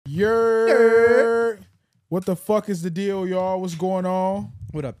Yer. What the fuck is the deal, y'all? What's going on?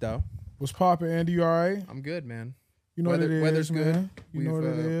 What up, Dow? What's poppin', Andy? You all right? I'm good, man. You know what it is, weather's man. good. You know what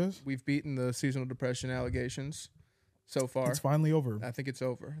it is. We've beaten the seasonal depression allegations so far. It's finally over. I think it's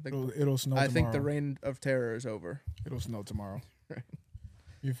over. It'll snow tomorrow. I think the reign of terror is over. It'll snow tomorrow. Right.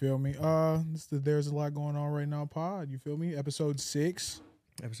 You feel me? There's a lot going on right now, pod. You feel me? Episode 6.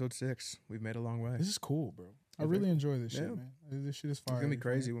 Episode 6. We've made a long way. This is cool, bro. I really enjoy this shit, man. This shit is fire. It's gonna be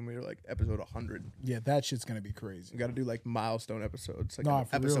crazy when we're like episode 100. Yeah, that shit's gonna be crazy. We got to do like milestone episodes, like Nah,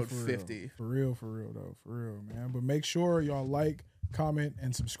 episode real, 50. For real, though. For real, man. But make sure y'all like, comment,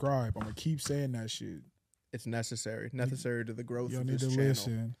 and subscribe. I'm gonna keep saying that shit. It's necessary to the growth Y'all of need this to channel.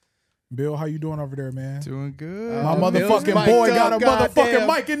 listen. Bill, how you doing over there, man? Doing good. My Bill's motherfucking mic'd boy up, got a motherfucking goddamn.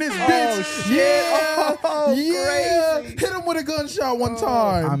 mic in this Oh, bitch. shit. Yeah. Oh, yeah. crazy. Hit him with a gunshot one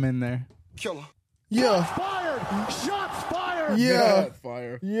time. I'm in there. Killer. Yeah. Shots fired. Yeah.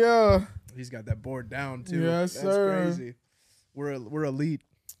 Fire. Yeah. He's got that board down too. Yes, That's sir. crazy. We're elite.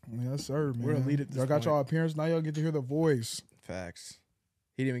 Yes, sir, man. We're elite at this Y'all got point. y'all appearance. Now y'all get to hear the voice. Facts.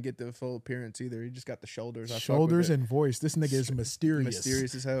 He didn't even get the full appearance either. He just got the shoulders. I fuck with Shoulders it. and voice. This nigga is mysterious.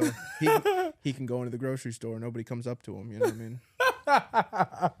 Mysterious as hell. He can go into the grocery store. Nobody comes up to him. You know what I mean?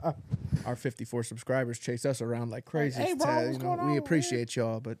 Our 54 subscribers chase us around like crazy. Hey, bro, what's going on, we man? appreciate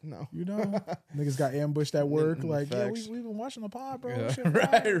y'all, but no. You know, niggas got ambushed at work. Like, yeah, Facts. we've been watching the pod, bro. Yeah. Shit,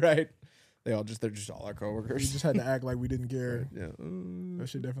 fire. right. They're just all our We coworkers. just had to act like we didn't care. Yeah. That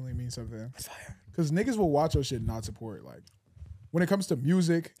shit definitely means something. Fire. Because niggas will watch your shit and not support. Like, when it comes to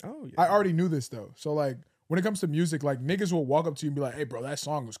music, Oh yeah. I already knew this though. So like, when it comes to music, like niggas will walk up to you and be like, "Hey, bro, that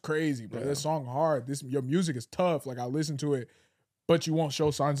song was crazy, bro. Yeah. That song hard. Your music is tough. Like, I listen to it, but you won't show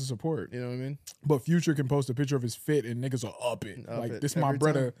signs of support." You know what I mean? But Future can post a picture of his fit and niggas will up it. Up Like, it this my every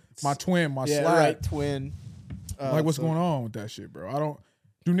brother, time. my twin, my Yeah, slide. right. Twin. Like, what's going on with that shit, bro?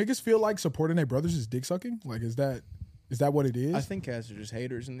 Do niggas feel like supporting their brothers is dick sucking? Like, is that what it is? I think cats are just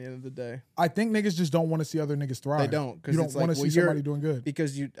haters in the end of the day. I think niggas just don't want to see other niggas thrive. They don't, 'cause You don't it's want like, to well, see you're- somebody doing good.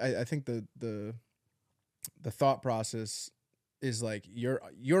 Because I think the thought process is like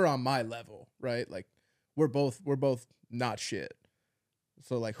you're on my level, right? Like we're both not shit.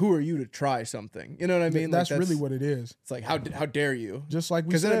 So like, who are you to try something? You know what I mean? That's like, really what it is. it's like. How dare you? Just like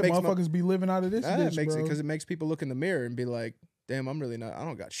we 'Cause then it said, makes motherfuckers be living out of this bitch, It makes bro. because it makes people look in the mirror and be like, damn, I'm really not. I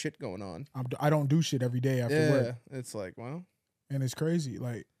don't got shit going on. I don't do shit every day after Yeah, work, it's like, well, and it's crazy.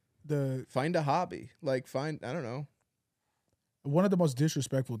 Like find a hobby. Like I don't know. one of the most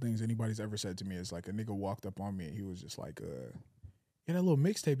disrespectful things anybody's ever said to me is like a nigga walked up on me and he was just like, yeah, that little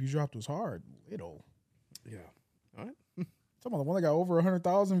mixtape you dropped was hard. Little. Yeah. All right. Talking about the one that got over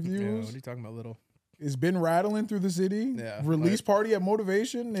 100,000 Yeah, views. what are you talking about, little? It's been rattling through the city. Yeah, Release like- party at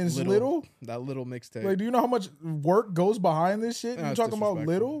Motivation and it's little. That little mixtape. Like, do you know how much work goes behind this shit? Yeah, You it's talking about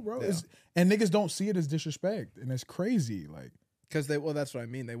disrespectful. little, bro? Yeah. And niggas don't see it as disrespect, and it's crazy. Like, Because that's what I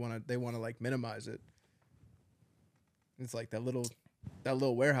mean. They want to like minimize it. It's like that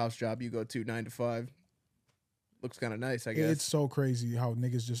little warehouse job you go to 9 to 5. Looks kind of nice, I guess. it's so crazy how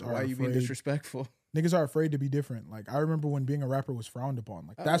niggas just are Why are you being afraid. disrespectful? Niggas are afraid to be different. Like, I remember when being a rapper was frowned upon.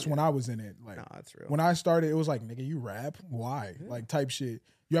 Like, that's when I was in it. Like, Nah, that's real. when I started, it was like, nigga, you rap? Why? Like, type shit.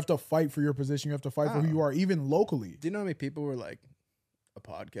 You have to fight for your position. You have to fight for who you are, even locally. Do you know how many people were like, a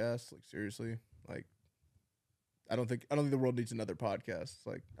podcast? Like seriously? Like, I don't think the world needs another podcast. It's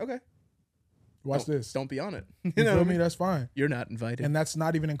like, okay, Watch this. Don't be on it. You You know feel what I me? mean? That's fine. You're not invited. And that's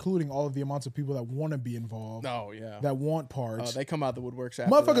not even including all of the amounts of people that want to be involved, No, yeah. that want parts. They come out the woodworks after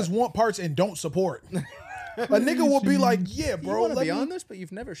Motherfuckers that. want parts and don't support. A nigga will be like, yeah, You bro, want to let be me, on this, but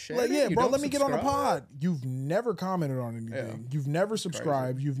you've never shared like, it. yeah, You bro, don't let me get on the subscribe? pod. You've never commented on anything. Yeah. You've never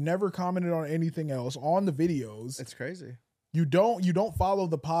subscribed. You've never commented on anything else on the videos. It's crazy. You don't follow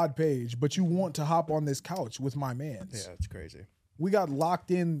the pod page, but you want to hop on this couch with my mans. Yeah, it's crazy. We got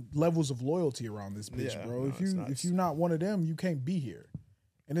locked in levels of loyalty around this bitch, Yeah, bro. no, it's nuts. if you're not one of them, you can't be here.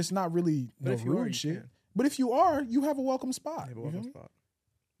 And it's not really But no if you are, rude you shit. can. But if you are, you have a welcome spot. Have a You welcome feel me? spot.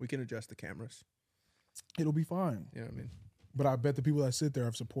 We can adjust the cameras. It'll be fine. You know what I mean? But I bet the people that sit there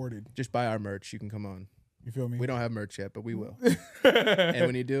have supported. Just buy our merch. You can come on. You feel me? We don't have merch yet, but we will. And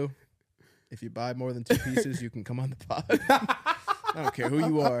when you do, if you buy more than 2 pieces, you can come on the pod. I don't care who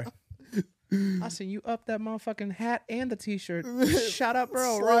you are. I seen you up that motherfucking hat and the t-shirt. Shut up,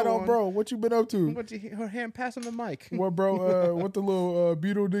 bro. Slide Roll on, bro. What you been up to? What her hand passing the mic? What, bro? What the little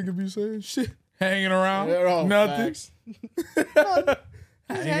Beetle nigga be saying? Shit, hanging around. Oh, Nothing. facts.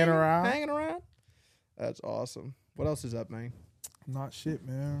 Hanging around. Hanging around. That's awesome. What else is up, man? Not shit,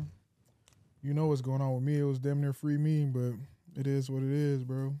 man. You know what's going on with me. It was damn near free me, but it is what it is,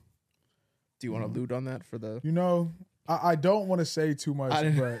 bro. Do you want to loot on that for the? You know, I don't want to say too much, I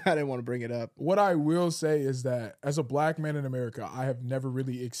but didn't want to bring it up. what I will say is that as a black man in America, I have never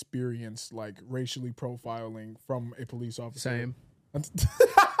really experienced like racially profiling from a police officer. Same.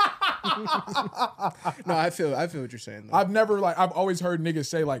 No, I feel what you're saying. Though. I've always heard niggas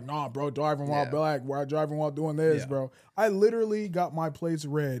say like, nah, bro, driving while Yeah. black, why driving while doing this, Yeah. bro. I literally got my plates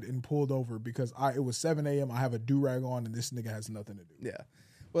read and pulled over because it was 7 a.m. I have a do-rag on and this nigga has nothing to do. Yeah.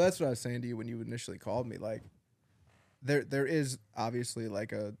 Well, that's what I was saying to you when you initially called me. Like, there is obviously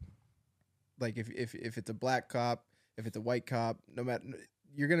like if it's a black cop, if it's a white cop, no matter,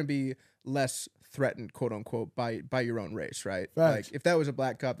 you're gonna be less threatened, quote unquote, by your own race, right? Facts. Like if that was a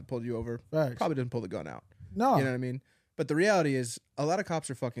black cop that pulled you over, Facts. probably didn't pull the gun out. No, You know what I mean? But the reality is, a lot of cops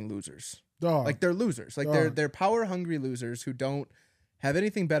are fucking losers. dog. Like they're losers. Like Dog. they're power hungry losers who don't have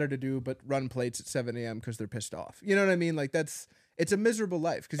anything better to do but run plates at 7 a.m. because they're pissed off. You know what I mean? Like it's a miserable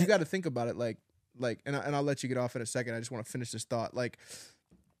life because you got to think about it. And I'll let you get off in a second. I just want to finish this thought. Like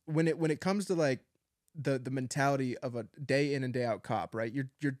when it comes to like the mentality of a day in and day out cop, right?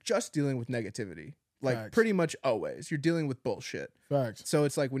 You're just dealing with negativity. Like Facts. pretty much always you're dealing with bullshit. Facts. So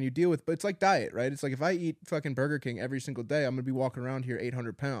it's like when you deal with, but it's like diet, right? It's like if I eat fucking Burger King every single day, I'm gonna be walking around here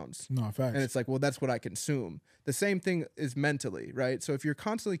 800 pounds. No, facts. And it's like, well, that's what I consume. The same thing is mentally, right? So if you're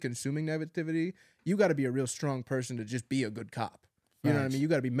constantly consuming negativity, you got to be a real strong person to just be a good cop. You know what I Facts. mean? You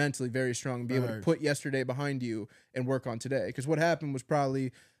got to be mentally very strong and be able to Facts. put yesterday behind you and work on today. Because what happened was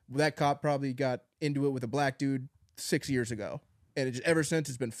probably that cop probably got into it with a black dude 6 years ago, and it just, ever since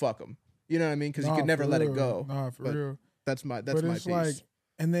it's been fuck him. You know what I mean? Because you Nah, could never for let real. it go. Nah, for But real. That's my But piece. it's like,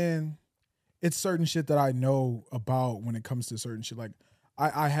 and then it's certain shit that I know about when it comes to certain shit. Like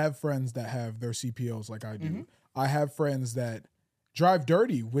I have friends that have their CPOs like I do. Mm-hmm. I have friends that drive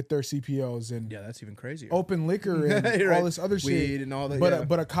dirty with their CPOs and Yeah, that's even crazier. open liquor and You're all right. this other shit. Weed and all that. But yeah.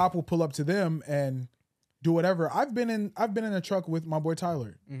 but a cop will pull up to them and do whatever. I've been in a truck with my boy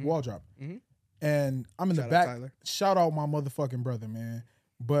Tyler, Wall Drop. Mhm. And I'm in Shout the out back. Tyler. Shout out my motherfucking brother, man.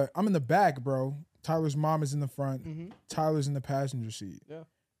 But I'm in the back, bro. Tyler's mom is in the front. Mhm. Tyler's in the passenger seat. Yeah.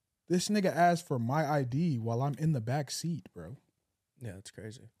 This nigga asked for my ID while I'm in the back seat, bro. Yeah, that's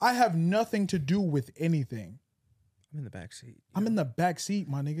crazy. I have nothing to do with anything. I'm in the back seat. I'm in the back seat,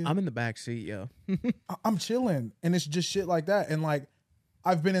 my nigga. I'm in the back seat, yo. I'm chilling. And it's just shit like that. And like,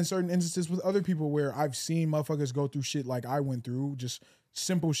 I've been in certain instances with other people where I've seen motherfuckers go through shit like I went through, just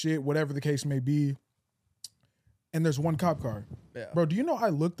simple shit, whatever the case may be. And there's one cop car. Yeah. Bro, do you know I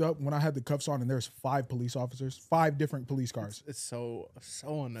looked up when I had the cuffs on and there's 5 police officers, 5 different police cars. It's so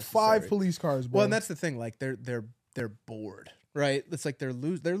unnecessary. 5 police cars, bro. Well, and that's the thing. Like they're bored, right? It's like they're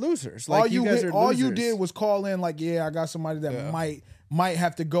losers. Like you guys are all you losers. did was call in like, yeah, I got somebody that Yeah. might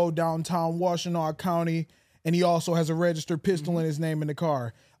have to go downtown Washtenaw County, and he also has a registered pistol in his name in the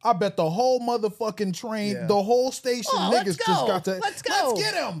car. I bet the whole motherfucking train, Yeah. the whole station, Oh, niggas let's just go. got to Let's go.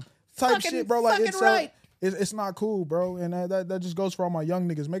 get him type Fucking- shit, bro. Like fucking it's right. it's not cool, bro. And that just goes for all my young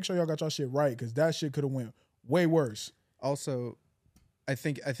niggas. Make sure y'all got y'all shit right, because that shit could have went way worse. Also, I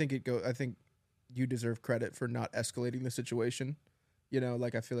think you deserve credit for not escalating the situation. You know,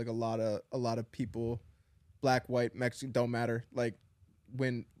 like I feel like a lot of people, black, white, Mexican, don't matter. Like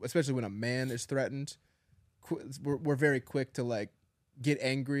especially when a man is threatened, we're very quick to like get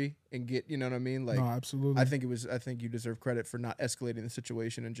angry and get, you know what I mean? Like No, absolutely. I think you deserve credit for not escalating the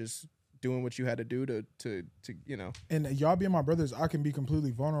situation and just doing what you had to do to you know. And y'all being my brothers, I can be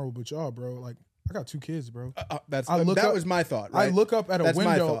completely vulnerable with y'all, bro. Like I got 2 kids, bro. That up- was my thought. Right? I look up at a That's my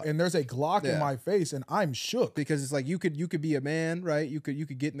window thought. and there's a Glock in Yeah. my face and I'm shook. Because it's like you could be a man, right? You could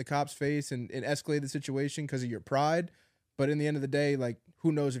get in the cop's face and escalate the situation because of your pride, but in the end of the day, like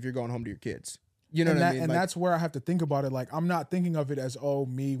who knows if you're going home to your kids? You know and what that, I mean? and Like, that's where I have to think about it. Like I'm not thinking of it as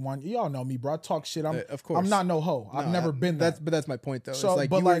me one. Y'all know me, bro. I talk shit. of course. I'm not no hoe. I've no, never been that. But that's my point though. So, it's like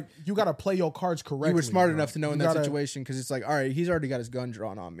but you were, like you got to play your cards correctly. you were smart bro. enough to know You in that gotta- situation because it's like, all right, he's already got his gun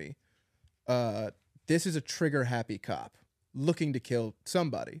drawn on me. This is a trigger happy cop looking to kill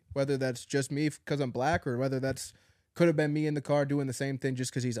somebody, whether that's just me because I'm black or whether that's could have been me in the car doing the same thing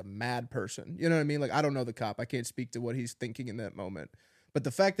just because he's a mad person. You know what I mean? Like I don't know the cop. I can't speak to what he's thinking in that moment. But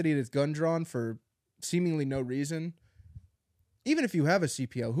the fact that he had his gun drawn for seemingly no reason, even if you have a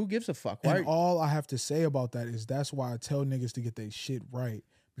CPO, who gives a fuck? Why? And all I have to say about that is that's why I tell niggas to get their shit right.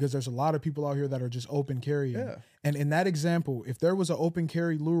 Because there's a lot of people out here that are just open carrying. Yeah. And in that example, if there was an open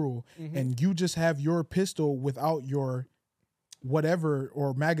carry rule and you just have your pistol without your whatever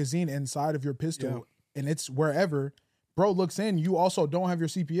or magazine inside of your pistol and it's wherever, bro looks in, you also don't have your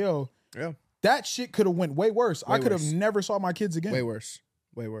CPO. Yeah. That shit could have went way worse. I Way could have worse. never saw my kids again. Way worse.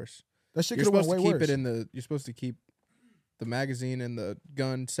 Way worse. That shit You're could have went supposed to way keep worse. it in the. You're supposed to keep the magazine and the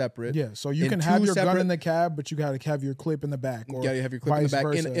gun separate. Yeah, so you in can have two your gun separate- in the cab, but you got to have your clip in the back. Or You gotta have your clip in the vice back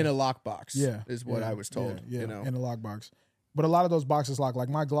versa. in a lockbox. Yeah, is what I was told. Yeah, you know. in a lockbox. But a lot of those boxes lock. Like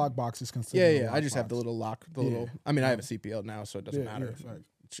my Glock box is considered. Yeah. I just have the little lock. The little. I mean, I have a CPL now, so it doesn't Yeah, matter. yeah, facts.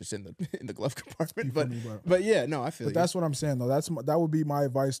 It's just in the glove compartment. You But feel me, bro? but yeah, no, I feel. But you. that's what I'm saying though. That would be my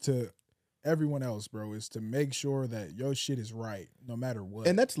advice to everyone else, bro. Is to make sure that your shit is right, no matter what.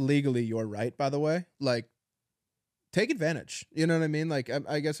 And that's legally your right, by the way. Like, take advantage. You know what I mean? Like,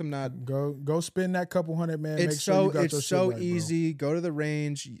 I guess I'm not. go spend that couple $100, man. Make It's sure you so got it's your so shit right, bro. easy. Go to the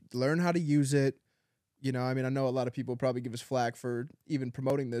range, learn how to use it. You know, I mean, I know a lot of people probably give us flack for even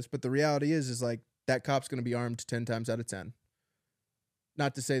promoting this, but the reality is like that cop's going to be armed 10 times out of 10.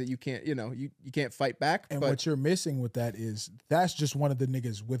 Not to say that you can't, you know, you can't fight back. And but what you're missing with that is that's just one of the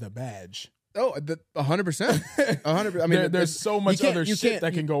niggas with a badge. 100%. 100%. I mean, There's so much you can't- other you shit can't-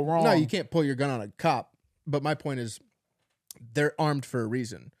 that can go wrong. No, you can't pull your gun on a cop. But my point is, they're armed for a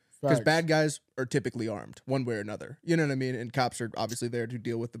reason. Because Facts. bad guys are typically armed, one way or another. You know what I mean? And cops are obviously there to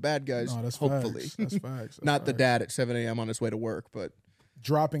deal with the bad guys. No, that's hopefully, facts. That's facts. That's not the facts. dad at 7 a.m. on his way to work, but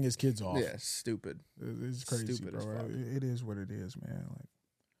dropping his kids off. yeah, stupid. It's crazy, Stupid as bro. fuck. It is what it is, man.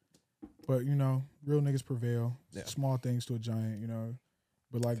 Like, but you know, real niggas prevail. Yeah. Small things to a giant, you know.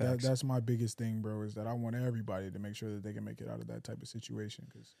 But like Facts. that's my biggest thing, bro. Is that I want everybody to make sure that they can make it out of that type of situation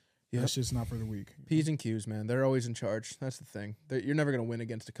because Yep. that's just not for the weak. P's and Q's, man. They're always in charge. That's the thing. You're never going to win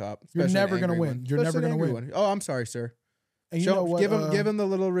against a cop. You're especially an never gonna angry win. one. You're Especially never an gonna angry one. Oh, I'm sorry, sir. And you know what? Give them the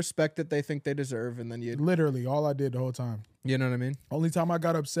little respect that they think they deserve, and then Literally, all I did the whole time. you know what I mean? Only time I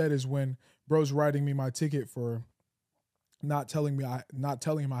got upset is when bro's writing me my ticket for not telling him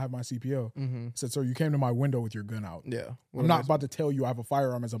I have my CPO. Mm-hmm. I said, "So you came to my window with your gun out. Yeah. I'm not about to tell you I have a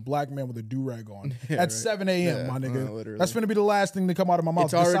firearm as a black man with a do-rag on Yeah, at right. 7 a.m., Yeah, my nigga. literally. That's going to be the last thing to come out of my mouth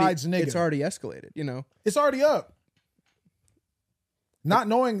besides nigga. It's already escalated, you know? It's already up. Not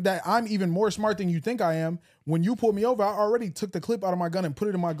knowing that I'm even more smart than you think I am, when you pulled me over, I already took the clip out of my gun and put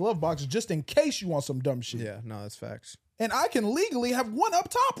it in my glove box just in case you want some dumb shit. Yeah, no, that's facts. And I can legally have one up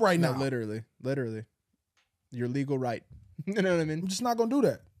top right No, now. literally. Your legal right. You know what I mean? I'm just not going to do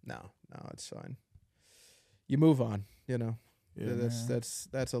that. No, it's fine. You move on, you know? Yeah,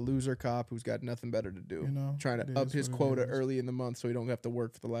 That's a loser cop who's got nothing better to do. You know, trying it to up is his what it quota is. early in the month so he don't have to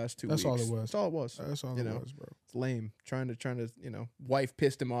work for the last 2 That's weeks. all it was. That's all it was. That's all You it know? was, bro. It's lame. Trying to, you know, wife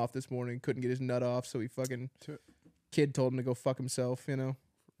pissed him off this morning, couldn't get his nut off, so he fucking kid told him to go fuck himself, you know?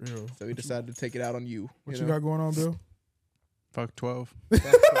 Real. So he decided to take it out on you. What you you know? got going on, Bill? Fuck 12.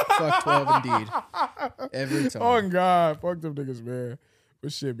 Fuck 12 indeed. Every time. Oh, God. Fuck them niggas, man.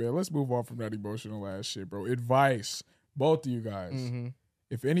 But shit, man, let's move on from that emotional ass shit, bro. Advice. Both of you guys. Mm-hmm.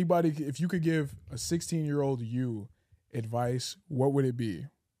 If you could give a 16-year-old you advice, what would it be?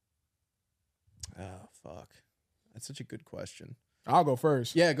 Oh, fuck. That's such a good question. I'll go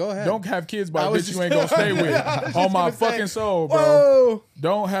first. Yeah, go ahead. Don't have kids by I a was bitch you just- ain't gonna stay with. I was On just my gonna say, fucking soul, bro. Whoa.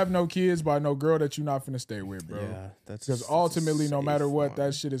 Don't have no kids by no girl that you're not finna stay with, bro. Yeah, that's Because ultimately, no matter what,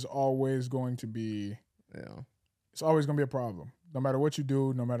 that shit is always going to be. Yeah. It's always gonna be a problem. No matter what you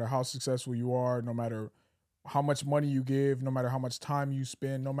do, no matter how successful you are, no matter how much money you give, no matter how much time you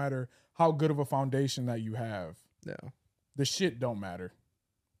spend, no matter how good of a foundation that you have, Yeah. the shit don't matter.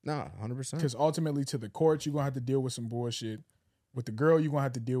 No, 100%. Because ultimately, to the court, you're gonna have to deal with some bullshit. With the girl, you're gonna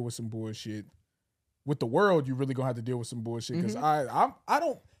have to deal with some bullshit. With the world, you really gonna have to deal with some bullshit. Because I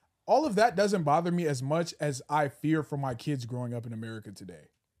don't. All of that doesn't bother me as much as I fear for my kids growing up in America today.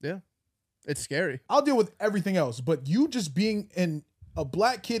 Yeah. It's scary. I'll deal with everything else, but you just being a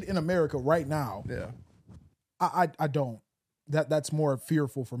black kid in America right now, Yeah. I don't. That's more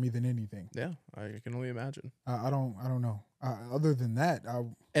fearful for me than anything. Yeah. I can only imagine. I don't know. Other than that,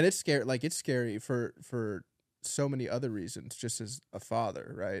 And it's scary. Like, it's scary for so many other reasons, just as a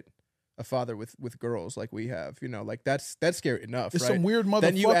father, right? A father with girls like we have, you know, like that's scary enough, there's right? some weird motherfuckers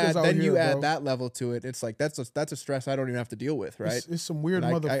then you add, out then here, you add bro. that level to it. It's like that's a stress I don't even have to deal with, right? It's some weird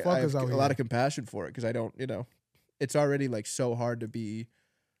And motherfuckers I have out here. a lot of compassion for it because I don't, you know, it's already like so hard to be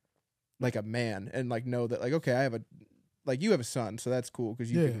like a man and like know that like okay, I have you have a son, so that's cool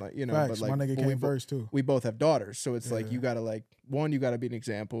because you can like you know, facts. but like my nigga but we came first too. we both have daughters, so it's like Yeah. you gotta like one, you gotta be an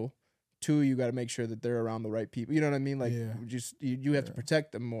example. Two, you gotta make sure that they're around the right people. You know what I mean? Like Yeah. you have to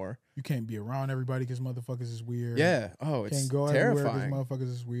protect them more. You can't be around everybody because motherfuckers is weird. Yeah. Oh, it's Can't go terrifying. because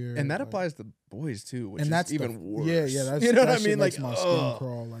motherfuckers is weird. And that Like, applies to boys too, which and is that's even the, worse. Yeah, that's you know what that I shit mean. Makes Like, my skin ugh.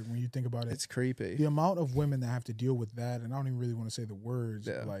 crawl. Like when you think about it, It's creepy. the amount of women that have to deal with that, and I don't even really want to say the words,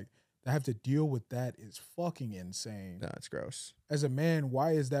 Yeah. like that have to deal with that is fucking insane. No, it's gross. As a man,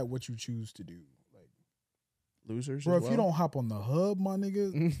 why is that what you choose to do? Like losers. Bro, as if you well. don't hop on the hub, my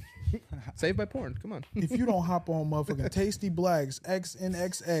nigga, Saved by Porn, come on. if you don't hop on motherfucking Tasty Blacks,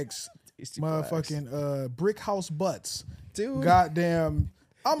 XNXX, Tasty Blacks. motherfucking Brick House Butts, Dude, goddamn,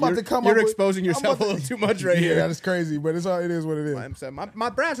 I'm about to come up You're with- exposing I'm yourself a about to- little too much right yeah, here. that is crazy, but it's all it is what it is. I'm saying my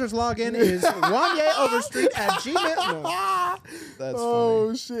browser's login is wanyeoverstreet@gmail. No. That's Oh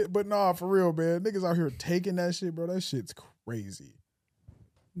funny. shit! But nah, for real, man. Niggas out here taking that shit, bro. That shit's crazy.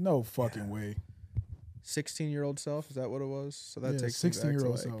 No fucking way. 16-year-old self, is that what it was? So that Yeah, takes me back to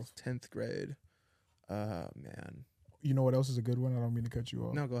 16-year-old like self. 10th grade. Man. You know what else is a good one? I don't mean to cut you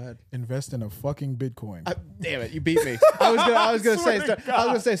off. No, go ahead. Invest in a fucking Bitcoin. Damn it, you beat me. I was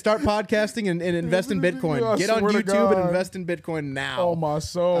gonna say start podcasting and invest in Bitcoin. I Get on swear to YouTube and God. invest in Bitcoin now. Oh my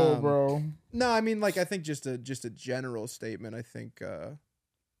soul, Um, bro. No, I mean like I think just a general statement. I think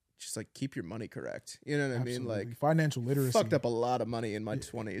just like keep your money correct. You know what I mean? Absolutely. Like Financial literacy. fucked up a lot of money in my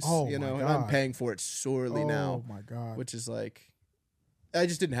 20s. Oh, you my know, and I'm God. paying for it sorely now, Oh my god. which is like I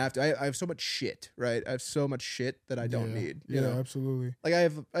just didn't have to. I have so much shit, right? I have so much shit that I don't Yeah. need. Yeah, You know? absolutely. Like I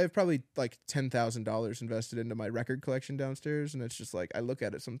have probably like $10,000 invested into my record collection downstairs, and it's just like I look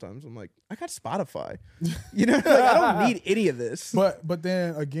at it sometimes. I'm like, I got Spotify, you know, like, I don't need any of this. But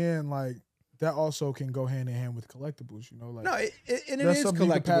then again, like that also can go hand in hand with collectibles. You know, like No, it that's is something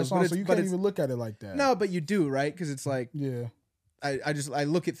you can collectibles, pass on, but so you but can't even look at it like that. no, but you do, right? Because it's like Yeah. I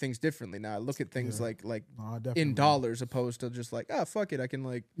look at things differently now. I look at things Yeah. like Nah, definitely. in dollars opposed to just like fuck it, I can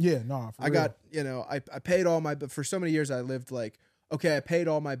like. Yeah. Nah. For I real. got, I paid all my, but for so many years I lived like, okay, I paid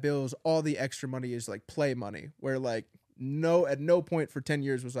all my bills. All the extra money is like play money, where like at no point for 10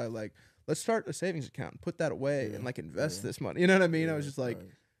 years was I like, let's start a savings account, put that away and like invest this money. You know what I mean? I was just like, right.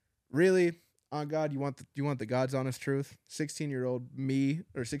 really? On God, you want the God's honest truth? 16-year-old me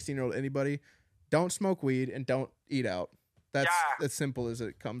or 16-year-old anybody, don't smoke weed and don't eat out. That's as simple as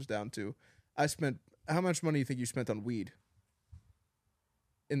it comes down to. How much money do you think you spent on weed?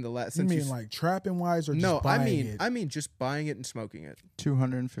 In the last You since mean like trapping wise or just buying it? I mean just buying it and smoking it.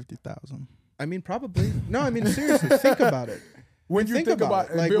 250,000. I mean probably. No, I mean seriously, think about it. when you think about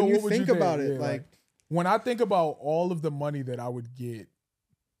it, like Bill, when you what would think about it, Yeah, like when I think about all of the money that I would get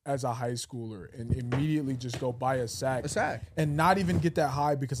as a high schooler and immediately just go buy a sack, and not even get that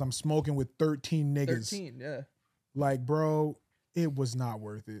high because I'm smoking with 13 niggas. 13, yeah. Like, bro, it was not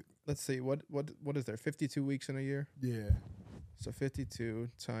worth it. Let's see what is there? 52 weeks in a year. Yeah. So 52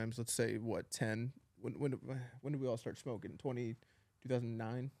 times, let's say, what, 10? When did we all start smoking?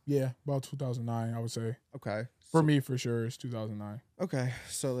 2009? Yeah, about 2009, I would say. Okay. For me, for sure, it's 2009. Okay,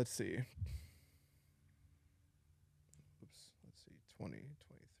 so let's see. Let's see,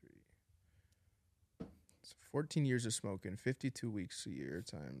 2023. So 14 years of smoking, 52 weeks a year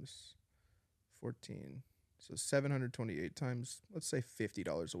times 14. So 728 times, let's say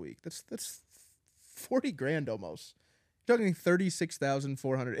 $50 a week. That's 40 grand almost. You're talking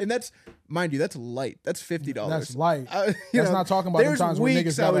 36,400, and that's, mind you, that's light. That's $50. That's light. That's That's not talking about them times when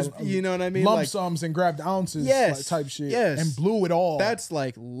niggas got you know what I mean? lump Like, sums and grabbed ounces Yes, type shit yes. and blew it all. that's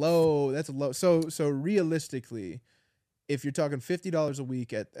like low. That's low. So realistically, if you're talking $50 a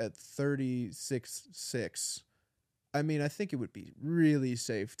week at 36.6, I mean, I think it would be really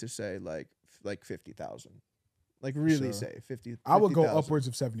safe to say like 50,000. Like really Sure. safe 50. I would go 50,000. upwards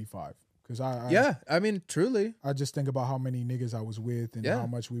of 75 because Yeah, I mean, truly. I just think about how many niggas I was with and Yeah. how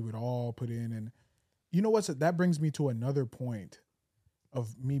much we would all put in. And you know what's that brings me to another point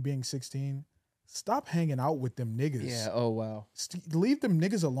of me being 16. Stop hanging out with them niggas. Yeah. Oh wow. Leave them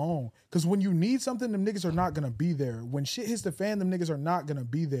niggas alone. Because when you need something, them niggas are not going to be there. When shit hits the fan, them niggas are not going to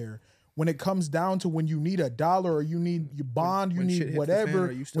be there. When it comes down to when you need $1 or you need your bond, when you shit need hits the fan, whatever.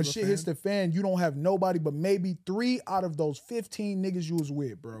 are you still When a shit hits fan? the fan, you don't have nobody but maybe 3 out of those 15 niggas you was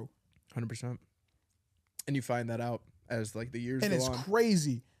with, bro. 100%. And you find that out as like the years And go it's on.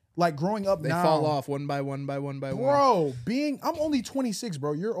 crazy. Like growing up They now. fall off one by one by one by one. Bro, I'm only 26,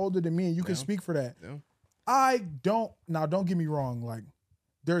 bro. You're older than me and you can Yeah. speak for that. Yeah. Don't get me wrong. Like,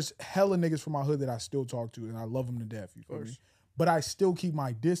 there's hella niggas from my hood that I still talk to and I love them to death. You feel me? course. But I still keep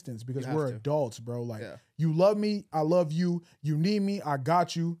my distance because You have we're to. adults, bro. Like, Yeah. you love me, I love you. You need me, I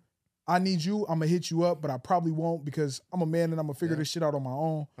got you. I need you, I'm gonna hit you up, but I probably won't because I'm a man and I'm gonna figure Yeah. this shit out on my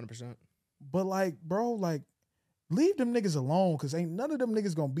own. 100%. But like, bro, like, leave them niggas alone because ain't none of them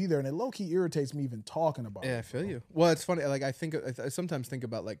niggas gonna be there. And it low key irritates me even talking about Yeah, it. I feel you. Well, it's funny. Like I sometimes think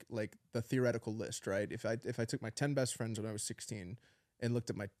about like the theoretical list, right? If I took my 10 best friends when I was 16 and looked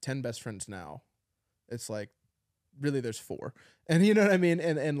at my 10 best friends now, it's like really there's 4. And you know what I mean?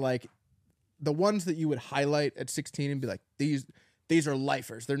 And like the ones that you would highlight at 16 and be like, these are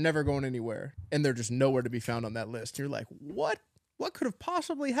lifers. They're never going anywhere. And they're just nowhere to be found on that list. You're like, what could have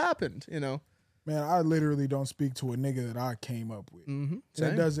possibly happened? You know? Man, I literally don't speak to a nigga that I came up with. Mm-hmm.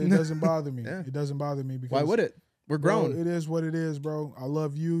 And it doesn't bother me. Yeah. It doesn't bother me because Why would it? We're grown. Bro, it is what it is, bro. I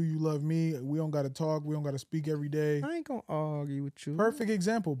love you. You love me. We don't got to talk. We don't got to speak every day. I ain't gonna argue with you. Perfect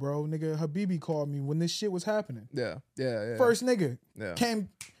example, bro. Nigga, Habibi called me when this shit was happening. Yeah. First nigga Yeah. came,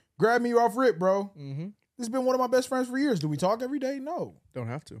 grabbed me off rip, bro. Mm-hmm. This has been one of my best friends for years. Do we talk every day? No. Don't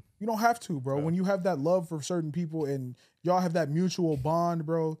have to. You don't have to, bro. Yeah. When you have that love for certain people and y'all have that mutual bond,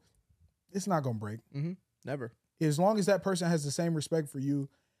 bro, it's not gonna break. Mm-hmm. Never. As long as that person has the same respect for you.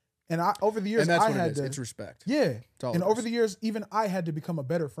 And I over the years And that's I what had it is. to, It's respect. yeah. all And it over is. the years, even I had to become a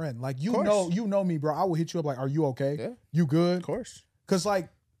better friend. Like you Course. know me, bro. I will hit you up like, "Are you okay? Yeah. You good?" Of course. Cause like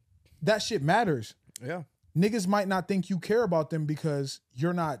that shit matters. Yeah. Niggas might not think you care about them because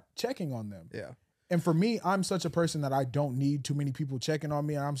you're not checking on them. Yeah. And for me, I'm such a person that I don't need too many people checking on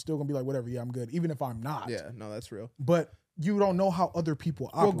me, and I'm still gonna be like, whatever, yeah, I'm good, even if I'm not. Yeah. No, that's real. But you don't know how other people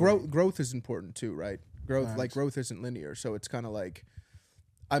operate. Well, growth is important too, right? Facts. Growth isn't linear, so it's kind of like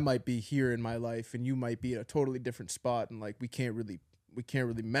I might be here in my life, and you might be in a totally different spot, and like we can't really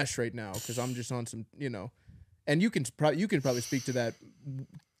mesh right now because I'm just on some, and you can probably speak to that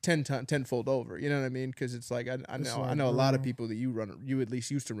tenfold over. You know what I mean? Because it's like I know a lot of people that you at least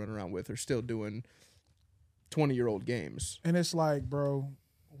used to run around with are still doing 20-year-old games. And it's like, bro,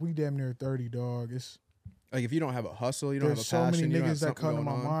 we damn near 30, dog. It's Like if you don't have a hustle, you don't have a there's so passion, many you don't have niggas that something come to going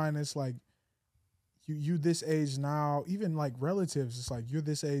my on. mind. It's like you this age now, even like relatives. It's like you're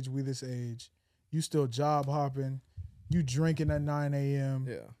this age, we this age. You still job hopping. You drinking at 9 a.m.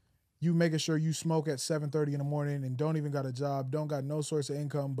 Yeah. You making sure you smoke at 7:30 in the morning and don't even got a job, don't got no source of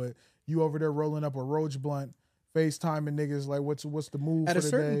income, but you over there rolling up a roach blunt, FaceTiming niggas like what's the move At for a the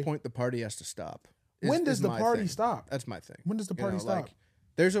certain day? point, the party has to stop. When does is the my party thing. stop? That's my thing. When does the party stop? Like,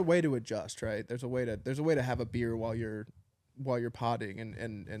 there's a way to adjust, right? There's a way to have a beer while you're potting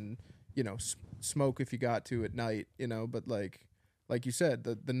and smoke if you got to at night, But like you said,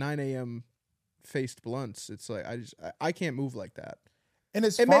 the 9 a.m. faced blunts, it's like I can't move like that. And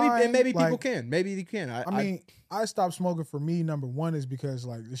it's And fine. maybe people like, can. Maybe you can. I mean, I stopped smoking for me. Number one is because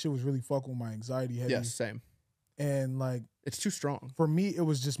like this shit was really fucking with my anxiety heavy. yes, same. And like It's too strong. for me, it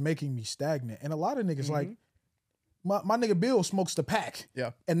was just making me stagnant. And a lot of niggas Mm-hmm. like my nigga Bill smokes the pack.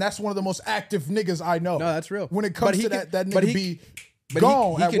 Yeah. And that's one of the most active niggas I know. No, that's real. When it But comes he to can- that but nigga he- be But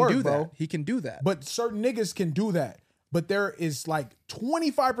gone he at can work, do bro. that. He can do that. But certain niggas can do that. But there is like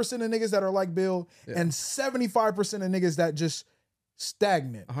 25% of niggas that are like Bill and 75% of niggas that just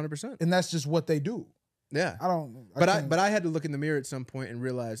stagnant. 100%. And that's just what they do. Yeah. But I had to look in the mirror at some point and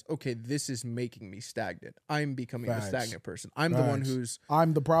realize, okay, this is making me stagnant. I'm becoming Facts. a stagnant person. I'm the one Facts. who's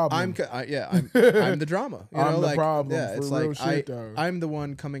I'm the problem. I'm the drama. I'm the problem, Yeah, for it's real like shit, though. I'm the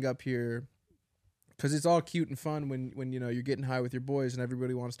one coming up here because it's all cute and fun when you're getting high with your boys and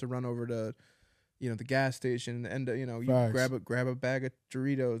everybody wants to run over to the gas station and you Facts. grab a bag of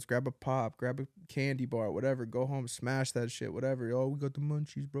Doritos, grab a pop, grab a candy bar, whatever. Go home, smash that shit, whatever. Oh, we got the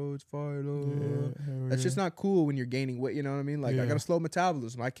munchies, bro. It's fire. That's just not cool when you're gaining weight. You know what I mean? Like I Yeah. got a slow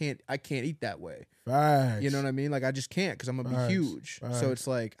metabolism. I can't eat that way. Facts. You know what I mean? Like I just can't because I'm gonna Facts. be huge. Facts. So it's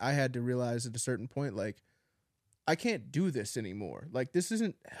like I had to realize at a certain point, like I can't do this anymore. Like this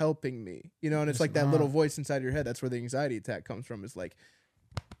isn't helping me. And it's It's like that little not. voice inside your head. That's where the anxiety attack comes from. Is like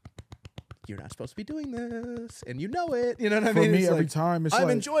you're not supposed to be doing this, and you know it. You know what I For mean? me, It's every like, time it's I'm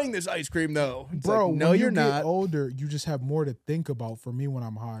like, enjoying this ice cream though. It's bro, like, no, when you're you get not. older, you just have more to think about. For me, when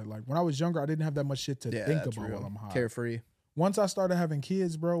I'm high, like when I was younger, I didn't have that much shit to Yeah, think that's about real. while I'm high. Carefree. Once I started having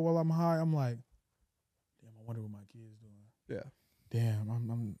kids, bro, while I'm high, I'm like, damn, I wonder what my kids doing. Yeah. Damn,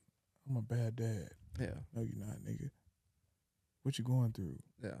 I'm a bad dad. Yeah. No, you're not, nigga. What you going through?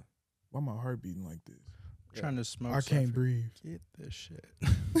 Yeah. Why my heart beating like this? Trying to smoke. I can't breathe. Get this shit.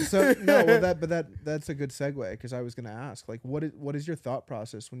 So no, well that's a good segue because I was gonna ask like what is your thought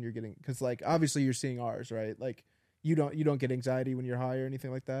process when you're getting because like obviously you're seeing ours right like you don't get anxiety when you're high or anything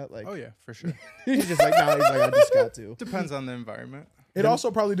like that like Oh yeah, for sure. he's just like no he's like I just got to Depends on the environment. It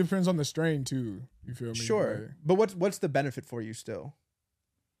also probably depends on the strain too. You feel me? sure Like, but what's the benefit for you still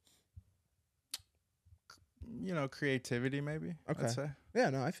Creativity maybe. Okay. I'd say yeah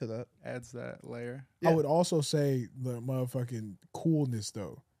no I feel that adds that layer. Yeah. I would also say the motherfucking coolness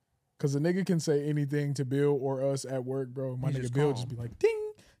though. Cause a nigga can say anything to Bill or us at work, bro. My He's nigga just Bill calm. just be like,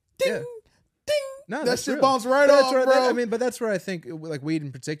 ding, ding, Yeah. ding. no That that's shit real. bounce right But off, where, bro. but that's where I think like weed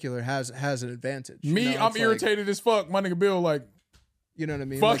in particular has an advantage Me, You know, I'm it's like- irritated as fuck. My nigga Bill, like, you know what I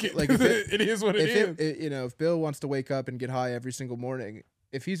mean fuck like, it. like if it, it is what it is. if Bill wants to wake up and get high every single morning,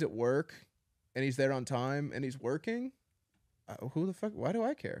 if he's at work and he's there on time and he's working, who the fuck? Why do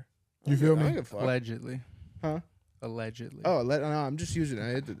I care? You feel I don't me? give a fuck. Allegedly. Huh? Allegedly. Oh, no, I'm just using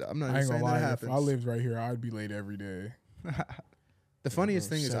it. I'm not I ain't saying gonna that lie. If happens. I lived right here, I'd be late every day. The funniest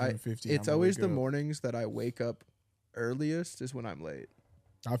Bro, thing is 7:50, it's I'ma always wake the up. mornings that I wake up earliest is when I'm late.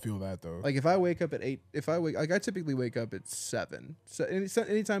 I feel that though. Like if I wake up at 8, I typically wake up at 7. So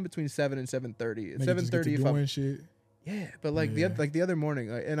anytime between 7 and 7:30. At Nigga just get to 7:30 if I'm doing shit. yeah, but like Yeah. the other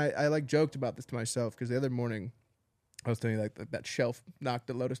morning, and I like joked about this to myself because the other morning I was telling you like that shelf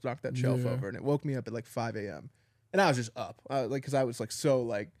Lotus knocked that shelf Yeah. over and it woke me up at like 5 a.m. and I was just up like because I was like so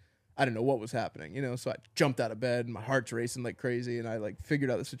like I didn't know what was happening, you know. So I jumped out of bed and my heart's racing like crazy and I like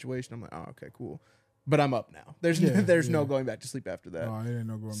figured out the situation. I'm like, oh okay, cool, but I'm up now. There's Yeah, there's no yeah. going back to sleep after that. No, I didn't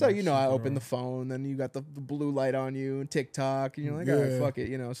know going So back you to know, I sleep at open all. the phone, then you got the blue light on you and TikTok, and you're like, all right, Yeah. fuck it,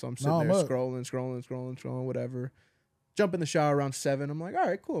 you know. So I'm sitting No, I'm there up. scrolling, whatever. Jump in the shower around 7. I'm like, all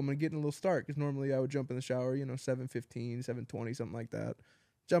right, cool. I'm gonna get in a little start because normally I would jump in the shower, you know, 7:15, 7:20, something like that.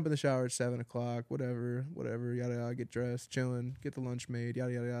 Jump in the shower at 7 o'clock, whatever, yada yada. Get dressed, chilling, get the lunch made,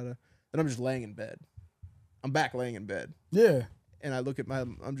 yada yada yada. Then I'm just laying in bed. I'm back laying in bed, Yeah. and I look at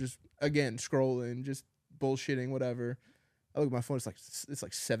I'm just again scrolling, just bullshitting, whatever. I look at my phone. It's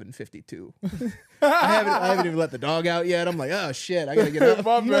like 7:52. I haven't even let the dog out yet. I'm like, oh shit, I gotta get up.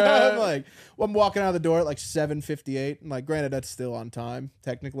 My bad. I'm like, well, I'm walking out of the door at like 7:58. And like, granted, that's still on time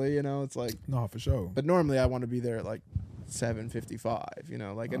technically. You know, it's like, No, for sure. but normally I want to be there at like 7:55. You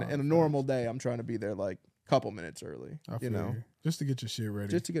know, like in a normal day, I'm trying to be there like a couple minutes early. I You feel know, you. Just to get your shit ready.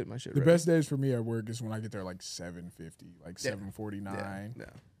 just to get my shit. The ready. best days for me at work is when I get there like 7:50, like Yeah. 7:49. Yeah,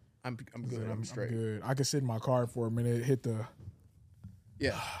 I'm good. I'm straight. good. I can sit in my car for a minute, hit the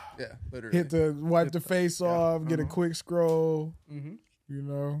Literally. wipe the face off, get a quick scroll. Mm-hmm. You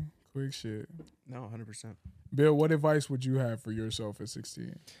know, quick shit. No, 100%. Bill, what advice would you have for yourself at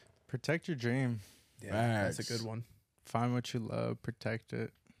 16? Protect your dream. Yeah, that's a Facts. good one. Find what you love. Protect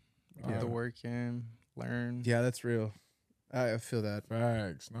it. Put the work in. Learn. Yeah, that's real. I feel that.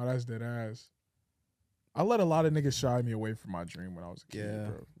 Facts. No, that's dead ass. I let a lot of niggas shy me away from my dream when I was a kid, Yeah,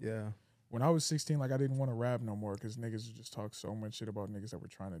 bro. yeah. When I was 16, like I didn't want to rap no more because niggas would just talk so much shit about niggas that were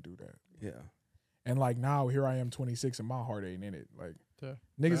trying to do that. Yeah. And like now, here I am, 26, and my heart ain't in it. Like Yeah.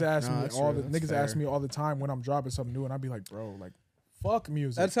 niggas Fair. ask No, me that's all real. the That's niggas ask fair. me all the time when I'm dropping something new, and I'd be like, bro, like fuck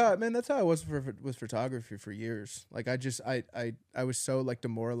music. That's how I was with photography for years. Like I was so like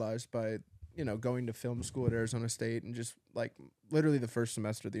demoralized by, you know, going to film school at Arizona State and just like literally the first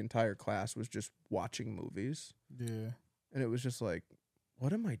semester the entire class was just watching movies. Yeah. And it was just like,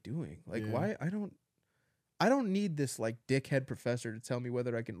 what am I doing? Like Yeah. why I don't need this like dickhead professor to tell me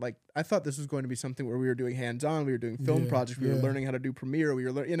whether I can like I thought this was going to be something where we were doing hands-on, we were doing film Yeah, projects, we were yeah. learning how to do Premiere, we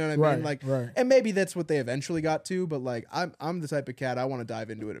were you know what I Right. mean? Like right. and maybe that's what they eventually got to, but like I'm the type of cat I want to dive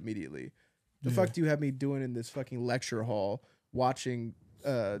into it immediately. The Yeah. fuck do you have me doing in this fucking lecture hall watching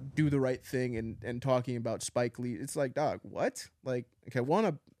Do the Right Thing and talking about Spike Lee? It's like, dog, what? Like, okay,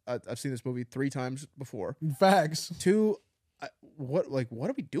 one, I've seen this movie 3 times before. Facts. 2, what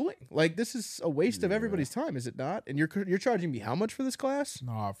are we doing? Like, this is a waste of everybody's time, is it not? And you're charging me how much for this class?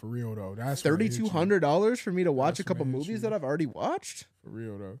 Nah, for real though. That's where it hit you. $3,200 for me to watch a That's couple when it hit movies you. that I've already watched? For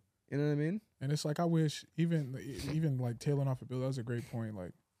real though. You know what I mean? And it's like I wish even like tailing off a Bill, that was a great point.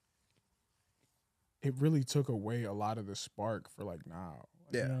 Like it really took away a lot of the spark for like now.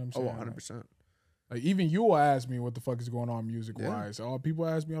 Like, Yeah. You know what I'm Oh, saying? 100%. Like even you will ask me what the fuck is going on music wise. All people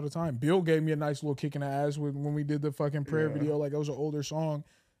ask me all the time. Bill gave me a nice little kick in the ass when we did the fucking prayer Yeah. video. Like it was an older song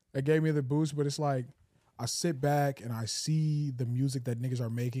that gave me the boost, but it's like I sit back and I see the music that niggas are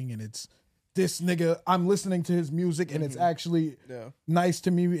making, and it's this nigga. I'm listening to his music, and it's actually Yeah. nice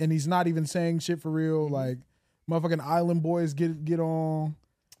to me, and he's not even saying shit for real. Like motherfucking Island Boys get on.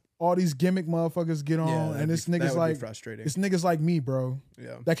 All these gimmick motherfuckers get on, and this nigga's like frustrating. it's niggas like me, bro,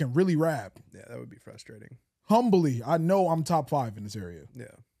 Yeah. that can really rap. Yeah, that would be frustrating. Humbly, I know I'm top 5 in this area,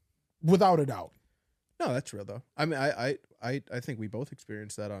 Yeah. without a doubt. No, that's real though. I mean, I think we both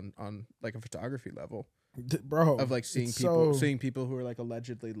experienced that on like a photography level Bro, of like seeing it's people who are like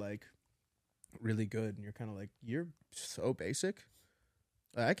allegedly like really good, and you're kind of like, you're so basic.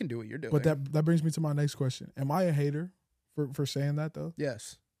 I can do what you're doing. But that brings me to my next question. Am I a hater for saying that though?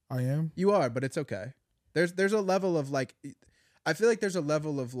 yes, I am. you are, but it's okay. There's a level of like, I feel like there's a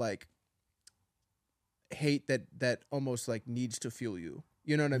level of like hate that almost like needs to fuel you.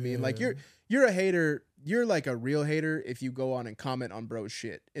 You know what I mean? Like Yeah. you're a hater. You're like a real hater if you go on and comment on bro's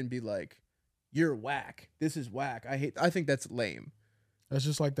shit and be like, "You're whack. This is whack. I think that's lame." That's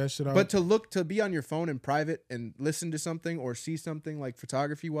just like that shit. But to be on your phone in private and listen to something or see something like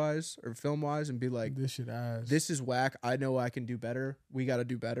photography wise or film wise and be like, this shit ass. "This is whack. I know I can do better. We got to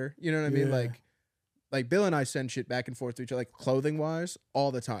do better." You know what I mean? Yeah. Like Bill and I send shit back and forth to each other, like clothing wise,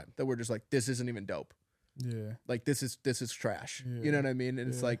 all the time. That we're just like, "This isn't even dope." Yeah. Like this is trash. Yeah. You know what I mean? And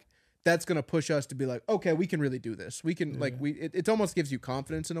it's Yeah. like that's gonna push us to be like, okay, we can really do this. We can like it almost gives you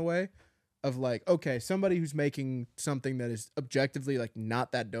confidence in a way of like, okay, somebody who's making something that is objectively like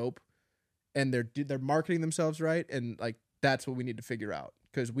not that dope, and they're marketing themselves right, and like that's what we need to figure out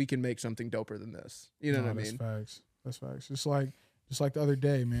because we can make something doper than this. You know what I mean? That's facts. Just like the other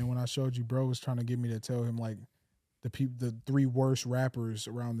day, man, when I showed you, bro was trying to get me to tell him like the 3 worst rappers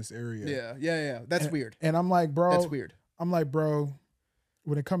around this area. Yeah. That's weird. And I'm like, bro, That's weird. I'm like, bro,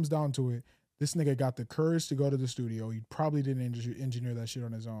 when it comes down to it, this nigga got the courage to go to the studio. He probably didn't engineer that shit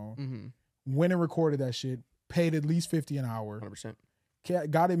on his own. Mm-hmm. Went and recorded that shit, paid at least $50 an hour.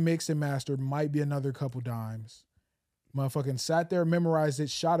 100%. Got it mixed and mastered, might be another couple dimes. Motherfucking sat there, memorized it,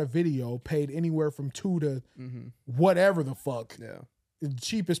 shot a video, paid anywhere from $2 to whatever the fuck. Yeah. The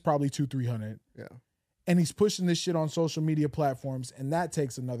cheapest probably $200-300. Yeah. And he's pushing this shit on social media platforms, and that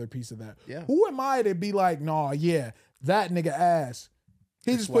takes another piece of that. Yeah. Who am I to be like, nah, yeah, that nigga ass.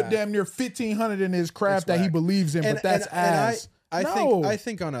 He just put damn near $1,500 in his craft that he believes in, but that's ass. I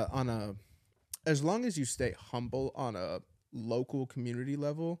think on a as long as you stay humble on a local community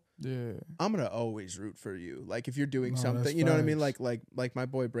level, yeah, I'm gonna always root for you. Like if you're doing something, that's you know what I mean? facts. Like my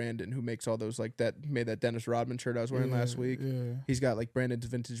boy Brandon, who makes all those made that Dennis Rodman shirt I was wearing last week. Yeah. He's got like Brandon's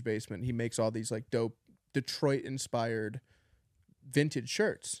Vintage Basement. He makes all these like dope Detroit inspired vintage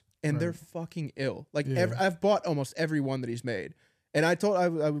shirts, and they're fucking ill. Like I've bought almost every one that he's made. And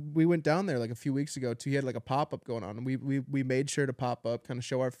we went down there like a few weeks ago too. He had like a pop up going on, and we made sure to pop up, kind of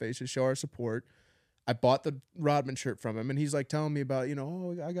show our faces, show our support. I bought the Rodman shirt from him, and he's like telling me about,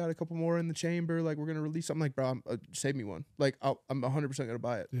 oh, I got a couple more in the chamber. Like we're gonna release something. Like, bro, save me one. Like I'm 100% gonna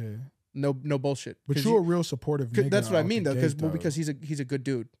buy it. Yeah. No bullshit. But you're a real supportive nigga. That's what I mean though, because he's a good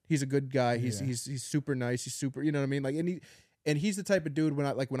dude. He's a good guy. He's super nice. He's super. You know what I mean? Like and he's the type of dude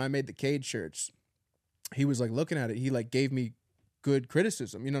when I made the Cade shirts, he was like looking at it. He like gave me good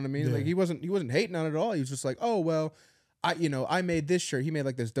criticism. You know what I mean? Yeah. Like he wasn't hating on it at all. He was just like, oh well, I made this shirt. He made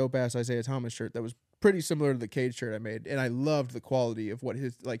like this dope ass Isaiah Thomas shirt that was pretty similar to the Cade shirt I made, and I loved the quality of what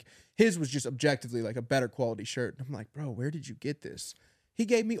his was just objectively like a better quality shirt. And I'm like, bro, where did you get this? He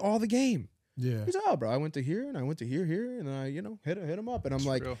gave me all the game. Yeah. He's like, oh, bro, I went to here and I went to here, and I, hit him up, and I'm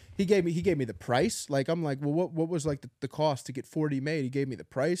like, real. he gave me the price. Like I'm like, well, what was like the cost to get 40 made? He gave me the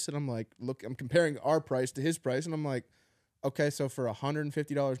price, and I'm like, look, I'm comparing our price to his price, and I'm like, okay, so for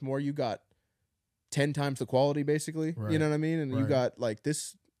 $150 more, you got 10 times the quality, basically. Right. You know what I mean? And you got like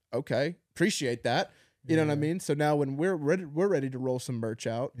this. Okay, appreciate that. You know what I mean? So now when we're ready to roll some merch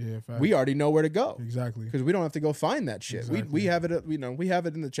out, we already know where to go. Exactly. Because we don't have to go find that shit. Exactly. We have it. We have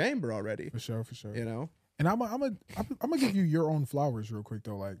it in the chamber already. For sure. And I'm gonna give you your own flowers real quick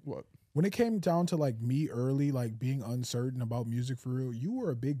though. Like What? When it came down to like me early, like being uncertain about music for real, you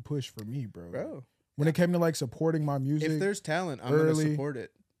were a big push for me, bro. When it came to like supporting my music, If there's talent, I'm gonna support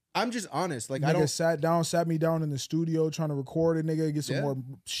it. I'm just honest. Like I don't. sat me down in the studio trying to record it, nigga, get some more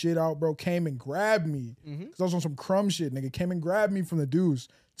shit out, bro. Came and grabbed me because I was on some crumb shit, nigga. Came and grabbed me from the Deuce.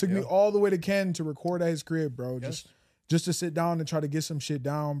 Took me all the way to Ken to record at his crib, bro. Just to sit down and try to get some shit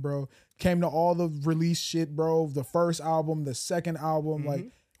down, bro. Came to all the release shit, bro. The first album, the second album,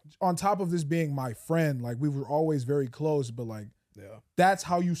 like on top of this being my friend, like we were always very close, but like that's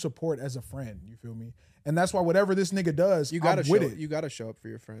how you support as a friend. You feel me? And that's why whatever this nigga does, You gotta I'm with it. You gotta show up for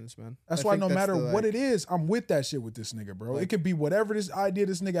your friends, man. That's why no matter what it is, I'm with that shit with this nigga, bro. It could be whatever this idea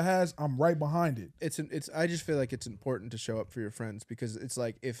this nigga has, I'm right behind it. I just feel like it's important to show up for your friends because it's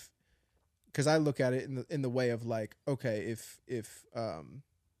like because I look at it in the way of like, okay, if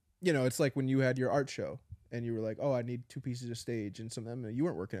it's like when you had your art show and you were like, oh, I need 2 pieces of stage and something. You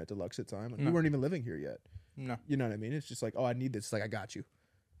weren't working at Deluxe at the time. You weren't even living here yet. No. You know what I mean? It's just like, oh, I need this. Like, I got you.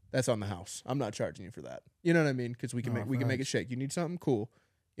 That's on the house. I'm not charging you for that. You know what I mean? Because we can make it shake. You need something cool.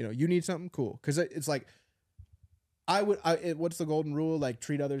 You need something cool. Because it's like, what's the golden rule? Like,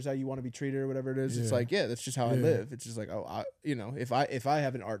 treat others how you want to be treated or whatever it is. It's like, that's just how I live. It's just like, oh, if I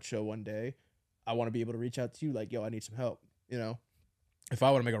have an art show one day, I want to be able to reach out to you like, yo, I need some help. If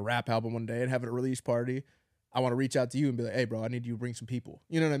I want to make a rap album one day and have a release party, I want to reach out to you and be like, hey, bro, I need you to bring some people.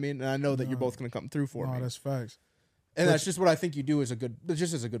 You know what I mean? And I know that you're both going to come through for me. No, that's facts. And that's just what I think you do as a good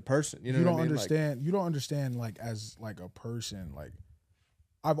person. You know you what don't I mean? understand. You don't understand like as like a person. Like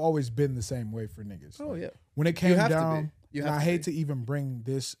I've always been the same way for niggas. Oh like, yeah. When it came have to down, be. and I hate to even bring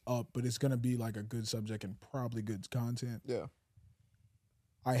this up, but it's gonna be like a good subject and probably good content. Yeah.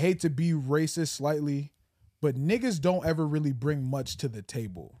 I hate to be racist slightly, but niggas don't ever really bring much to the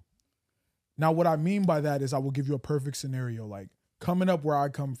table. Now, what I mean by that is I will give you a perfect scenario. Like coming up where I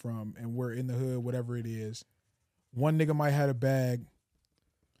come from and we're in the hood, whatever it is. One nigga might have a bag.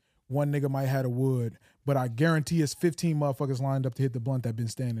 one nigga might have a wood, but I guarantee it's 15 motherfuckers lined up to hit the blunt that been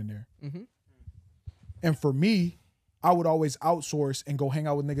standing there. Mm-hmm. And for me, I would always outsource and go hang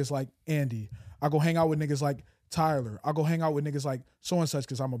out with niggas like Andy. I go hang out with niggas like Tyler. I go hang out with niggas like so and such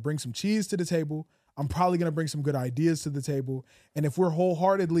because I'm gonna bring some cheese to the table. I'm probably gonna bring some good ideas to the table. And if we're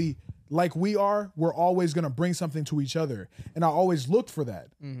wholeheartedly like we are, we're always gonna bring something to each other. And I always looked for that.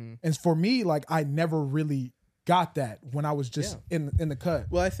 Mm-hmm. And for me, like I never really got that when I was just in the cut.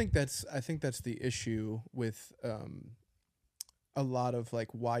 Well, I think that's the issue with a lot of like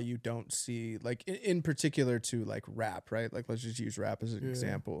why you don't see like in particular to like rap, right? Like let's just use rap as an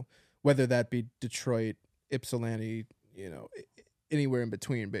example, whether that be Detroit, Ypsilanti, you know, anywhere in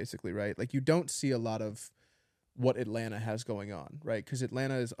between, basically, right? Like you don't see a lot of what Atlanta has going on, right? Because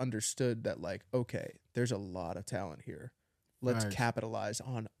Atlanta has understood that like, okay, there's a lot of talent here. Let's capitalize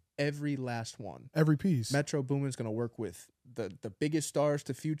on every last one. Every piece. Metro Boomin's going to work with the biggest stars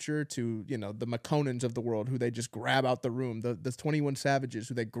to Future to, you know, the McConans of the world who they just grab out the room, the 21 Savages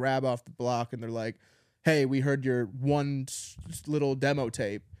who they grab off the block and they're like, hey, we heard your one little demo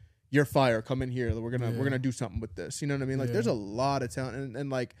tape. You're fire. Come in here. We're gonna do something with this. You know what I mean? Like there's a lot of talent and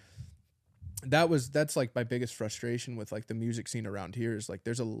like that's like my biggest frustration with like the music scene around here is like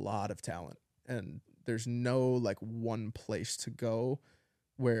there's a lot of talent and there's no like one place to go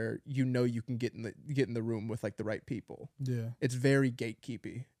where you know you can get in the room with like the right people. Yeah. It's very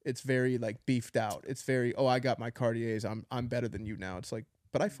gatekeepy. It's very like beefed out. It's very, I got my Cartiers. I'm better than you now. It's like,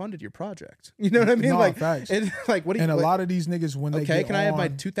 but I funded your project. You know what I mean? No, like, facts. it's like, what do you? And a lot of these niggas when they get can I have my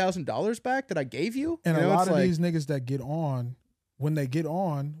on- $2,000 back that I gave you? And you know, a lot of like, these niggas that get on, when they get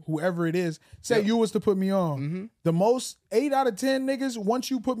on, whoever it is, say you was to put me on, the most 8 out of 10 niggas, once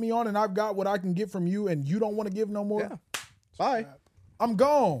you put me on and I've got what I can get from you and you don't want to give no more, bye. I'm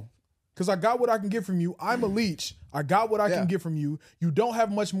gone. Because I got what I can get from you. I'm a leech. I got what I can get from you. You don't have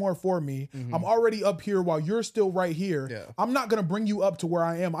much more for me. I'm already up here while you're still right here. Yeah. I'm not going to bring you up to where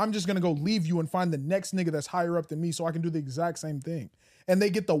I am. I'm just going to go leave you and find the next nigga that's higher up than me so I can do the exact same thing. And they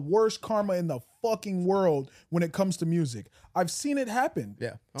get the worst karma in the fucking world when it comes to music. I've seen it happen.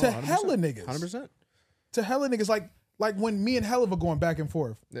 Yeah. To 100%. hella niggas. 100%. To hella niggas. Like when me and Hella were going back and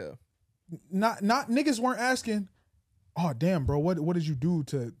forth. Yeah. Not niggas weren't asking, oh damn, bro, what did you do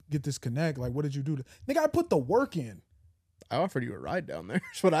to get this connect? Like, what did you do to nigga? I put the work in. I offered you a ride down there.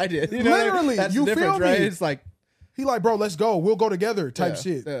 That's what I did. You know what I mean? Literally, That's you the difference, feel me? right? It's like He like, bro, let's go. We'll go together type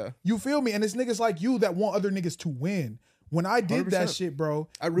shit. Yeah. You feel me? And it's niggas like you that want other niggas to win. When I did that 100%. shit, bro,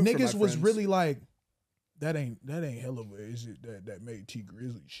 I root for niggas my was friends. really like, that ain't Hella, is it that made T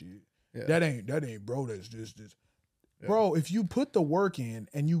Grizzly shit? Yeah. That ain't bro, that's just this. Yeah. Bro, if you put the work in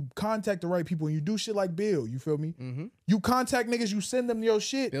and you contact the right people and you do shit like Bill, you feel me? Mm-hmm. You contact niggas, you send them your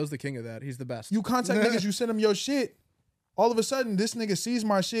shit. Bill's the king of that. He's the best. You contact niggas, you send them your shit. All of a sudden, this nigga sees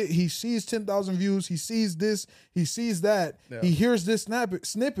my shit. He sees 10,000 views. He sees this. He sees that. Yeah. He hears this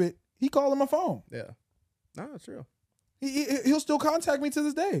snippet. He call him my phone. Yeah. No, that's real. He'll still contact me to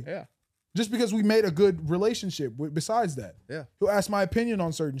this day. Yeah. Just because we made a good relationship. Besides that, Yeah. he'll ask my opinion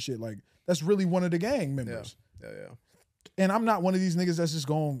on certain shit. Like that's really one of the gang members. Yeah. And I'm not one of these niggas that's just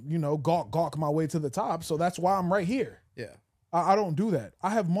going, gawk my way to the top. So that's why I'm right here. Yeah. I don't do that. I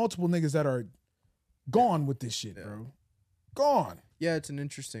have multiple niggas that are gone with this shit, bro. Gone. Yeah, it's an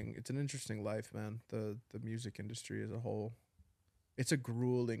interesting life, man. The music industry as a whole. It's a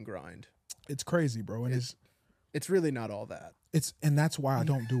grueling grind. It's crazy, bro. And it's really not all that. And that's why I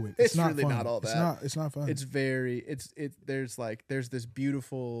don't do it. It's not really fun. not all that. It's not fun. There's this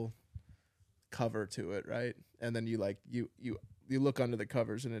beautiful cover to it, right? And then you look under the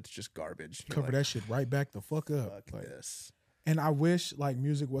covers and it's just garbage. You're Cover like, that shit right back the fuck up. Fuck this. And I wish like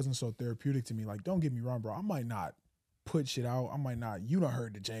music wasn't so therapeutic to me. Like, don't get me wrong, bro. I might not put shit out. I might not. You done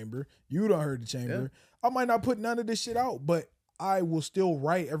heard the chamber. You done heard the chamber. Yeah. I might not put none of this shit out, but I will still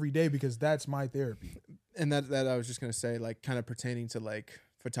write every day because that's my therapy. And that I was just gonna say, like, kind of pertaining to like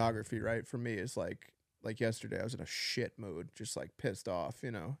photography, right? For me, is like yesterday, I was in a shit mood, just like pissed off,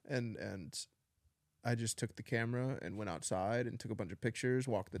 and I just took the camera and went outside and took a bunch of pictures,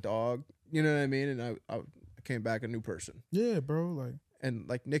 walked the dog, you know what I mean? And I came back a new person. Yeah, bro. Like, and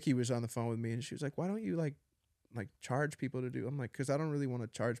like Nikki was on the phone with me and she was like, "Why don't you like charge people to do?" I'm like, "Cause I don't really want to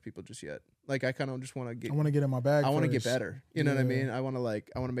charge people just yet. Like, I kind of just want to get. I want to get in my bag. I want to get first. better. You know what I mean? I want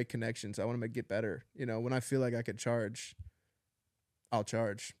to make connections. I want to get better. When I feel like I could charge, I'll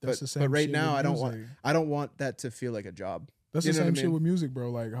charge. That's the same but right shit now, with I don't want that to feel like a job. That's You the know what same I shit mean? with music,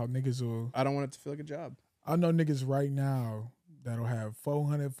 bro. Like how niggas will. I don't want it to feel like a job. I know niggas right now that'll have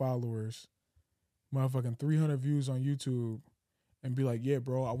 400 followers, motherfucking 300 views on YouTube, and be like, "Yeah,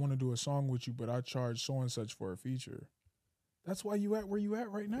 bro, I want to do a song with you, but I charge so and such for a feature." That's why you at where you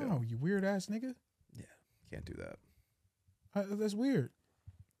at right now, you weird ass nigga. Yeah, can't do that. That's weird.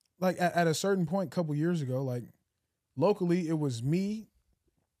 Like at a certain point, a couple years ago, like locally, it was me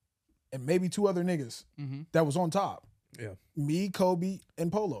and maybe 2 other niggas that was on top. Yeah, me, Kobe,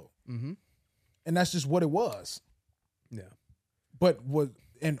 and Polo, and that's just what it was. Yeah, but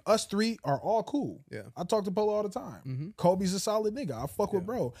and us 3 are all cool. Yeah, I talk to Polo all the time. Kobe's a solid nigga. I fuck with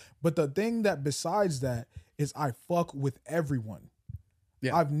bro. But the thing that besides that is I fuck with everyone.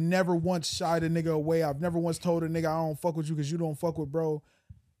 Yeah. I've never once shied a nigga away. I've never once told a nigga I don't fuck with you because you don't fuck with bro.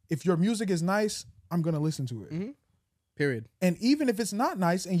 If your music is nice, I'm gonna listen to it. Period. And even if it's not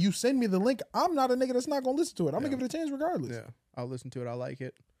nice and you send me the link, I'm not a nigga that's not gonna listen to it. I'm gonna give it a chance regardless. Yeah, I'll listen to it. I'll like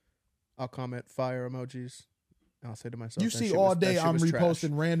it. I'll comment fire emojis. I'll say to myself, you see all day I'm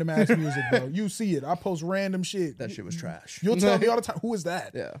reposting random ass music, bro. You see it. I post random shit. That shit was trash. You'll tell me all the time, who is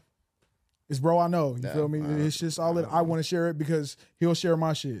that? Yeah. It's bro I know. You feel me? It's just all that I want to share it because he'll share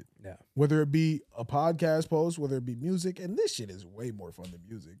my shit. Yeah. Whether it be a podcast post, whether it be music, and this shit is way more fun than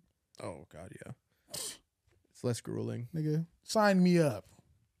music. Oh God, yeah. It's less grueling. Nigga, sign me up.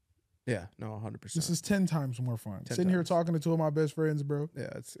 Yeah, no, 100%. This is 10 times more fun. Sitting here talking to 2 of my best friends, bro. Yeah,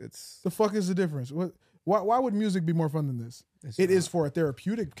 it's the fuck is the difference? Why would music be more fun than this? It is for a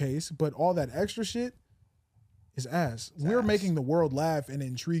therapeutic case, but all that extra shit is ass. We're making the world laugh and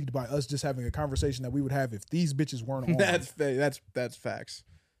intrigued by us just having a conversation that we would have if these bitches weren't on. That's facts.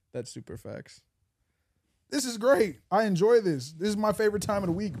 That's super facts. This is great. I enjoy this. This is my favorite time of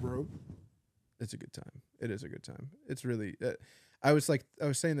the week, bro. It's a good time. It is a good time. It's really. I was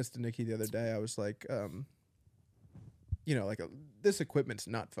saying this to Nikki the other day. I was like, this equipment's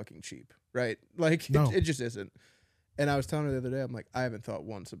not fucking cheap, right? Like it just isn't. And I was telling her the other day, I'm like, I haven't thought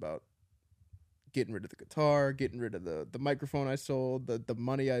once about getting rid of the guitar, getting rid of the microphone I sold, the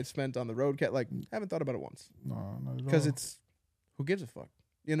money I spent on the Rodecat. Like, I haven't thought about it once. No, not at all. Because it's, who gives a fuck?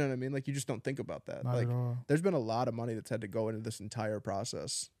 You know what I mean? Like, you just don't think about that. Not like, at all. There's been a lot of money that's had to go into this entire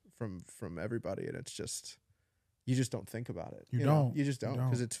process from everybody, and it's just, you just don't think about it. You don't. You just don't,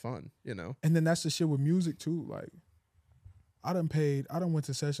 because it's fun, you know? And then that's the shit with music, too. Like, I done went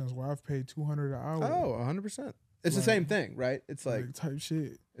to sessions where I've paid $200 an hour. Oh, 100%. It's the same thing, right? It's like type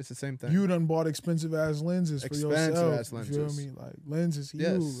shit. It's the same thing. You done bought expensive ass lenses for yourself. Expensive ass lenses. You feel me? Like lenses,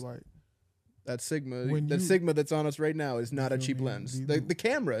 huge. Like that Sigma, Sigma that's on us right now is not a cheap lens. The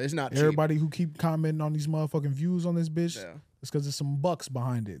camera is not cheap. Everybody who keep commenting on these motherfucking views on this bitch, it's because there's some bucks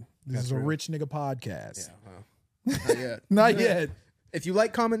behind it. This is a rich nigga podcast. Yeah, not yet. Not yet. If you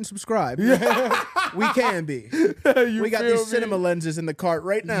like, comment, and subscribe, we can be. We got these cinema lenses in the cart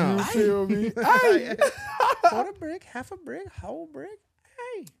right now. You feel me? Quarter brick, half a brick, whole brick.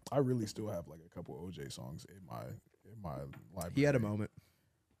 Hey, I really still have like a couple OJ songs in my library. He had a moment.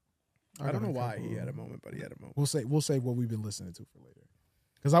 I don't know why he had a moment, but he had a moment. We'll say what we've been listening to for later,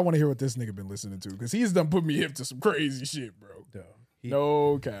 because I want to hear what this nigga been listening to, because he's done put me hip to some crazy shit, bro.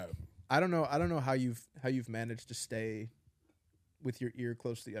 No cap. I don't know how you've managed to stay with your ear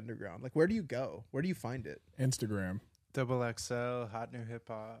close to the underground. Like, where do you go? Where do you find it? Instagram. XXL, Hot New Hip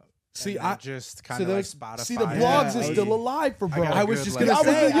Hop. See, I just kind of like Spotify. See, the blogs is still alive for bro. I was just gonna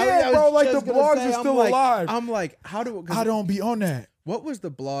say, bro. Like the blogs are still alive. I'm like, how do I don't be on that? What was the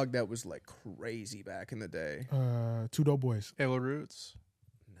blog that was like crazy back in the day? Two Dope Boys. Illa Roots.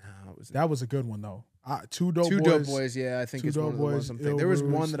 No, that was a good one though. Two Dope Boys. Yeah, I think it's one of the ones I'm thinking. There was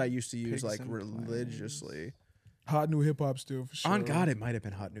one that I used to use like religiously. Hot New Hip Hop still for sure. On God, it might have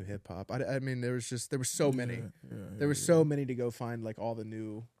been Hot New Hip Hop. I mean, there was so many. There was so many to go find like all the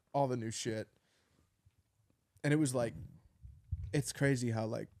new shit. And it was like, it's crazy how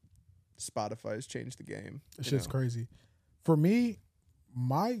like Spotify has changed the game. It's just crazy. For me,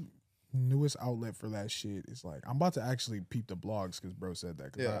 my newest outlet for that shit is like, I'm about to actually peep the blogs because bro said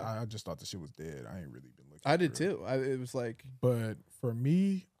that. Because I just thought the shit was dead. I ain't really been looking. I did too. It was like, but for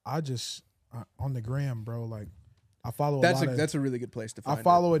me, I just on the gram, bro. Like, I follow that's a really good place to find I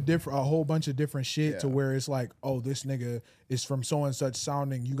follow a whole bunch of different shit to where it's like, oh, this nigga is from so and such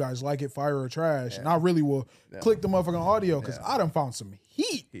sounding. You guys like it, fire or trash? And I really will click the motherfucking audio because I done found some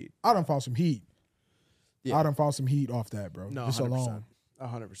heat. I done found some heat. Yeah. I done found some heat off that, bro. No, just 100%. Alone.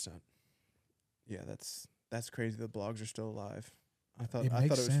 100%. Yeah, that's crazy. The blogs are still alive. I thought it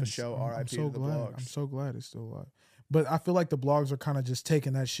was for show. RIP to the blogs. I'm so glad it's still alive. But I feel like the blogs are kind of just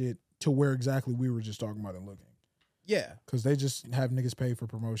taking that shit to where exactly we were just talking about and looking. Yeah, because they just have niggas pay for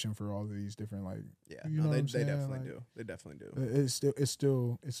promotion for all of these different like. Yeah, you know they definitely do. They definitely do. It's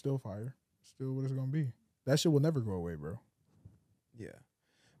still fire. It's still what it's gonna be. That shit will never go away, bro. Yeah,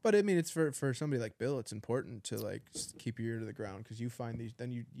 But I mean, it's for somebody like Bill, it's important to like keep your ear to the ground because you find these.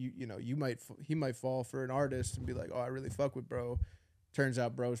 Then he might fall for an artist and be like, oh, I really fuck with bro. Turns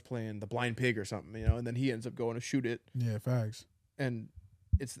out bro's playing the Blind Pig or something, and then he ends up going to shoot it. Yeah, facts. And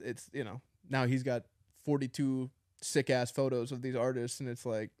it's now he's got 42 sick ass photos of these artists, and it's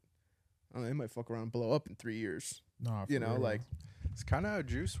like, oh, they might fuck around and blow up in 3 years. Nah, like. It's kind of how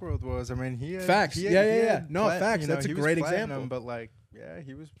Juice WRLD was. I mean, he had facts. He had No, facts. That's a great example. But like, yeah,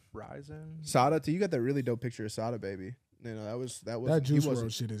 he was rising. Sada, too. You got that really dope picture of Sada, baby. That was that Juice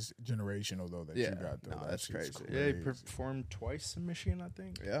WRLD shit is generational though. That you got though. No, that's crazy. Yeah, he performed twice in Michigan, I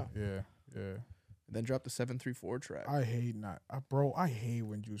think. Yeah. And then dropped the 734 track. I hate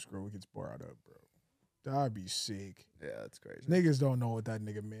when Juice WRLD gets brought up, bro. That'd be sick. Yeah, that's crazy. Niggas don't know what that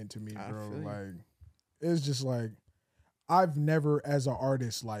nigga meant to me, bro. Like, it's just like. I've never, as an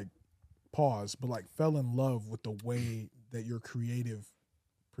artist, like, but like, fell in love with the way that your creative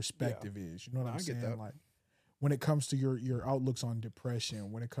perspective is. You know what I'm saying? Get that. Like, when it comes to your outlooks on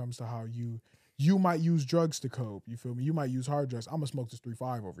depression, when it comes to how you might use drugs to cope. You feel me? You might use hard drugs. I'm gonna smoke this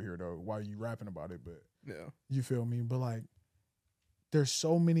 3-5 over here though while you rapping about it, but you feel me? But like, there's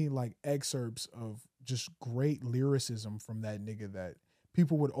so many like excerpts of just great lyricism from that nigga that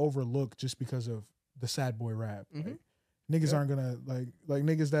people would overlook just because of the sad boy rap. Mm-hmm. Like, niggas aren't gonna like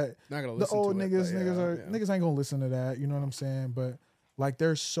niggas that not gonna the listen old to niggas it, niggas ain't gonna listen to that. You know what I'm saying? But like,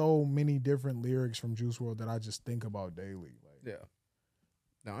 there's so many different lyrics from Juice WRLD that I just think about daily. Like,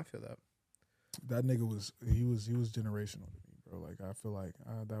 no, I feel that. That nigga was generational to me, bro. Like, I feel like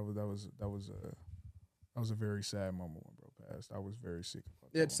that was a very sad moment when bro passed. I was very sick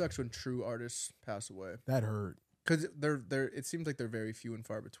about that. Yeah, it sucks when true artists pass away. That hurt. Because they're it seems like they're very few and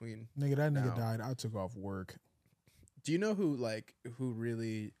far between. Nigga, that nigga died. I took off work. Do you know who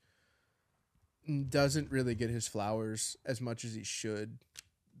really doesn't really get his flowers as much as he should?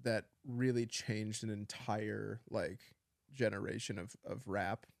 That really changed an entire like generation of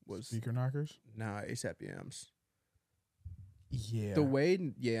rap was Speaker Knockers. Nah, ASAP Yams. Yeah, the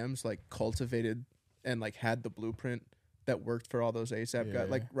way Yams like cultivated and like had the blueprint that worked for all those ASAP guys.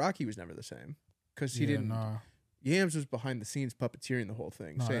 Like Rocky was never the same because he didn't. Nah. Yams was behind the scenes puppeteering the whole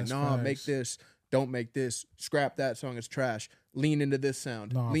thing, saying, facts. Make this. Don't make this. Scrap that song. It's trash. Lean into this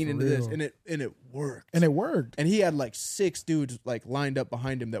sound. Lean into real. this, and it worked. And it worked. And he had like 6 dudes like lined up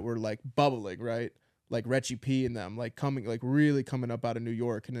behind him that were like bubbling, right? Like Retchie P and them, like really coming up out of New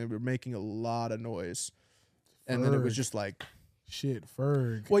York, and they were making a lot of noise. And then it was just like shit,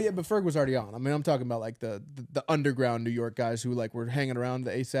 Ferg. Well, yeah, but Ferg was already on. I mean, I'm talking about like the underground New York guys who like were hanging around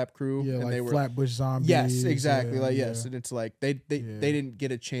the ASAP crew. Yeah, and like they were Flatbush Zombies. Yes, exactly. Yes, and it's like they didn't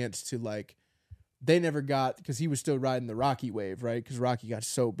get a chance to like. They never got, because he was still riding the Rocky wave, right? Because Rocky got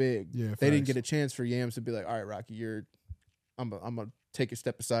so big. Yeah, they didn't get a chance for Yams to be like, all right, Rocky, I'm gonna take a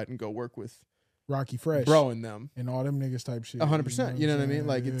step aside and go work with Rocky Fresh, bro, and them and all them niggas type shit. 100%. You know what I mean?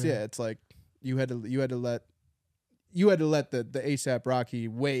 Like it's like you had to let the ASAP Rocky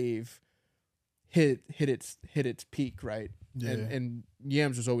wave hit its peak, right? Yeah. And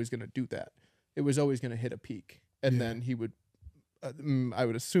Yams was always gonna do that. It was always gonna hit a peak, and then he would. I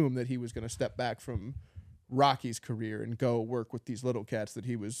would assume that he was going to step back from Rocky's career and go work with these little cats that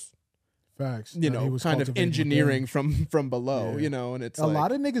he was, facts, he was kind of engineering from below, and it's a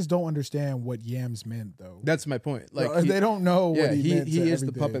lot of niggas don't understand what Yams meant though. That's my point. Like they don't know what he meant. He is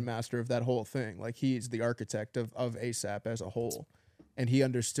the puppet master of that whole thing. Like he's the architect of ASAP as a whole, and he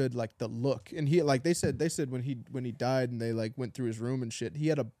understood like the look. And he like they said when he died and they like went through his room and shit. He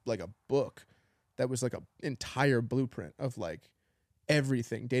had a book that was like a entire blueprint of like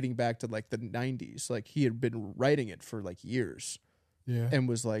everything dating back to like the 90s. Like he had been writing it for like years, and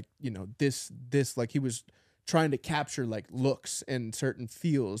was like, this like he was trying to capture like looks and certain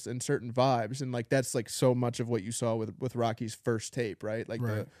feels and certain vibes, and like that's like so much of what you saw with Rocky's first tape, right? Like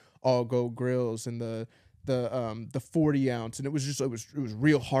the All Go Grills and the 40 ounce, and it was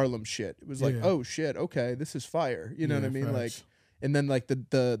real Harlem shit. It was like, oh shit, okay, this is fire. You know what I mean? Facts. Like, and then like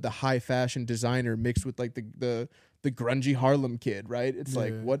the high fashion designer mixed with like the grungy Harlem kid, right? It's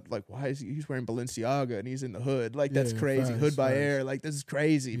like, what, like, why is he's wearing Balenciaga and he's in the hood? Like, that's crazy. Facts, Hood by Air. Like, this is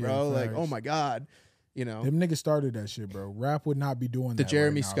crazy, bro. Like, oh my God. Them niggas started that shit, bro. Rap would not be doing that. The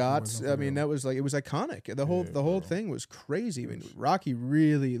Jeremy right now Scotts. I mean, that was like, it was iconic. The whole thing was crazy. I mean, Rocky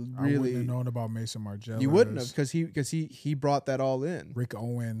really. I wouldn't have known about Mason Margiela. You wouldn't have, because he brought that all in. Rick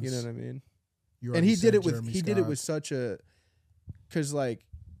Owens. You know what I mean? And he did it with such a, because like,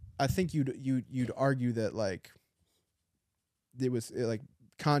 I think you'd argue that like, it was like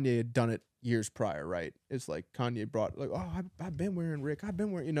Kanye had done it years prior, right? It's like Kanye brought like, oh, I've been wearing Rick, I've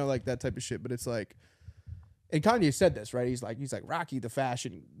been wearing, like that type of shit. But it's like And Kanye said this, right? He's like Rocky the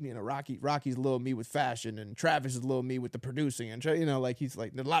fashion, Rocky's little me with fashion, and Travis is little me with the producing, and like he's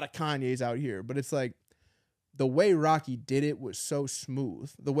like there's a lot of Kanye's out here, but it's like the way Rocky did it was so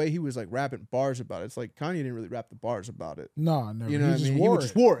smooth. The way he was like rapping bars about it, it's like Kanye didn't really rap the bars about it. No, never. You know what I mean? He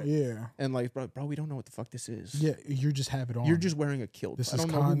just wore it. Yeah. And like, bro, we don't know what the fuck this is. Yeah, you just have it on. You're just wearing a kilt. I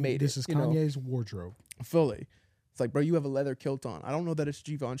don't know who made this it. This is Kanye's wardrobe. Fully. It's like, bro, you have a leather kilt on. I don't know that it's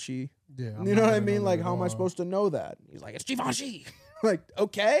Givenchy. Yeah. You know what I mean? Like, how am I supposed to know that? He's like, it's Givenchy. Like,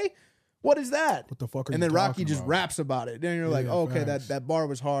 okay, what is that? What the fuck are and you then Rocky talking just about? raps about it. Then you're like, Yeah, oh, okay, facts. that bar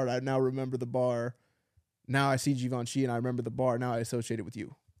was hard. I now remember the bar. Now I see Givenchy and I remember the bar. Now I associate it with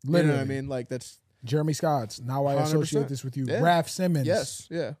you. Literally. You know what I mean? Like, that's Jeremy Scott's. Now I 100%. associate this with you. Yeah. Raph Simmons. yes,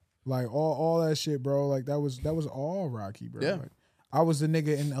 yeah. Like all that shit, bro. Like that was all Rocky, bro. Yeah. Like, I was the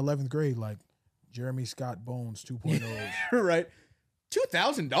nigga in 11th grade, like Jeremy Scott Bones 2.0. Right.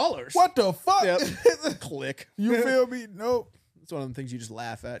 $2,000. What the fuck? Yep. Click. You feel me? Nope. It's one of the things you just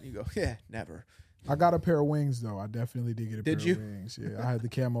laugh at and you go, yeah, never. I got a pair of wings though. I definitely did get a Did pair you? of wings. Yeah, I had the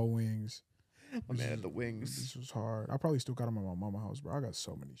camo wings. My man at the wings. This was hard. I probably still got them at my mama's house, bro. I got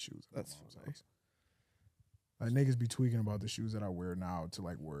so many shoes. At That's my mama's funny. house. Like niggas be tweaking about the shoes that I wear now to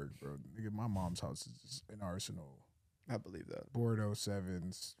like work, bro. Nigga, my mom's house is just an arsenal. I believe that. Bordeaux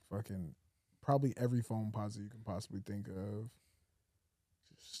 7s, fucking probably every foam posit you can possibly think of.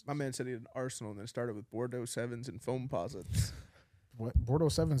 Just, My man said he had an arsenal and then started with Bordeaux 7s and foam posits. what Bordeaux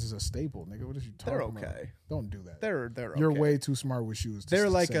 7s is a staple, nigga. What is you talking They're about? okay. Don't do that. They're okay. You're way too smart with shoes. They're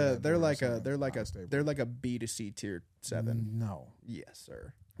like say a that they're Bordeaux like a 7 they're is like not a staple. they're like a B to C tier 7. No. Yes,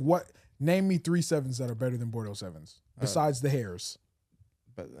 sir. What? Name me 3 7s that are better than Bordeaux 7s besides the hairs.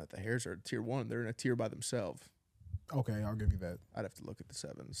 But the hairs are tier 1. They're in a tier by themselves. Okay, I'll give you that. I'd have to look at the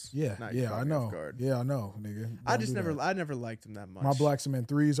 7s. Yeah, Now you yeah, caught I me know. off guard. Yeah, I know, nigga. I Don't just do never that. I never liked them that much. My Black Cement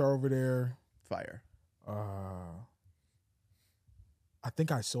 3s are over there. Fire. I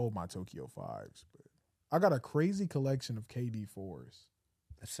think I sold my Tokyo 5s, but I got a crazy collection of KD 4s.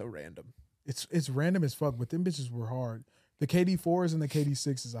 That's so random. It's random as fuck, but them bitches were hard. The KD 4s and the KD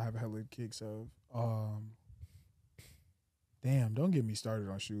 6s I have hella kicks of. Damn, don't get me started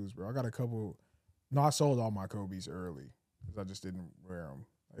on shoes, bro. I got a couple. No, I sold all my Kobe's early because I just didn't wear them.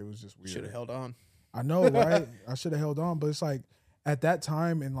 It was just weird. Should have held on. I know, right? I should have held on, but it's like at that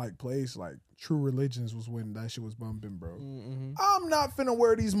time and like place, like True Religions was when that shit was bumping, bro. Mm-hmm. I'm not finna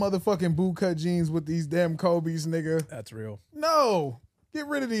wear these motherfucking bootcut jeans with these damn Kobe's, nigga. That's real. No, get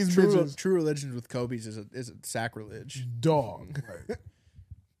rid of these True bitches, religions with Kobe's is a sacrilege. dog. Like,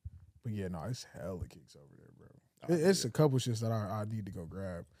 but yeah, no, it's hella kicks over there, bro. It's a couple shits that I need to go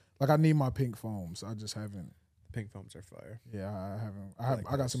grab. Like I need my pink foams. I just haven't. Pink foams are fire. Yeah, I haven't. like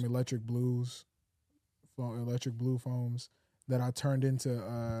I got those. some electric blues, electric blue foams that I turned into.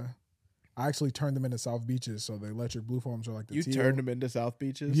 I actually turned them into South Beaches, so the electric blue foams are like the You teal. turned them into South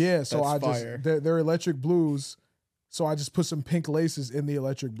Beaches? Yeah, so That's I fire. just they're electric blues, so I just put some pink laces in the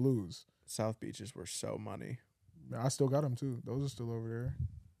electric blues. South Beaches were so money. I still got them too. Those are still over there.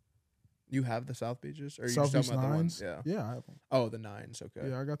 You have the South Beaches? Or are you South just Beach talking about the ones? Nines. Yeah. Yeah, I have them. Oh, the 9s. Okay.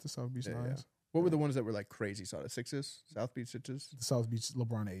 Yeah, I got the South Beach Yeah, yeah. Nines. What were the ones that were like crazy? Saw the 6s? South Beach 6s? The South Beach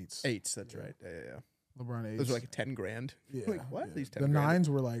LeBron 8s. 8s. That's Yeah. right. Yeah, yeah, yeah. LeBron 8s. Those were like 10 grand. yeah, like, what? yeah. These 10 The grand? nines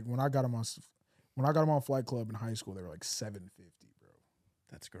were like when I got them on Flight Club in high school. They were like $750, bro.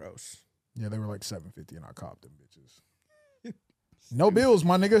 That's gross. Yeah, they were like $750, and I copped them bitches. No bills,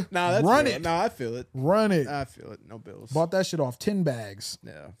 my nigga. Nah, that's Run real. it. Nah, I feel it. Run it. I feel it. No bills. Bought that shit off 10 bags.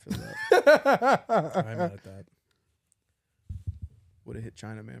 Yeah, I feel that. I'm mad at that. Would have hit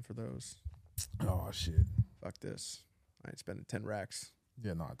China Man for those. Oh shit. Fuck this. I ain't spending 10 racks.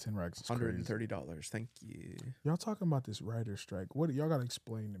 Yeah, nah, 10 racks is crazy. $130. Thank you. Y'all talking about this writer strike? What y'all gotta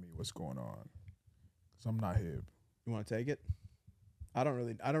explain to me what's going on? Cause I'm not hip. You want to take it? I don't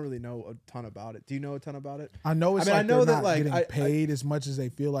really know a ton about it. Do you know a ton about it? I know it's I mean, like I know they're that, not like, getting I- paid as much as they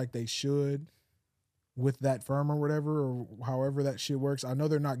feel like they should with that firm or whatever, or however that shit works. I know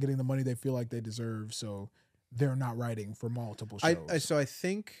they're not getting the money they feel like they deserve, so they're not writing for multiple shows. So I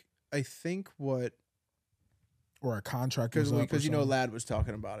think what or a contract was up or because something. Lad was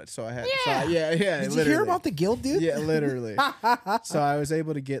talking about it. So I had Yeah. yeah. Did you literally. hear about the guild, dude? Yeah, literally. So I was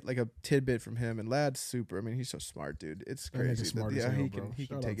able to get like a tidbit from him, and Lad's super. I mean, he's so smart, dude. It's That nigga's crazy. smart as yeah, hell, he bro. can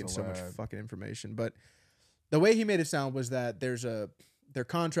Shout take out in to so much Lad. fucking information. But the way he made it sound was that their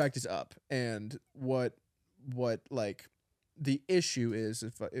contract is up, and what like the issue is,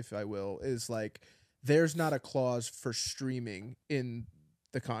 if I will, is like there's not a clause for streaming in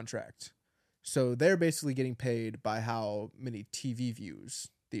the contract. So they're basically getting paid by how many TV views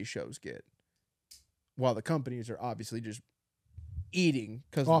these shows get, while the companies are obviously just eating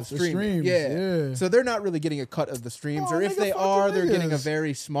because Off of the the streaming. streams, yeah. So they're not really getting a cut of the streams, Oh, or if nigga, they fuck are, them they're getting a niggas.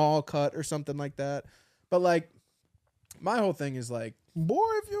 very small cut or something like that. But like, my whole thing is like, Boy,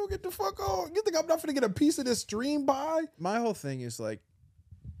 if you don't get the fuck on, you think I'm not gonna get a piece of this stream by? my whole thing is like,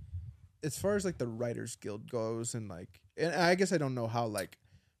 as far as like the Writers Guild goes, and like, and I guess I don't know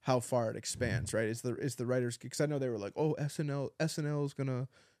how far it expands, right? Is the Writers, because I know they were like, oh, SNL is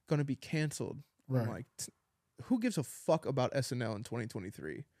gonna be canceled. Right. I'm like, who gives a fuck about SNL in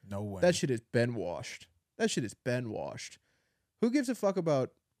 2023? No way. That shit has been washed. Who gives a fuck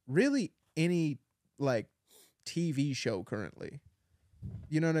about really any like TV show currently?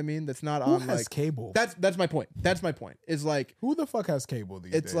 You know what I mean? That's not Who on has like cable? That's my point. That's my point. Is like, Who the fuck has cable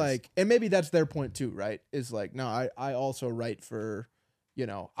these it's days? like, and maybe that's their point too, right? Is like, no, I also write for, you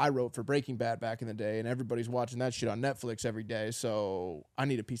know, I wrote for Breaking Bad back in the day, and everybody's watching that shit on Netflix every day, so I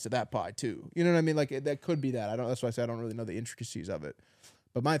need a piece of that pie too. You know what I mean? Like, that could be that. That's why I say I don't really know the intricacies of it.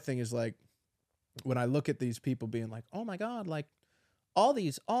 But my thing is like, when I look at these people being like, oh my god, like all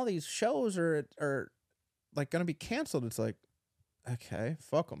these shows are like gonna be canceled. It's like, okay,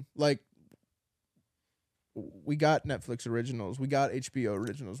 fuck them. Like, we got Netflix originals, we got HBO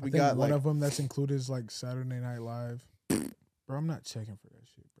originals, I we think got one like, of them that's included is like Saturday Night Live. Bro, I'm not checking for that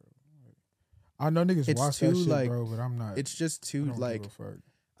shit, bro. I know niggas It's watch that too, shit, like, bro, but I'm not. it's just I too don't like, give a fuck.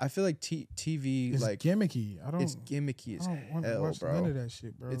 I feel like TV It's like gimmicky. it's gimmicky as I don't want to hell, watch bro. none of that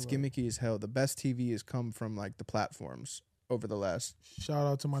shit, bro. It's Like, gimmicky as hell. The best TV has come from like the platforms over the last Shout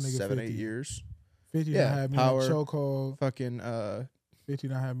out to my nigga 7-8 50. years. 50 Yeah, that had me Power. in a chokehold. Fucking 50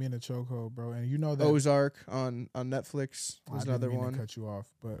 that had me in a chokehold, bro. And you know that Ozark on Netflix I was didn't another mean to one. cut you off,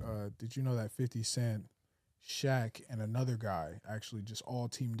 but did you know that 50 Cent, Shaq, and another guy actually just all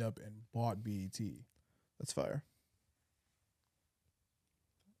teamed up and bought BET? That's fire.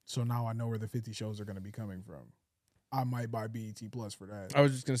 So now I know where the 50 shows are going to be coming from. I might buy BET Plus for that. I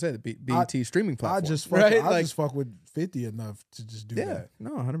was just gonna say the BET streaming platform. I just fuck, right? I just fuck with 50 enough to just do yeah, that.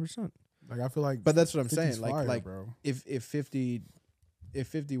 no, 100%. Like I feel like, But that's what I'm 50's saying. Like, fire, bro. if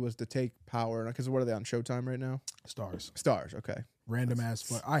 50 was to take Power, because what are they on Showtime right now? Stars, Stars. Okay, random ass.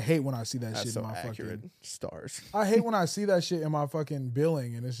 But I hate when I see that that's shit so in my accurate. fucking. Stars. I hate when I see that shit in my fucking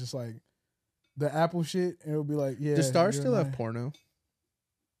billing, and it's just like the Apple shit. And it'll be like, yeah. Does Stars you're still have not- porno?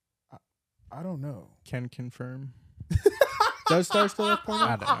 I don't know. Can confirm. Does Stars still have porno?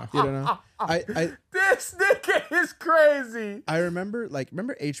 I don't know. You don't know. I This nigga is crazy. I remember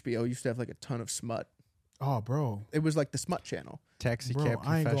HBO used to have like a ton of smut. Oh, bro. It was like the smut channel. Taxi Bro, cab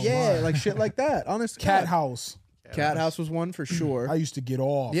I ain't gonna confession. lie. Yeah, like shit like that. Honest to Cat God. House. Cat House was one for sure. I used to get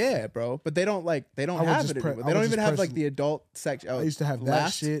off. Yeah, bro. But they don't I would have just it pre- anymore. I They would don't even just have press- like the adult section. I used to have that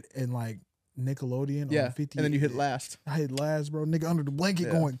last. shit and like Nickelodeon Yeah, on 50. and then you hit last. I hit last, bro. Nigga under the blanket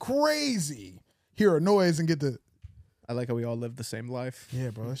Yeah. going crazy. Hear a noise and get the. I like how we all live the same life.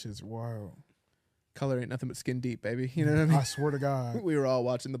 Yeah, bro. That shit's wild. Color ain't nothing but skin deep, baby. You know what I mean? I swear to God. We were all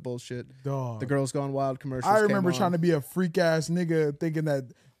watching the bullshit. Dog. The Girls Gone Wild commercials. I remember came trying on. to be a freak ass nigga thinking that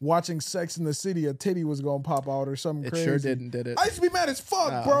watching Sex in the City, a titty was going to pop out or something It crazy. sure didn't, did it? I used to be mad as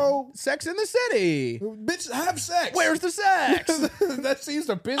fuck, No. bro. Sex in the City. Bitch, have sex. Where's the sex? That seems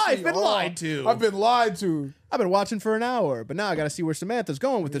to piss me I've been off. lied to. I've been lied to. I've been watching for an hour, but now I got to see where Samantha's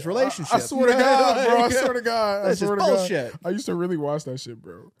going with this relationship. I swear to God, bro. I Like, swear to God. I That's swear just to bullshit. God. I used to really watch that shit,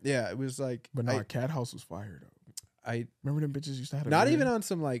 bro. Yeah, it was like, But nah, Cat House was fire though. I Remember them bitches used to have a not mirror? even on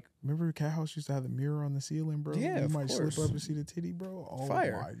some like Remember Cat House used to have the mirror on the ceiling, bro? Yeah, you of might course. slip up and see the titty, bro. Oh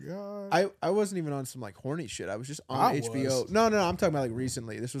Fire. my God. I wasn't even on some like horny shit. I was just on I HBO. was. No, I'm talking about like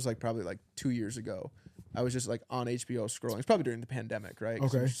recently. This was like probably like 2 years ago. I was just like on HBO scrolling. It's probably during the pandemic, right? 'Cause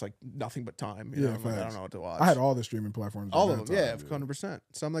Okay. It was just like nothing but time. You Yeah, know? I'm like, I facts. don't know what to watch. I had all the streaming platforms. all at of that them. Yeah, time, 100%.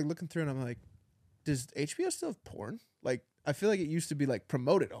 So I'm like looking through and I'm like, does HBO still have porn? Like, I feel like it used to be like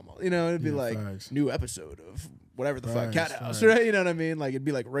promoted almost. You know, it'd be Yeah, like facts. new episode of whatever the fuck Facts, Cat House, facts. right? You know what I mean? Like it'd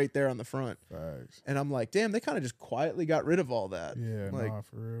be like right there on the front. Facts. And I'm like, damn, they kind of just quietly got rid of all that. Yeah, Like, nah,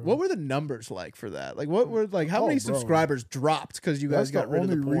 for real. what were the numbers like for that? Like, what were like how Oh, many bro. subscribers dropped because you That's guys got the rid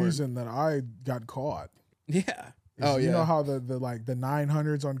only of the porn? reason that I got caught. Yeah. Is Oh yeah. You know how the like the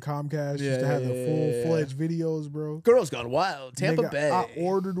 900s on Comcast used Yeah, to have yeah, the yeah, full fledged videos, bro. Girls Gone Wild, Tampa Nigga, Bay. I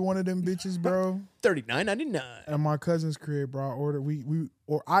ordered one of them bitches, bro. $39.99. At my cousin's crib, bro. I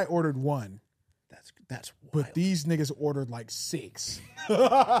ordered one. That's wild. But these niggas ordered like 6.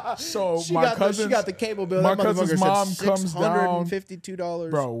 So she my got cousin, she got the cable bill. my That cousin's motherfucker mom said comes down. $652.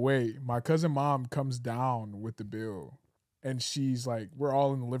 Bro, wait. My cousin mom comes down with the bill. And she's like, we're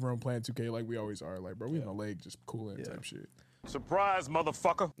all in the living room playing 2K like we always are. Like, bro, we in the lake just cooling type shit. Surprise,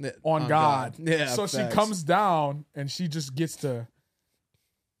 motherfucker. Yeah, On God. Yeah. So she facts. comes down and she just gets to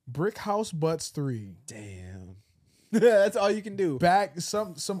Brick House Butts 3. Damn. That's all you can do. back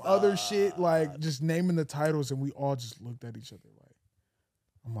some other shit, like just naming the titles, and we all just looked at each other like,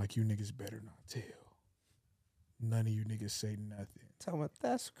 I'm like, you niggas better not tell. None of you niggas say nothing. Tell me,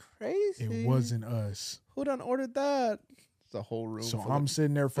 that's crazy. It wasn't us. Who done ordered that? It's a whole room. So full I'm of,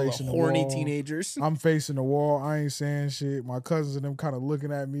 sitting there full of facing the horny wall. teenagers. I'm facing the wall. I ain't saying shit. My cousins and them kind of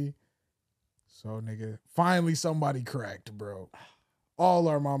looking at me. So nigga, finally somebody cracked, bro. All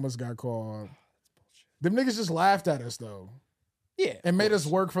our mamas got called. Them niggas just laughed at us though. Yeah, And made us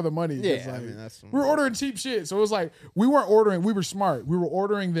work for the money. 'Cause, Yeah, I like, mean that's we were ordering cheap shit. So it was like we weren't ordering, we were smart. We were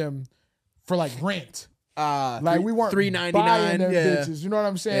ordering them for like rent. Like we weren't $3.99. buying them Yeah, bitches. You know what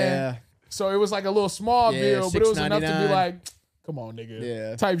I'm saying? yeah. So it was like a little small Yeah, bill, but it was enough to be $6.99. like, come on, nigga.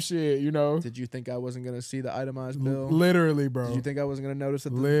 Yeah. Type shit, you know? Did you think I wasn't gonna see the itemized bill? Literally, bro. Did you think I wasn't gonna notice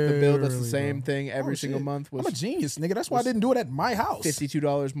that the bill that's the Literally, same bro. thing every Oh, single shit. month was I'm a genius, nigga. That's why I didn't do it at my house.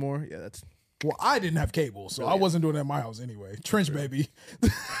 $52 more? Yeah, that's Well, I didn't have cable, so I wasn't doing it at my house anyway. Trench, baby.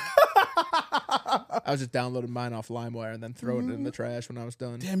 I was just downloading mine off LimeWire and then throwing it in the trash when I was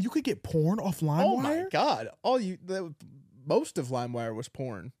done. Damn, you could get porn off LimeWire? Oh my god! Most of LimeWire was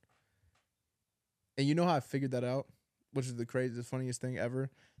porn. And you know how I figured that out, which is the craziest, funniest thing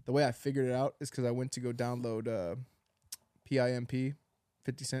ever. The way I figured it out is because I went to go download PIMP,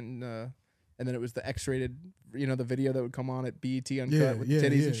 50 Cent, and then it was the X-rated, the video that would come on at BET Uncut with the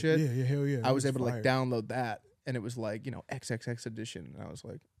titties and shit. Yeah, hell yeah. I was It able to fire. download that, and it was like, XXX edition. And I was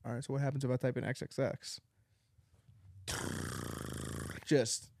like, all right, so what happens if I type in XXX?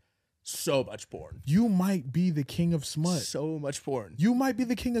 Just so much porn. You might be the king of smut. So much porn. You might be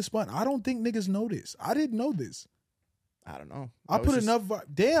the king of smut. I don't think niggas know this. I didn't know this. I don't know. I put enough.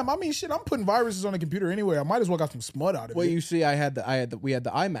 Damn, I mean, shit. I'm putting viruses on the computer anyway. I might as well got some smut out of Well, it. you see, we had the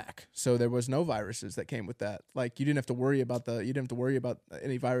iMac, so there was no viruses that came with that. Like you didn't have to worry about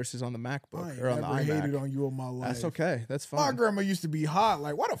any viruses on the MacBook I or on ain't the never iMac. hated on you in my life. That's okay. That's My fine. grandma used to be hot.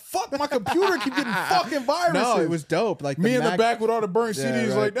 Like, why the fuck my computer keep getting fucking viruses? No, it was dope. Like me in the Mac- back with all the burnt Yeah, CDs.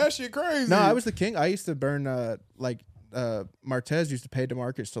 right. Like that shit crazy. No, I was the king. I used to burn Martez used to pay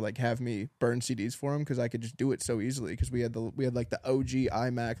DeMarcus to like have me burn CDs for him because I could just do it so easily because we had like the OG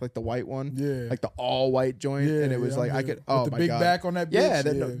iMac, like the white one, Yeah. like the all white joint, Yeah, and it was yeah, like I'm I here. could oh With the my big god, back on that bitch? yeah,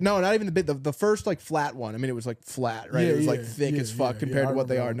 Yeah. no, not even the big the first like flat one. I mean, it was like flat, right? Yeah, It was like yeah, thick yeah, as fuck yeah, compared yeah, to I what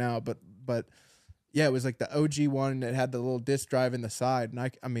they are remember now, but yeah, it was like the OG one that had the little disc drive in the side,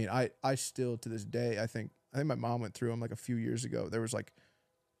 and I mean I still to this day I think my mom went through them like a few years ago. There was like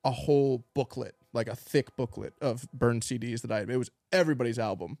a whole booklet, like a thick booklet of burned CDs that it was everybody's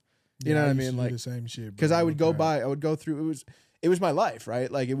album. You know what I used mean? to do Like the same shit. because bro. I would go Okay. I would go through. It was my life, right?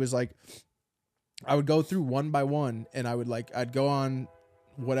 Like it was like I would go through one by one, and I'd go on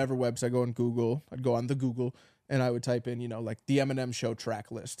whatever website, go on Google, I'd go on the Google, and I would type in like the Eminem Show track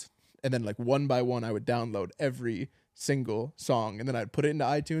list, and then like one by one I would download every single song, and then I'd put it into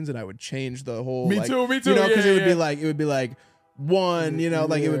iTunes, and I would change the whole. Me like, too. because Yeah, it would be like. One,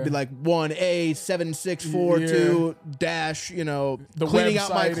 like it would be like 1A7642 dash, The cleaning out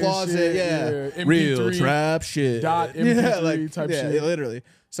my website and closet, shit, yeah. MP3 Real trap shit. dot MP3 type yeah, shit. literally.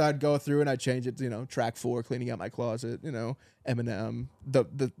 So I'd go through and I'd change it to, track 4, cleaning out my closet, Eminem, the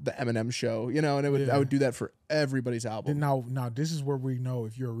Eminem show, and I would do that for everybody's album. Now, this is where we know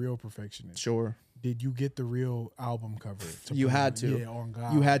if you're a real perfectionist. Sure. Did you get the real album cover? You put had it- to. Yeah, on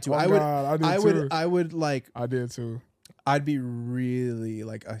God. You had to. On I would God, I did would too. I would like I did too. I'd be really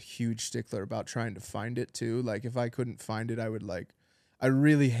like a huge stickler about trying to find it too. Like if I couldn't find it, I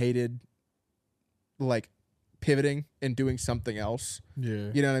really hated like pivoting and doing something else.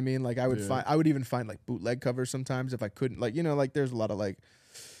 Yeah. You know what I mean? Like I would Yeah. I would even find like bootleg covers sometimes if I couldn't, like, like there's a lot of like,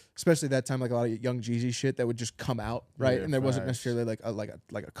 especially that time, like a lot of Young Jeezy shit that would just come out, right? Yeah, And there wasn't facts. necessarily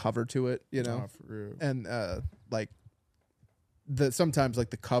like a cover to it, Nah, for real. and like sometimes like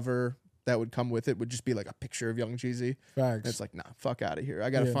the cover that would come with it would just be like a picture of Young Jeezy. Facts. And it's like, nah, fuck out of here. I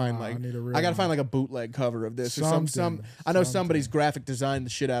gotta Yeah, find nah, like I need a real I gotta one. find like a bootleg cover of this or some Something, I know something. somebody's graphic designed the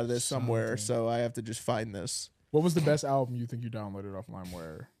shit out of this somewhere, Something. so I have to just find this. What was the best album you think you downloaded off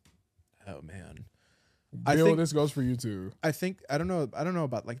LimeWire? Oh man. Bill, this goes for you too. I think I don't know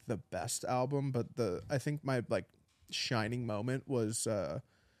about like the best album, but I think my like shining moment was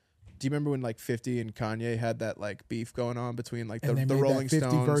do you remember when like 50 and Kanye had that like beef going on between like the And they made Rolling that 50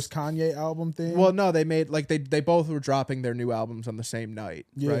 Stones verse Kanye album thing. Well, no, they made like they both were dropping their new albums on the same night,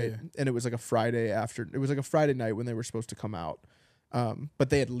 Yeah. right? And it was like a Friday night when they were supposed to come out. But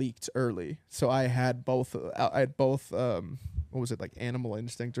they had leaked early, so I had both. What was it, like Animal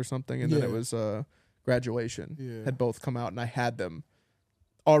Instinct or something? And then Yeah. it was Graduation. Yeah. Had both come out, and I had them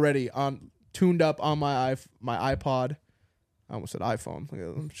already tuned up on my iPod. I almost said iPhone.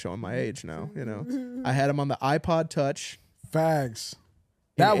 I'm showing my age now. You know, I had them on the iPod Touch. Facts.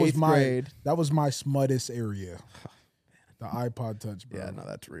 In That was 8th my grade. that was my smuttest area. The iPod Touch, bro. Yeah, no,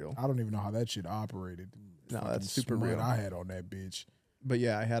 that's real. I don't even know how that shit operated. No, Fucking that's super smut real. I had on that bitch. But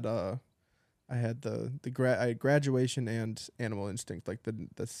yeah, I had I had Graduation and Animal Instinct like the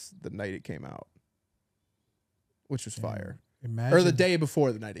night it came out, which was fire. Imagine, Or the day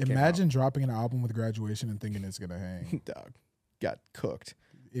before the night it came out. Imagine dropping an album with Graduation and thinking it's gonna hang. Dog, got cooked.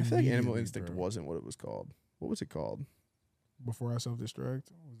 I feel like Animal Immediately, Instinct bro. wasn't what it was called. What was it called? Before I Self-Destruct.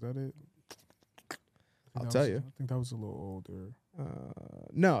 Was that it? I'll tell you. I think that was a little older.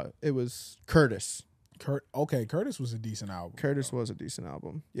 No, it was Curtis. Curtis was a decent album. Curtis was a decent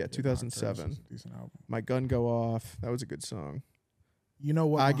album. Yeah, Curtis 2007. was a decent album. My Gun Go Off. That was a good song. You know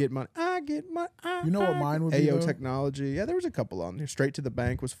what? I Get Money. You know what mine would be, Ayo though? Technology. Yeah, there was a couple on there. Straight to the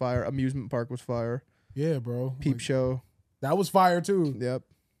Bank was fire. Amusement Park was fire. Yeah, bro. Peep Like, Show. that was fire too. Yep.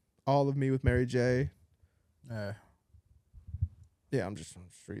 All of Me with Mary J. Yeah. Yeah, I'm just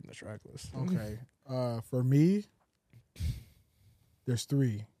reading the track list. Okay. For me, there's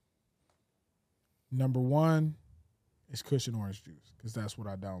 3. Number 1 is Cushion Orange Juice because that's what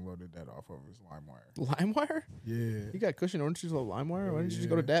I downloaded that off of is LimeWire. LimeWire? Yeah. You got Cushion Orange Juice on LimeWire? Why didn't you just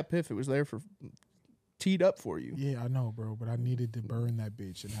go to Yeah. DatPiff? It was there for teed up for you. Yeah, I know, bro, but I needed to burn that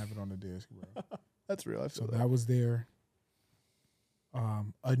bitch and have it on the disc, bro. That's real. I So feel that was there.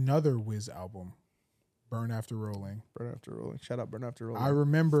 Another Wiz album, Burn After Rolling. Burn After Rolling. Shout out Burn After Rolling.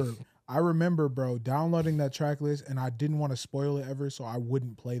 I remember, bro, downloading that track list, and I didn't want to spoil it ever, so I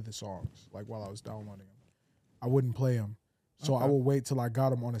wouldn't play the songs like while I was downloading them. I wouldn't play them, so I would wait till I got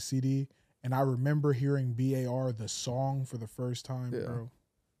them on a CD. And I remember hearing BAR the song for the first time, Yeah. bro.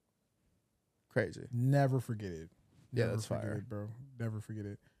 Crazy. Never forget it. Yeah, Never that's forget fire. it, bro. Never forget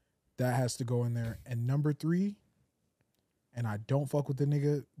it. That has to go in there. And number 3, and I don't fuck with the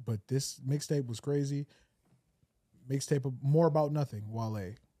nigga, but this mixtape was crazy. Mixtape of More About Nothing,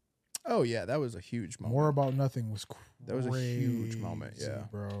 Wale. Oh yeah, that was a huge moment. More About Nothing was crazy. That was a huge moment, yeah.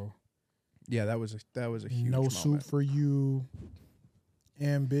 bro. Yeah, that was a huge No moment. Soup for You,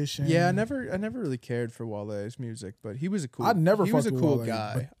 Ambition. Yeah, I never really cared for Wale's music, but he was a cool. I never he was a fucked with cool Wale,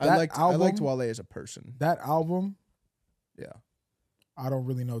 guy. but I that liked album- Wale as a person. That album, Yeah. I don't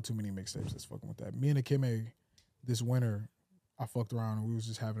really know too many mixtapes that's fucking with that. Me and Akime this winter, I fucked around and we was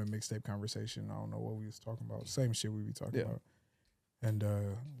just having a mixtape conversation. I don't know what we was talking about. Same shit we be talking Yeah. about. And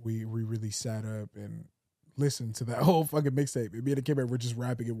we really sat up and listened to that whole fucking mixtape. And me and Akime were just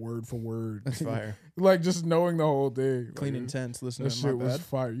rapping it word for word. That's fire. Like just knowing the whole thing. Clean Like, Intense. Listen that to shit my was bad.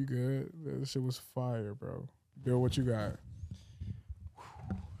 fire. You good? That shit was fire, bro. Bill, what you got?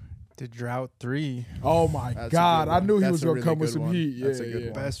 The Drought 3, Oh my That's a God. good I one. knew he That's was a gonna really come with good some one. heat. Yeah, That's a good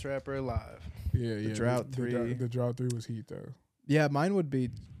yeah. one. best rapper alive. Yeah, yeah. Drought The 3. The Drought 3 was heat though. Yeah, mine would be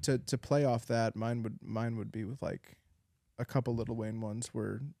to play off that. Mine would be with like a couple Lil Wayne ones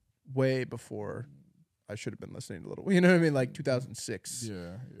were way before I should have been listening to Lil Wayne. You know what I mean? Like 2006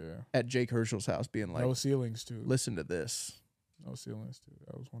 Yeah, yeah. at Jake Herschel's house, being like, No Ceilings too. listen to this. No Ceilings too.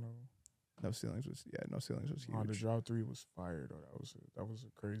 That was one of them. No Ceilings was Oh, the huge. Drought 3 was fire though. That was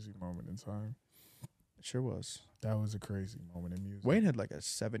a crazy moment in time. It sure was. That was a crazy moment in music. Wayne had like a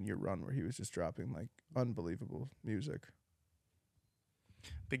 7-year run where he was just dropping like unbelievable music.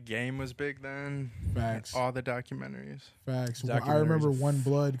 The Game was big then. Facts. All the documentaries. Facts. Documentaries I remember of One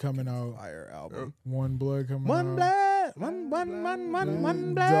Blood coming out. Fire album. One Blood coming out. One blood.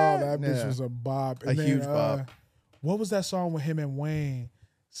 One Dog, blood. that bitch Yeah. was a bop. A huge bop. What was that song with him and Wayne?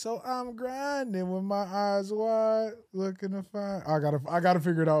 So I'm grinding with my eyes wide, looking to find. I gotta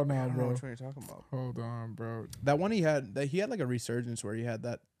figure it out now, I don't know bro. which one you're talking about. Hold on, bro. That one he had like a resurgence where he had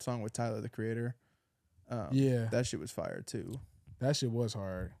that song with Tyler the Creator. Yeah, That shit was fire too. that shit was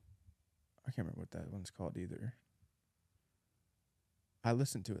hard. I can't remember what that one's called either. I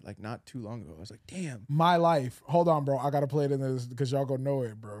listened to it like not too long ago. I was like, damn. My Life. Hold on, bro. I gotta play it in this because y'all gonna know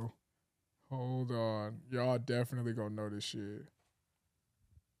it, bro. Hold on, y'all definitely gonna know this shit.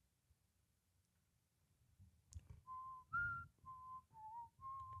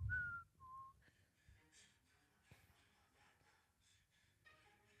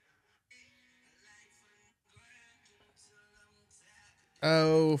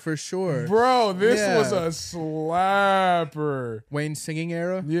 Oh, for sure. Bro, this Yeah. was a slapper. Wayne singing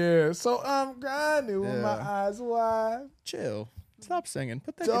era. Yeah, so I'm grinding with my Yeah. eyes wide. Chill. Stop singing.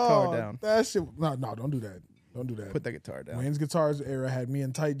 Put that Dog, guitar down. That shit. No, don't do that. Don't do that. Put that guitar down. Wayne's Guitars era had me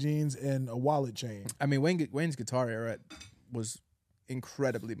in tight jeans and a wallet chain. I mean, Wayne's guitar era was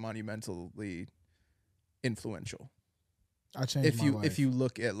incredibly monumentally influential. I changed my life. If you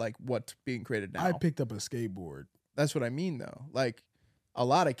look at like what's being created now, I picked up a skateboard That's what I mean, though. Like, a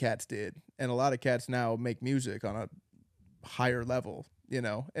lot of cats did, and a lot of cats now make music on a higher level, you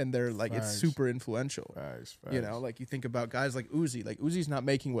know, and they're like, Facts. it's super influential. Facts. You know, like you think about guys like Uzi. Like Uzi's not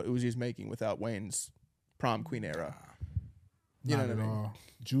making what Uzi's making without Wayne's prom queen era. You know Not what I at mean? all.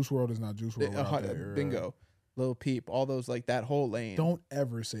 Juice WRLD is not Juice WRLD. without that era. Bingo, Lil Peep, all those like that whole lane. Don't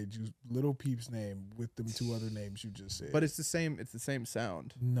ever say Juice Little Peep's name with them two other names you just said. But it's the same. It's the same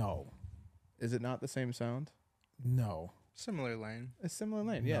sound. no, Is it not the same sound? no. Similar lane. A similar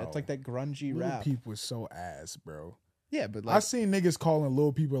lane. Yeah, it's No. like that grungy Little rap. Peep was so ass, bro. Yeah, but I like seen niggas calling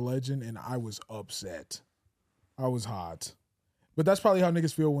Lil Peep a legend, and I was upset. I was hot. But that's probably how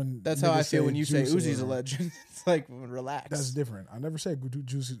niggas feel when. that's how niggas I feel when you say Juice Uzi's a or- legend. It's like relax. That's different. I never said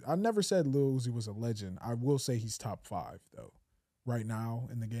Juice. I never said Lil Uzi was a legend. I will say he's top 5 though. Right now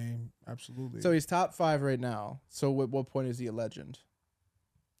in the game, absolutely. So he's top 5 right now. So at what point is he a legend?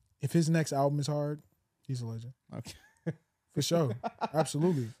 if his next album is hard, he's a legend Okay, for sure.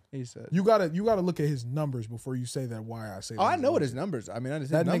 Absolutely. he said. You gotta look at his numbers before you say that. Why I say Oh, that I he's a know what his legend. numbers. I mean, his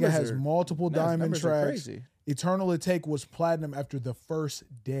That nigga numbers has are, multiple no, his diamond numbers are tracks. crazy. Eternal It Take was platinum after the first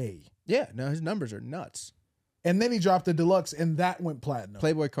day. Yeah, no, his numbers are nuts. And then he dropped the deluxe, and that went platinum.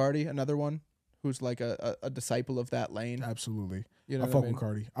 Playboy Cardi, another one, who's like a disciple of that lane. Absolutely. You know I what fuck I mean? with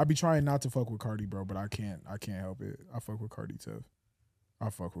Cardi. I be trying not to fuck with Cardi, bro, but I can't help it. I fuck with Cardi tough. I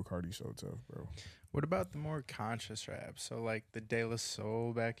fuck with Cardi so tough, bro. What about the more conscious rap? So like the De La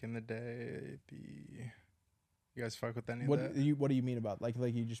Soul back in the day. You guys fuck with any of that? What do you mean about like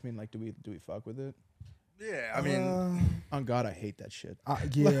you just mean like do we fuck with it? Yeah, I mean On God, I hate that shit.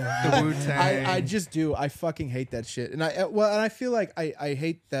 Yeah. the Wu Tang. I just do. I fucking hate that shit. And I feel like I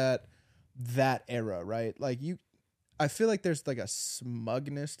hate that era, right? Like I feel like there's like a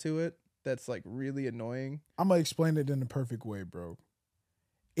smugness to it that's like really annoying. I'm gonna explain it in the perfect way, bro.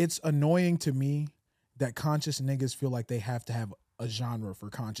 It's annoying to me that conscious niggas feel like they have to have a genre for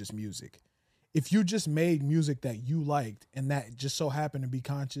conscious music. If you just made music that you liked and that just so happened to be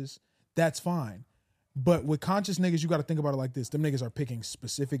conscious, that's fine. But with conscious niggas, you got to think about it like this. Them niggas are picking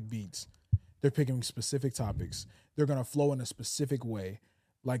specific beats. They're picking specific topics. They're going to flow in a specific way.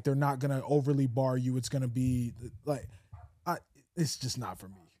 Like, they're not going to overly bar you. It's going to be like, it's just not for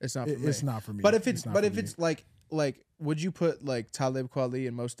me. It's not for me. It's not for me. But if it's not but for if me. it's like would you put like Talib Kweli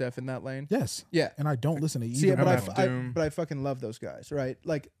and Mos Def in that lane? Yes. Yeah. And I don't listen to either. See, one but of them. Doom. I fucking love those guys, right?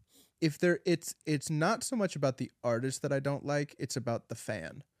 Like, if they're it's not so much about the artist that I don't like; it's about the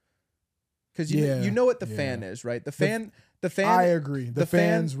fan. Because you know what the fan is, right? The fan. I agree. The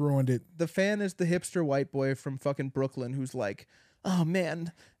fan- fans ruined it. The fan is the hipster white boy from fucking Brooklyn who's like, "Oh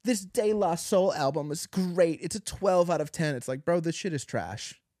man, this De La Soul album is great. It's a 12 out of 10." It's like, bro, this shit is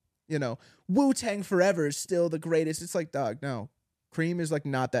trash. You know, Wu-Tang Forever is still the greatest. It's like, dog, no. Cream is like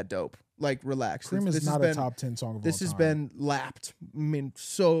not that dope. Like, relax. Cream This is has not been- a top 10 song of This all has time. been lapped. I mean,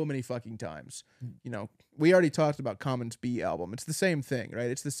 so many fucking times. You know, we already talked about Common's B album. It's the same thing,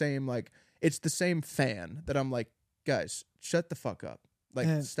 right? It's the same, like, it's the same fan that I'm like, guys, shut the fuck up. Like,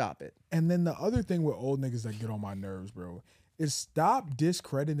 And- stop it. And then the other thing with old niggas that get on my nerves, bro, is stop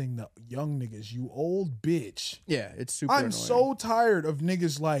discrediting the young niggas, you old bitch. Yeah, it's super I'm annoying. so tired of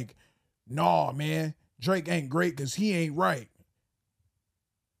niggas like, nah, man, Drake ain't great because he ain't right.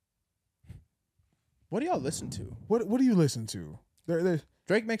 What do y'all listen to? What do you listen to?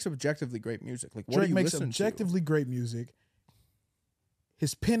 Drake makes objectively great music. Like, what Drake do you makes listen objectively great music.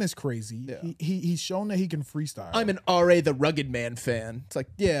 His pen is crazy. Yeah. He's shown that he can freestyle. to? I'm an R.A. the Rugged Man fan. It's like,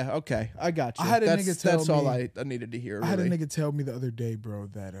 yeah, okay, I got you. I had a that's, nigga tell that's all me- I needed to hear. I had a really. nigga tell me the other day, bro,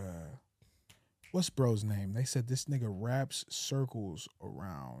 that what's bro's name? They said this nigga raps circles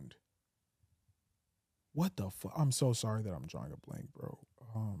around. What the fuck? I'm so sorry that I'm drawing a blank, bro.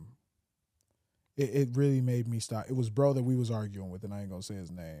 It really made me stop. It was bro that we was arguing with, and I ain't gonna say his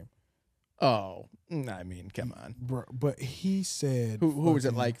name. Oh, I mean, come on. Bro, but he said, Who was it?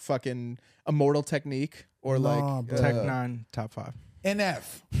 fucking Like fucking Immortal Technique or Nah, like bro. Tech 9 top 5.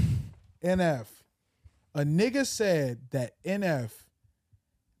 NF. NF. A nigga said that NF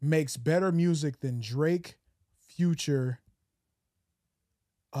makes better music than Drake, Future,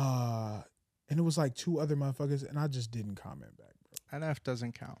 and it was like 2 other motherfuckers, and I just didn't comment back, bro. NF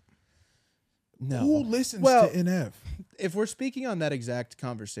doesn't count. no. Who listens Well, to NF? If we're speaking on that exact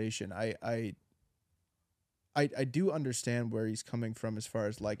conversation, I do understand where he's coming from as far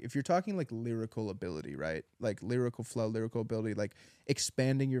as like if you're talking like lyrical ability, right? Like lyrical flow, lyrical ability, like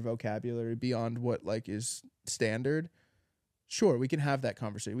expanding your vocabulary beyond what like is standard. Sure, we can have that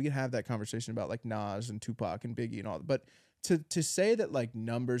conversation. We can have that conversation about like Nas and Tupac and Biggie and all that. But to say that like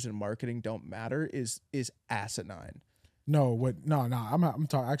numbers and marketing don't matter is asinine. No, what? No. I'm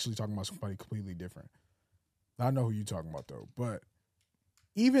actually talking about somebody completely different. I know who you talking about though, but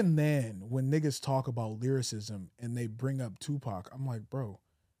even then, when niggas talk about lyricism and they bring up Tupac, I'm like, bro,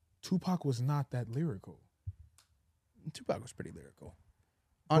 Tupac was not that lyrical. Tupac was pretty lyrical.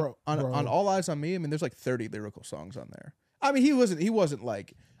 Bro. On All Eyes on Me, I mean, there's like 30 lyrical songs on there. I mean, he wasn't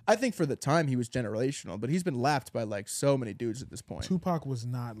like, I think for the time he was generational, but he's been lapped by like so many dudes at this point. Tupac was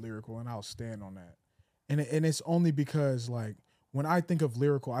not lyrical, and I'll stand on that. And it's only because, like, when I think of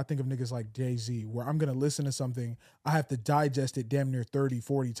lyrical, I think of niggas like Jay-Z, where I'm going to listen to something, I have to digest it damn near 30,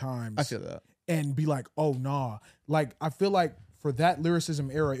 40 times. I feel that. And be like, oh, nah. Like, I feel like for that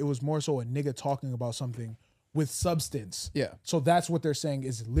lyricism era, it was more so a nigga talking about something with substance. Yeah. So that's what they're saying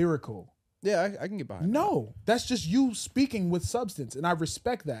is lyrical. Yeah, I can get behind that. No, that's just you speaking with substance. And I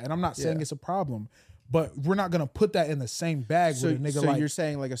respect that. And I'm not saying it's a problem. But we're not going to put that in the same bag with a nigga so like... you're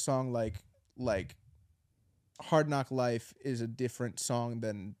saying like a song like Hard Knock Life is a different song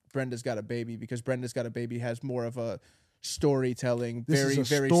than Brenda's Got a Baby, because Brenda's Got a Baby has more of a storytelling, very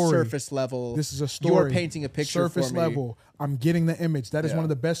surface level. This is a story. You're painting a picture surface for me. level. I'm getting the image. That is one of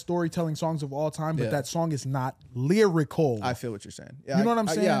the best storytelling songs of all time, but that song is not lyrical. I feel what you're saying. Yeah, you know what I'm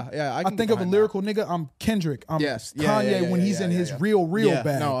saying? I think of a lyrical nigga. I'm Kendrick. I'm Kanye when he's in his real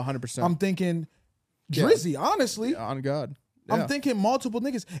bag. No, 100%. I'm thinking Drizzy, honestly. On God. I'm thinking multiple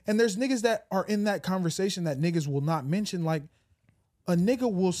niggas. And there's niggas that are in that conversation that niggas will not mention. Like, a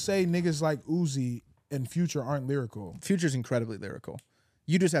nigga will say niggas like Uzi and Future aren't lyrical. Future's incredibly lyrical.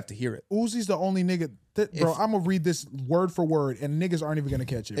 You just have to hear it. Uzi's the only nigga that, bro, I'm going to read this word for word and niggas aren't even going to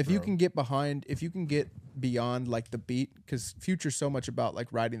catch it. If you can get beyond like the beat, because Future's so much about like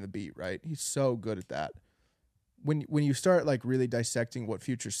riding the beat, right? He's so good at that. When you start like really dissecting what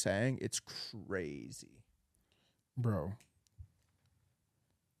Future's saying, it's crazy. Bro.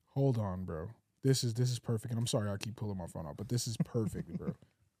 Hold on, bro. This is perfect. And I'm sorry I keep pulling my phone out, but this is perfect, bro.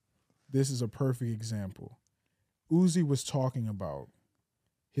 This is a perfect example. Uzi was talking about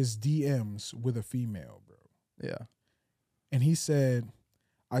his DMs with a female, bro. Yeah. And he said,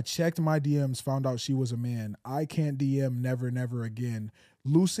 I checked my DMs, found out she was a man. I can't DM never, never again.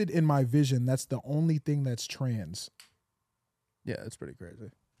 Lucid in my vision, that's the only thing that's trans. Yeah, it's pretty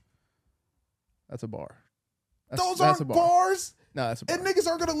crazy. That's a bar. Those aren't bars. No, that's a bar. And niggas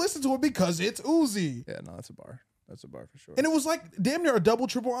aren't going to listen to it because it's Uzi. Yeah, no, that's a bar. That's a bar for sure. And it was like damn near a double,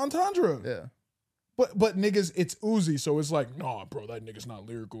 triple entendre. Yeah. But niggas, it's Uzi, so it's like, nah, bro, that nigga's not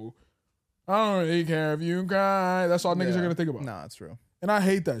lyrical. I don't really care if you cry. That's all niggas are gonna think about. Nah, it's true. And I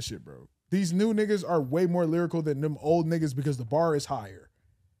hate that shit, bro. These new niggas are way more lyrical than them old niggas because the bar is higher.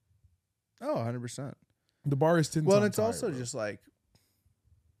 Oh, 100%. The bar is 10 times Well, it's higher, also bro. just like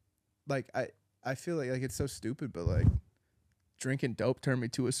I feel like it's so stupid, but like drinking dope turned me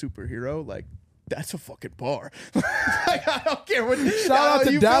to a superhero. Like, that's a fucking bar. Like, I don't care what. Shout out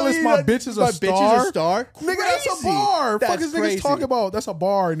to Dallas, my bitch is a star. Bitch is a star. Nigga, that's a bar. Fuck is crazy. niggas talking about? That's a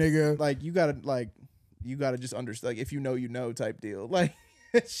bar, nigga. Like, you gotta just understand. Like, if you know type deal. Like,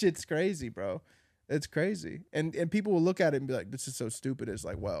 that shit's crazy, bro. It's crazy. And people will look at it and be like, this is so stupid. It's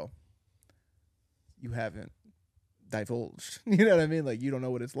like, well, you haven't divulged. You know what I mean? Like, you don't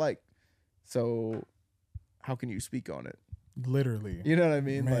know what it's like. So how can you speak on it? Literally. You know what I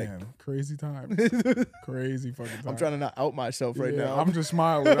mean? Man, like, crazy times. Crazy fucking times. I'm trying to not out myself right now. I'm just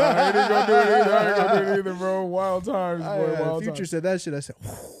smiling. I ain't gonna do it either, bro. Wild times, boy. Wild Future times. said that shit. I said,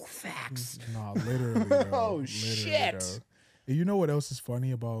 facts. Nah, literally. Bro. Oh, Literally, shit. bro. And you know what else is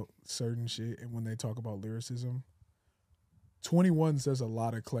funny about certain shit and when they talk about lyricism? 21 says a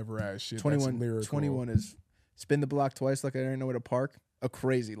lot of clever ass shit. 21, that's lyrical. 21 is spin the block twice like I didn't know where to park. A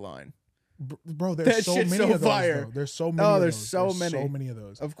crazy line. Bro, there's That so shit's many so of those. fire. Though. There's so many. Oh, of there's those. so There's many. so many of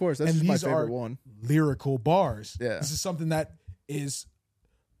those. Of course, that's and just my these favorite are one. lyrical bars. Yeah. This is something that is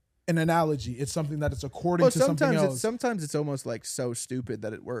an analogy. It's something that is according to something else. Sometimes it's almost like so stupid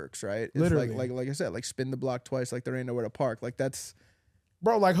that it works, right? It's Literally. like I said, like spin the block twice like there ain't nowhere to park. Like that's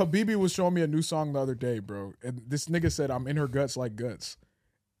Bro, like Habibi was showing me a new song the other day, bro. And this nigga said, I'm in her guts like guts.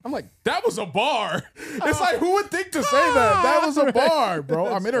 I'm like, that was a bar. It's like, who would think to say that? That was a bar, bro.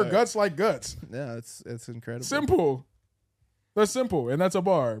 I'm in her guts like guts. yeah, it's incredible. Simple. That's simple. And that's a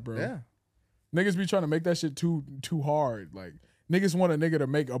bar, bro. Yeah. Niggas be trying to make that shit too hard. Like, niggas want a nigga to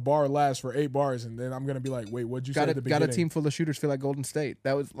make a bar last for 8 bars, and then I'm gonna be like, wait, what'd you say at the beginning? Got a team full of shooters feel like Golden State.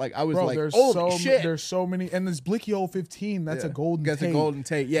 That was like I was Bro, like, there's holy shit. There's so many, and this Blicky Old 15. That's a golden. That's Tate. a Golden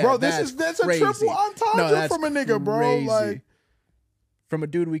Tate. Yeah, bro, that's a crazy. triple entendre from a nigga, bro. Crazy. Like, from a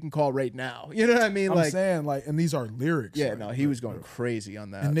dude we can call right now. You know what I mean? I'm like saying, like, and these are lyrics. yeah, like, no, he was going crazy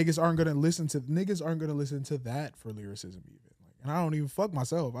on that. and niggas aren't gonna listen to that for lyricism even. Like, and I don't even fuck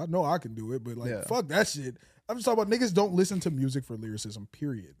myself. I know I can do it, but like, fuck that shit. I'm just talking about niggas don't listen to music for lyricism.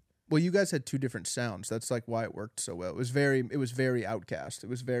 Period. Well, you guys had two different sounds. That's like why it worked so well. It was very Outkast. It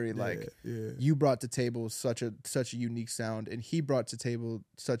was very like you brought to table such a unique sound, and he brought to table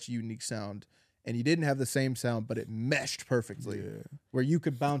such a unique sound, and you didn't have the same sound, but it meshed perfectly. Where you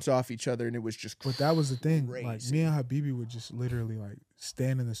could bounce off each other, and it was just. But that was the thing. Crazy. Like me and Habibi would just literally like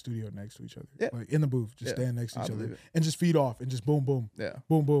stand in the studio next to each other, Yeah. like in the booth, just stand next to I each believe other it. and just feed off and just boom, boom, Yeah.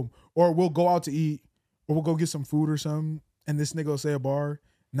 boom, boom. Or we'll go out to eat, or we'll go get some food or something, and this nigga will say a bar.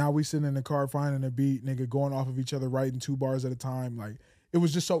 Now we sitting in the car finding a beat, nigga, going off of each other, writing 2 bars at a time. Like, it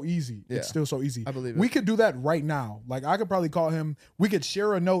was just so easy. Yeah. It's still so easy. I believe We it. could do that right now. Like, I could probably call him. We could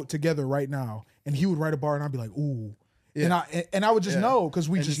share a note together right now, and he would write a bar, and I'd be like, ooh. Yeah. And I would just know, because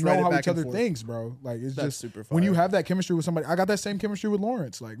we And just just write know it how back each and other forth. thinks, bro. Like, it's That's just super when you fire. have that chemistry with somebody. I got that same chemistry with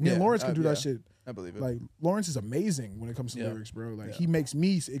Lawrence. Like, me and Yeah. Lawrence can do Yeah. that shit. I believe it. Like, Lawrence is amazing when it comes to Yeah. lyrics, bro. Like, Yeah. he makes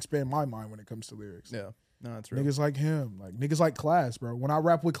me expand my mind when it comes to lyrics. Yeah. No, that's real. Niggas like him, like niggas like Class, bro. When I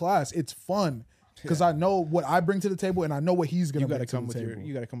rap with Class, it's fun because I know what I bring to the table and I know what he's gonna You gotta bring to come the with table.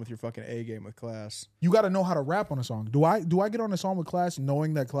 you gotta come with your fucking A game with Class. You got to know how to rap on a song. Do I get on a song with Class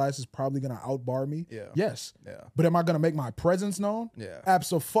knowing that Class is probably gonna outbar me? Yeah. Yes. Yeah. But am I gonna make my presence known? Yeah.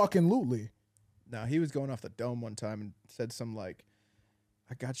 Absolutely. Now he was going off the dome one time and said some like,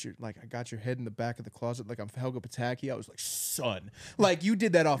 I got your head in the back of the closet like I'm Helga Pataki. I was like, son, like you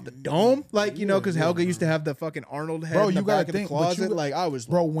did that off the dome, like you know, because Helga used to have the fucking Arnold head Bro, in the you gotta back of the think, but closet. you- Like I was,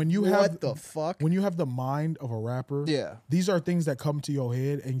 Bro, like, when you what have the fuck? when you have the mind of a rapper, Yeah. these are things that come to your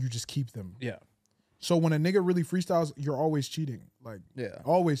head and you just keep them. Yeah. So when a nigga really freestyles, you're always cheating. Like, Yeah.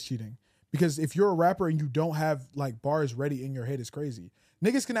 always cheating. Because if you're a rapper and you don't have like bars ready in your head, it's crazy.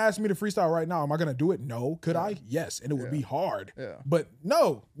 Niggas can ask me to freestyle right now. Am I gonna do it? No. Could I? Yes. And it would be hard. Yeah. But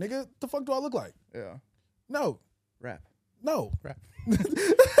no, nigga, the fuck do I look like? Yeah. No. Rap. No. Rap.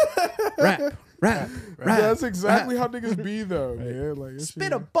 Rap. Rap. That's exactly how niggas be though, man. Like it's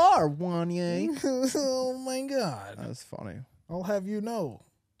Spit a bar, Wanye. Oh my god. That's funny. I'll have you know.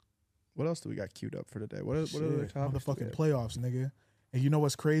 What else do we got queued up for today? What are the Shit, topics? motherfucking playoffs, nigga. And you know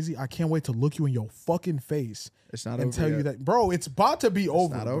what's crazy? I can't wait to look you in your fucking face It's not and over tell yet. you that, bro, it's about to be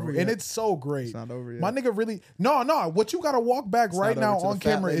over, not bro. over And yet. it's so great. It's not over yet. My nigga really, no. What you got to walk back right not now over till on the fat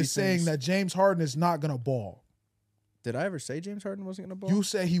camera lady is saying sings. that James Harden is not gonna ball. Did I ever say James Harden wasn't going to ball? You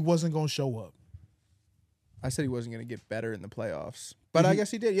said he wasn't gonna show up. I said he wasn't going to get better in the playoffs, but I guess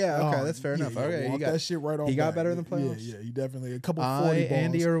he did. Yeah, okay, that's fair enough. Okay, walk he got that shit right on. he got back. better in the playoffs? Yeah, he definitely a couple 40 balls,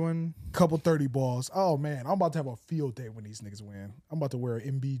 Andy Irwin. couple 30 balls. Oh man, I'm about to have a field day when these niggas win. I'm about to wear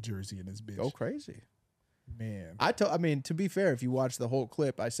an MB jersey in this bitch. Go crazy. Man, I mean, to be fair, if you watch the whole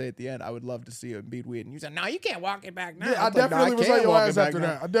clip, I say at the end, I would love to see Embiid win. And you said, no, you can't walk it back now. yeah, I was like, "No, definitely was can on your walk it ass back after now."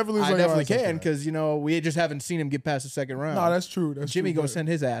 that. I definitely was I on your definitely ass after can that. because we just haven't seen him get past the second round. No, that's true. That's Jimmy true, gonna but send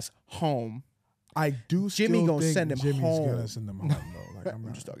his ass home. I do. Jimmy still gonna think send him Jimmy's home. gonna send him home though. Like, I'm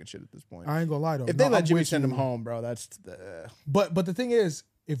not, just talking shit at this point. I ain't gonna lie though. If they No, let I'm Jimmy with send him you. home, bro, that's the. But the thing is,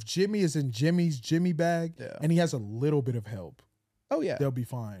 if Jimmy is in Jimmy's Jimmy bag Yeah. and he has a little bit of help, Oh yeah, they'll be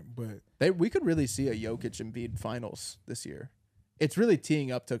fine. But we could really see a Jokic Embiid finals this year. It's really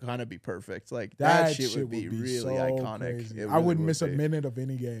teeing up to kind of be perfect. Like that shit would be really so iconic. crazy. It I really wouldn't would miss a be. minute of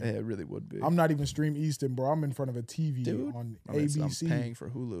any game. Yeah, it really would be. I'm not even stream Easton, bro. I'm in front of a TV Dude, on I mean, ABC. I'm paying for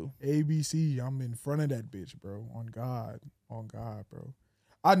Hulu. ABC. I'm in front of that bitch, bro. On God, bro.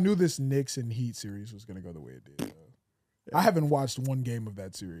 I knew this Knicks and Heat series was gonna go the way it did. Bro. I haven't watched one game of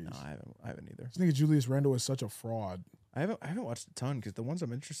that series. No, I haven't either. This nigga Julius Randle is such a fraud. I haven't watched a ton because the ones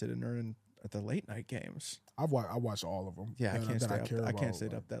I'm interested in are in at the late night games. I watched all of them. Yeah, I can't stay up. I can't stay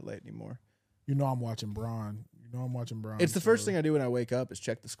Like, up that late anymore. You know I'm watching Bron. It's the first thing I do when I wake up is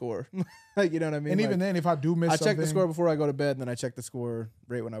check the score. Like, you know what I mean? And even then, if I do miss I something, check the score before I go to bed, and then I check the score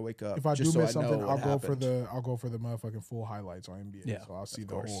right when I wake up. if I do just so miss I know something, what I'll happened. go for the motherfucking full highlights on NBA. Yeah, So I'll see of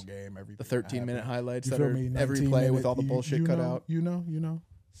the course. whole game, everything. The that 13-minute happened. highlights You that feel are me? every 19 play minute, with all the bullshit cut know, out. You know.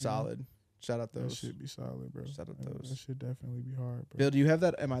 Solid. Shout out That those. should be solid, bro. Shout out That those. should definitely be hard, bro. Bill, do you have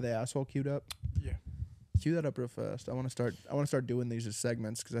that? Am I the asshole queued up? Yeah. Cue that up real fast. I want to start doing these as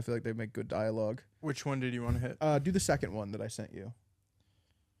segments because I feel like they make good dialogue. Which one did you want to hit? Do the second one that I sent you.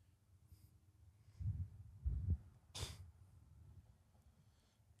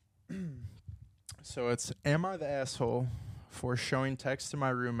 So it's, am I the asshole for showing text to my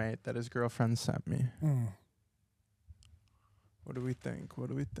roommate that his girlfriend sent me? Mm. What do we think?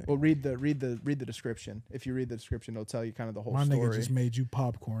 Well, read the description. If you read the description, it'll tell you kind of the whole My story. nigga just made you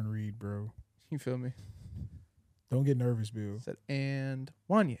popcorn read, bro. You feel me? Don't get nervous, Bill. Said and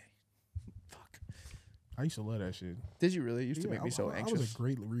Wanye. Fuck. I used to love that shit. Did you really? It used to Yeah, make me so I anxious. was a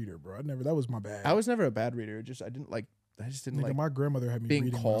great reader, bro. That was my bad. I was never a bad reader. I just didn't Nigga, like. my grandmother had me being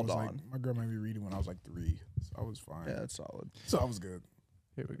reading called when I was on. my grandma had me reading when I was like 3, so I was fine. Yeah, that's solid. So I was good.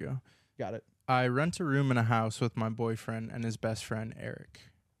 Here we go. Got it. I rent a room in a house with my boyfriend and his best friend, Eric.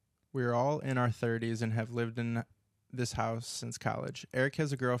 We are all in our 30s and have lived in this house since college. Eric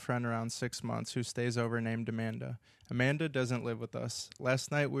has a girlfriend around 6 months who stays over named Amanda. Amanda doesn't live with us.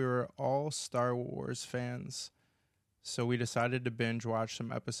 Last night we were all Star Wars fans, so we decided to binge watch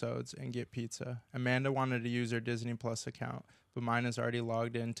some episodes and get pizza. Amanda wanted to use her Disney Plus account, but mine is already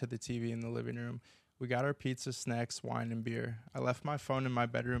logged into the TV in the living room. We got our pizza, snacks, wine, and beer. I left my phone in my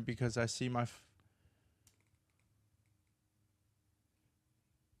bedroom because I see my...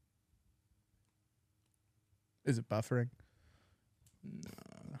 Is it buffering? No,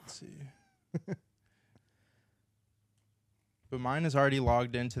 let's see. But mine is already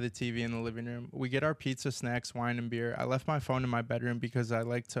logged into the TV in the living room. We get our pizza, snacks, wine, and beer. I left my phone in my bedroom because I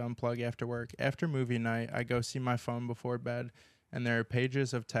like to unplug after work. After movie night, I go see my phone before bed, and there are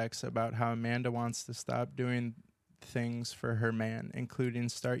pages of text about how Amanda wants to stop doing things for her man, including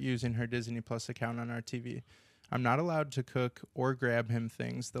start using her Disney Plus account on our TV. I'm not allowed to cook or grab him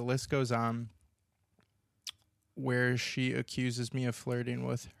things. The list goes on, where she accuses me of flirting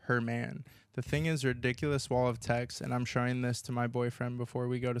with her man. The thing is a ridiculous wall of text, and I'm showing this to my boyfriend before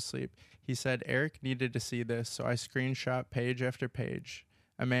we go to sleep. He said Eric needed to see this, so I screenshot page after page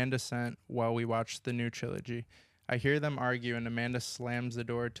Amanda sent while we watched the new trilogy. I hear them argue, and Amanda slams the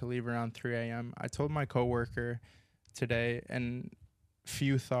door to leave around 3 a.m. I told my coworker today, and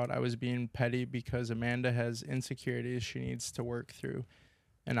few thought I was being petty because Amanda has insecurities she needs to work through.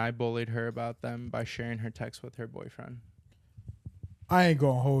 And I bullied her about them by sharing her text with her boyfriend. I ain't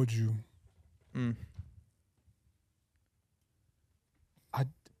gonna hold you.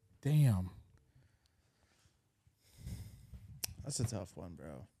 Damn. That's a tough one,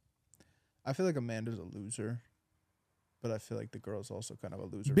 bro. I feel like Amanda's a loser, but I feel like the girl's also kind of a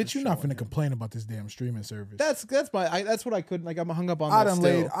loser. Bitch, you're not showing finna him. complain about this damn streaming service. That's what I couldn't, like, I'm hung up on I that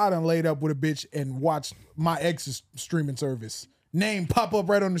still. done laid up with a bitch and watched my ex's streaming service. Name pop up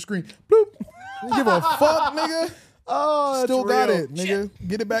right on the screen. Bloop. You give a fuck, nigga. Oh, that's Still got real. it, nigga.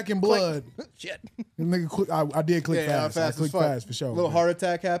 Get it back in blood. Shit. Nigga, I did click fast. I clicked fast for sure. Little heart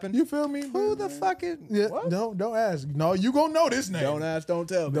attack happened. You feel me? Who the fuck is? Yeah, What? don't ask. No, you gonna know this name. Don't ask, don't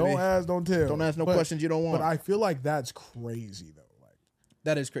tell. Don't baby. ask, don't tell. Don't ask no questions you don't want. But I feel like that's crazy though. Like,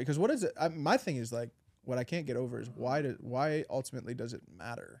 That is crazy. Because what is it? My thing is, like, what I can't get over is why ultimately does it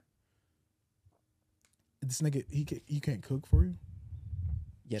matter? this nigga, he can't cook for you.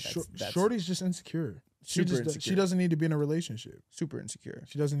 Yeah, that's Shorty's just insecure. She Super just insecure. she doesn't need to be in a relationship. super insecure.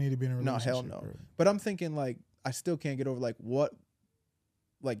 She doesn't need to be in a No, relationship. hell no. bro. But I'm thinking, like, I still can't get over, like, what,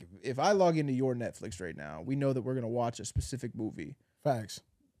 like, if I log into your Netflix right now, we know that we're going to watch a specific movie. Facts.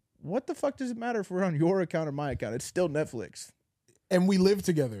 What the fuck does it matter if we're on your account or my account? It's still Netflix. And we live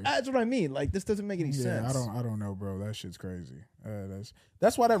together. That's what I mean. Like, this doesn't make any sense. I don't know, bro. That shit's crazy.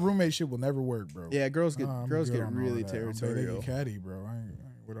 That's why that roommate shit will never work, bro. Yeah, girls get I'm girls good get on all really that. They territorial. get catty, bro. I ain't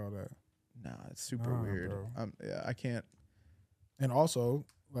with all that. Nah, it's super Nah, weird. bro. Yeah, I can't. And also,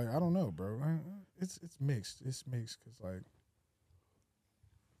 like, I don't know, bro. It's mixed. It's mixed because, like,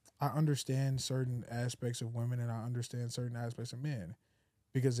 I understand certain aspects of women and I understand certain aspects of men.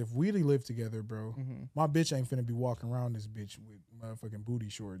 Because if we live together, bro, my bitch ain't finna be walking around this bitch with motherfucking booty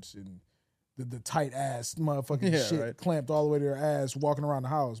shorts and the tight ass motherfucking Yeah, shit right. clamped all the way to her ass walking around the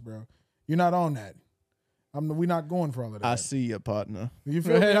house, bro. You're not on that. We not going for all of that. I see you, partner. You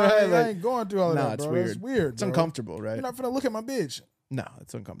feel me? Right, I like- ain't going through all of Nah, that, it's bro. weird. It's weird, It's bro. uncomfortable, right? You're not finna look at my bitch. No,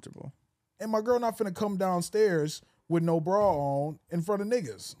 it's uncomfortable. And my girl not finna come downstairs with no bra on in front of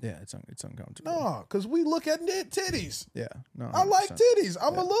niggas. Yeah, it's uncomfortable. No, because we look at titties. Yeah, no. I like 100%. titties.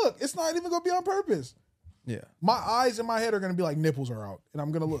 I'ma look. It's not even gonna be on purpose. Yeah. My eyes in my head are gonna be like nipples are out, and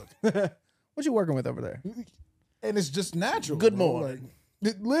I'm gonna look. What you working with over there? And it's just natural. Good bro. morning.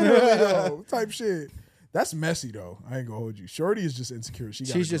 Like, literally, though, type shit. That's messy though. I ain't gonna hold you. Shorty is just insecure. She's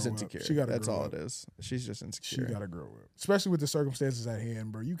just grow insecure. Up. She gotta That's grow all up. it is. She's just She insecure. gotta grow up, especially with the circumstances at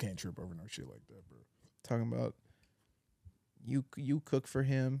hand, bro. You can't trip over no shit like that, bro. Talking about you cook for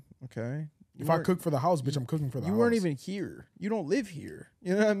him, okay? If I cook for the house, bitch, I'm cooking for the house. You weren't even here. You don't live here.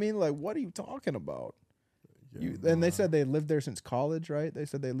 You know what I mean? Like, what are you talking about? And they said they lived there since college, right? They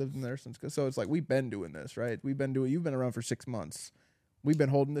said they lived in there since. So it's like, we've been doing this, right? You've been around for 6 months. We've been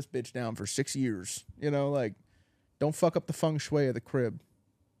holding this bitch down for 6 years. You know, like, don't fuck up the feng shui of the crib.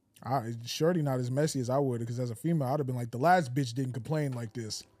 Shorty not as messy as I would, because as a female, I'd have been like, the last bitch didn't complain like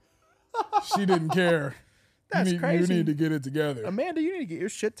this. She didn't care. That's crazy. You need to get it together. Amanda, you need to get your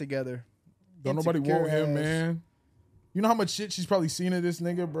shit together. Don't nobody Insecure want him, ass. man. You know how much shit she's probably seen of this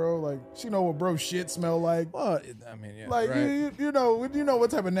nigga, bro? Like, she know what bro shit smell like. Well, I mean, yeah, Like, right. you know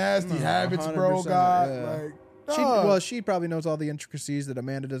what type of nasty habits bro 100%, got. yeah. Like, She probably knows all the intricacies that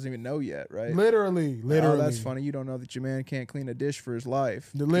Amanda doesn't even know yet, right? Literally. Oh, that's funny. You don't know that your man can't clean a dish for his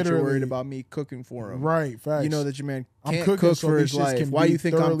life. Literally. You're worried about me cooking for him. Right, facts. You know that your man I'm can't cooking cook so for these his shits life. can Why be you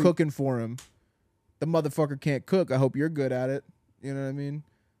think I'm thoroughly- cooking for him? The motherfucker can't cook. I hope you're good at it. You know what I mean?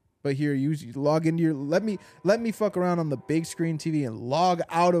 But here, you log into your let me fuck around on the big screen TV and log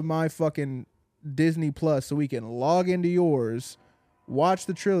out of my fucking Disney Plus so we can log into yours, watch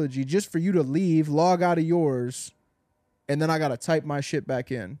the trilogy just for you to leave, log out of yours, and then I gotta type my shit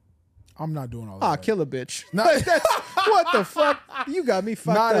back in. I'm not doing all that. Ah, kill a bitch. Not, What the fuck? You got me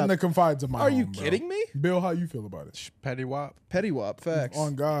fucked not up. in the confines of my Are home, you bro. kidding me? Bill, how you feel about it? Petty wop. Petty wop facts.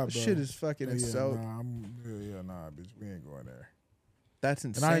 On God, This bro. shit is fucking Yeah, insane. nah, bitch, we ain't going there. That's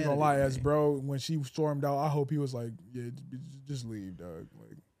And insane. I ain't gonna lie, as bro, when she stormed out, I hope he was like, yeah, just leave, dog.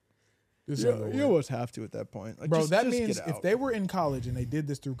 Like, this ain't gonna You work. almost have to at that point. Like, Bro, just- that just means get if out. they were in college and they did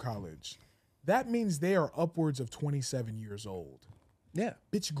this through college, that means they are upwards of 27 years old. Yeah.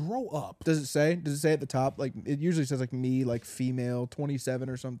 Bitch, grow up. Does it say? Does it say at the top? Like it usually says like me, like female, 27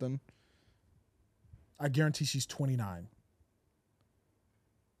 or something. I guarantee she's 29.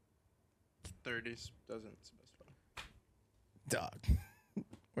 30s doesn't specify. Dog.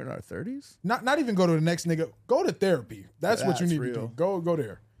 We're in our 30s. Not even go to the next nigga. Go to therapy. That's what you That's need real. to do. Go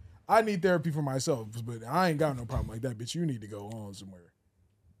there. I need therapy for myself, but I ain't got no problem like that. Bitch, you need to go on somewhere.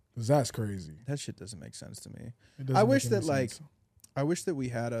 Cause that's crazy. That shit doesn't make sense to me. It doesn't I make wish any that like sense. I wish that we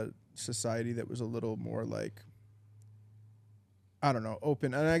had a society that was a little more like I don't know,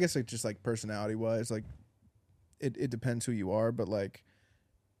 open. And I guess like just like personality wise, like it depends who you are, but like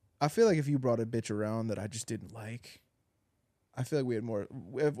I feel like if you brought a bitch around that I just didn't like, I feel like we had more.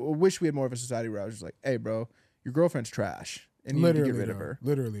 I wish we had more of a society where I was just like, "Hey, bro, your girlfriend's trash, and you need to get rid of her."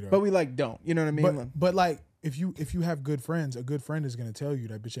 Literally, though. But we like don't. You know what I mean? But like if you have good friends, a good friend is gonna tell you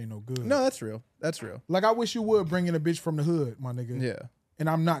that bitch ain't no good. No, that's real. That's real. Like I wish you would bring in a bitch from the hood, my nigga. Yeah. And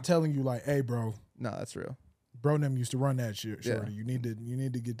I'm not telling you like, hey, bro, No, that's real. bro, them used to run that shit, Yeah. shorty. You need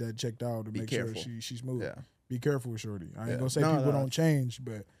to get that checked out to Be make careful. sure she's smooth. Yeah. Be careful, shorty. I ain't Yeah. gonna say No, people no. don't change,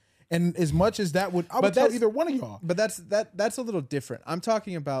 but and as much as that would, I would But tell that's- either one of y'all. But that's a little different. I'm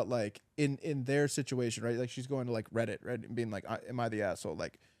talking about like in their situation, right? Like she's going to like Reddit, right, and being like, "Am I the asshole?"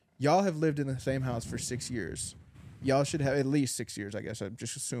 Like y'all have lived in the same house for 6 years. Y'all should have at least 6 years, I guess. I'm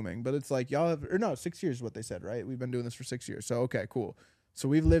just assuming, but it's like y'all have, or no, 6 years is what they said, right? We've been doing this for 6 years, so okay, cool. So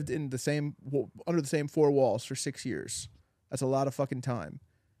we've lived in the same under the same four walls for 6 years. That's a lot of fucking time.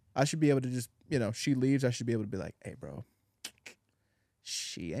 I should be able to just, she leaves. I should be able to be like, "Hey, bro,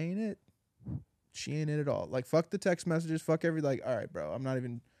 she ain't it. She ain't it at all." Like, fuck the text messages. Fuck like, all right, bro. I'm not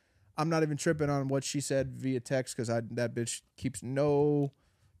even tripping on what she said via text because that bitch keeps no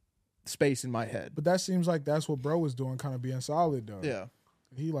space in my head. But that seems like that's what bro was doing, kind of being solid though. Yeah.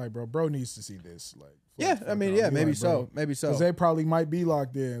 He like, bro needs to see this. Like, Yeah, I mean, yeah, maybe so. Maybe so. Because they probably might be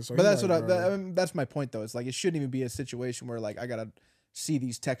locked in. So But he that's like, bro, that's my point though. It's like it shouldn't even be a situation where like I gotta see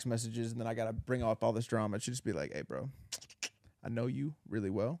these text messages and then I gotta bring up all this drama. It should just be like, "Hey, bro, I know you really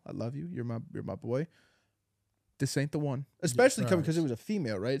well. I love you. You're my boy. This ain't the one." Especially coming because it was a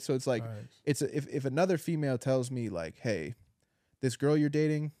female, right? So it's like facts. if another female tells me like, "Hey, this girl you're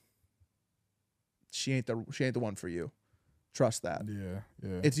dating, she ain't the one for you." Trust that.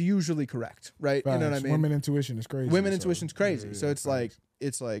 Yeah. It's usually correct, right? Facts. You know what I mean? Women intuition is crazy. Women so- intuition's crazy. Yeah, So yeah, it's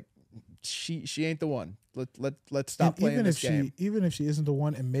facts. like she ain't the one. Let's stop And playing even this if game. even if she isn't the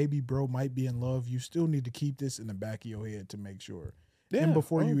one, and maybe bro might be in love, you still need to keep this in the back of your head to make sure. And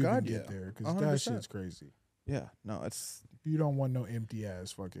before you even get there, because that 100%. shit's crazy. Yeah, no, it's You don't want no empty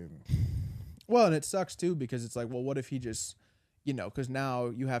ass fucking. well, and it sucks too because it's like, well, what if he just, because now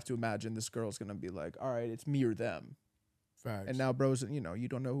you have to imagine this girl's gonna be like, all right, it's me or them, Facts. and now bro's, you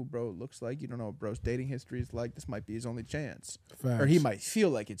don't know who bro looks like, you don't know what bro's dating history is like. This might be his only chance, Facts. or he might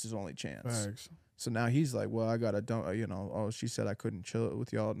feel like it's his only chance. Facts. So now he's like, well, I gotta oh, she said I couldn't chill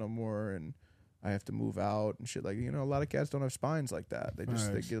with y'all no more, and I have to move out and shit. Like, a lot of cats don't have spines like that. They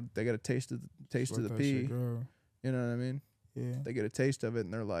just Facts. they get a taste of Let the that pea. shit go. You know what I mean? Yeah. They get a taste of it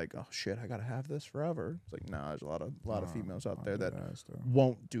and they're like, oh shit, I gotta have this forever. It's like, nah, there's a lot of Nah, females out not there that ass, though.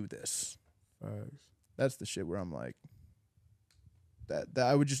 won't do this. Facts. That's the shit where I'm like, that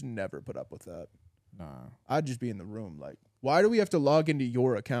I would just never put up with that. Nah. I'd just be in the room like, why do we have to log into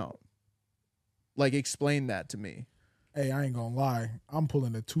your account? Like, explain that to me. Hey, I ain't gonna lie. I'm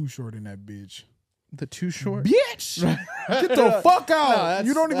pulling a too short in that bitch. The too short. Bitch! Get the fuck out. that's-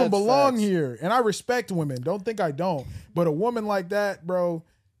 You don't even that's belong facts. here. And I respect women. Don't think I don't. But a woman like that, bro,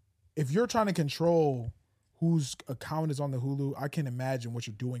 if you're trying to control whose account is on the Hulu, I can imagine what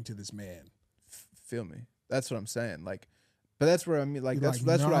you're doing to this man. Feel me? That's what I'm saying. Like, but that's where I mean, like, You're that's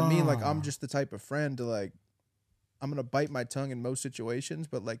like, what I mean. Like, I'm nah. just the type of friend to like, gonna bite my tongue in most situations,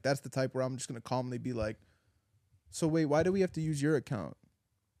 but like that's the type where I'm just gonna calmly be like, so wait, why do we have to use your account?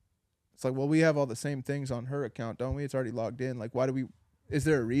 It's like, well, we have all the same things on her account, don't we? It's already logged in. Like, why do we? Is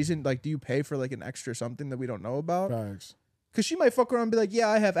there a reason? Like, do you pay for like an extra something that we don't know about? Facts. Because she might fuck around and be like, yeah,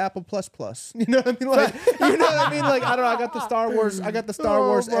 I have Apple Plus Plus. You know what I mean? Like, you know what I mean? Like, I don't know. I got the Star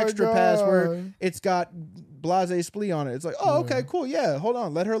Wars Oh my extra God. password. It's got Blase Splee on it. It's like, oh, okay, cool. Yeah, hold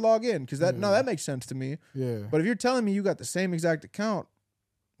on. Let her log in. Because that makes sense to me. Yeah. But if you're telling me you got the same exact account,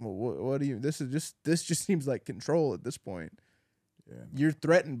 well, what do you? This just seems like control at this point. Yeah. You're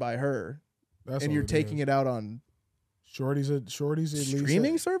threatened by her, That's and all you're taking is. it out on Shorties at least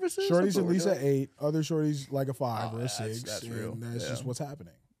streaming services. Shorties That's at what we're least at doing? 8. Other shorties like a 5 or a that's- 6. that's and real. That's Yeah. just what's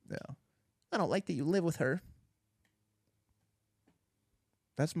happening. Yeah. I don't like that you live with her.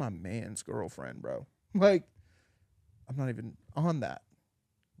 That's my man's girlfriend, bro. Like, I'm not even on that.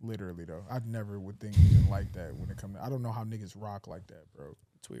 Literally though, I never would think even like that when it comes. I don't know how niggas rock like that, bro.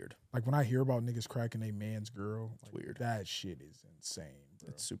 It's weird. Like when I hear about niggas cracking a man's girl, like, weird. That shit is insane, bro.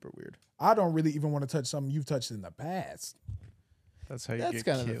 It's super weird. I don't really even want to touch something you've touched in the past. That's how you That's get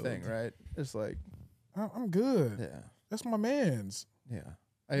kind of killed. the thing, right? It's like, I'm good. yeah, That's my man's. yeah.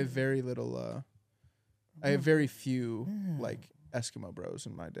 I have very little. I have very few like Eskimo bros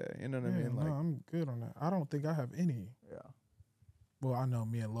in my day. You know what I mean? Like, no, I'm good on that. I don't think I have any. yeah. Well, I know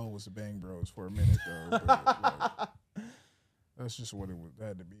me and Lo was the bang bros for a minute though. But, like, that's just what it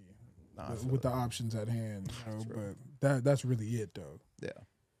had to be. Nah, I With feel with it. the options at hand, you know, That's real. but that's really it though. Yeah.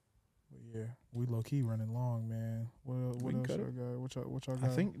 But yeah, we low key running long, man. What We can else cut y'all it. got? What y'all I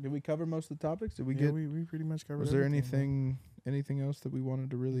got? think did we cover most of the topics? Did we yeah, get? we pretty much covered. Was there everything, anything else that we wanted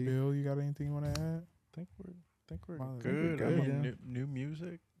to man. really? Bill, you got anything you want to add? Think we're Wow, I think good. we're I good, mean, yeah. new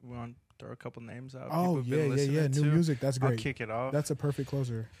music. We want to throw a couple names out. Oh People have yeah, been yeah, listening yeah. New to. music, that's I'll great. kick it off. That's a perfect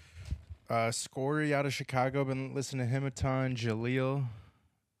closer. Scory out of Chicago. Been listening to him a ton. Jaleel.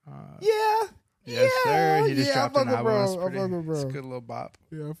 Yeah, Yes, sir. He just yeah, I dropped an fuck with album. bro. It's I pretty. fuck with bro. It's a good little bop.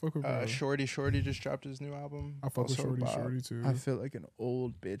 yeah. I fuck with bro. Shorty just dropped his new album. I fuck with Also a Shorty, bop. Shorty too. I feel like an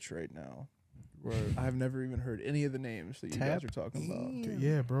old bitch right now. Word. I've never even heard any of the names that you guys Tap are talking about.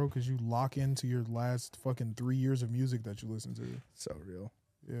 Yeah, bro, because you lock into your last fucking 3 years of music that you listen to. So real.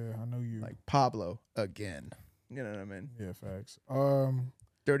 Yeah, I know you. Like Pablo again. You know what I mean? Yeah, facts.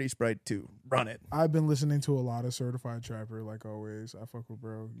 Dirty Sprite 2. Run it. I've been listening to a lot of Certified Trapper, like always. I fuck with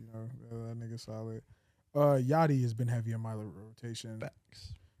bro, you know, that nigga solid. Yachty has been heavy in my rotation.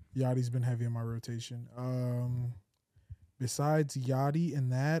 Facts. Yachty's been heavy in my rotation. Besides Yachty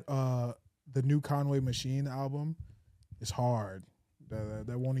and that, the new Conway Machine album is hard.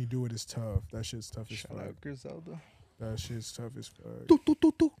 That Won't He Do It is tough. That shit's tough as Shout fuck. out Griselda. That shit's tough as fuck.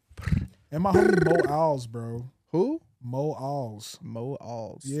 And my homie Mo Owls, bro. Who? Mo Owls. Mo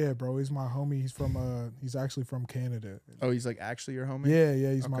Alls. Yeah, bro. He's my homie. He's actually from Canada. Oh, he's like actually your homie?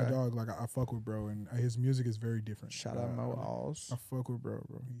 Yeah, he's my Okay. dog. Like I fuck with bro, and his music is very different. Shout out Mo I Alls. fuck with bro.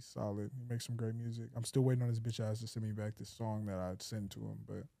 He's solid. He makes some great music. I'm still waiting on his bitch ass to send me back this song that I sent to him,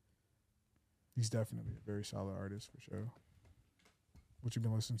 but he's definitely a very solid artist for sure. What you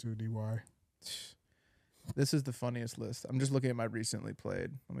been listening to, DY? This is the funniest list. I'm just looking at my recently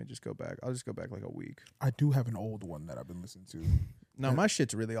played. Let me just go back. I'll just go back like a week. I do have an old one that I've been listening to. No, Yeah. my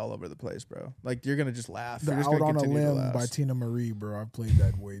shit's really all over the place, bro. Like you're gonna just laugh. The You're just Out gonna on a continue to Limb laugh. by Tina Marie, bro. I've played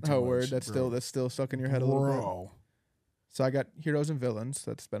that way too Oh, much. word. bro. That's still stuck in your head a little bit. Bro. So I got Heroes and Villains.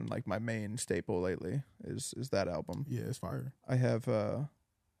 That's been like my main staple lately. Is that album? Yeah, it's fire. I have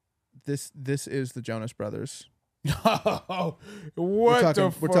this is the Jonas Brothers. what We're talking, the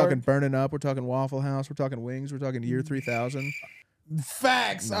fuck? we're talking Burning Up. We're talking Waffle House. We're talking Wings. We're talking Year 3000.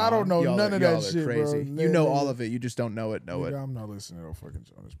 Facts. I don't know Y'all none are- of y'all that are shit, crazy. bro. You know all of it. You just don't know it. Nigga, I'm not listening to no fucking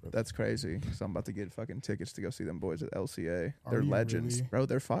Jonas Brothers. That's crazy. So I'm about to get fucking tickets to go see them boys at LCA. Are They're you legends, really? bro.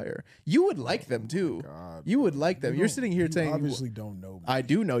 They're fire. You would like them too. God, You would like them. you You're don't- sitting here you saying, obviously don't know me. I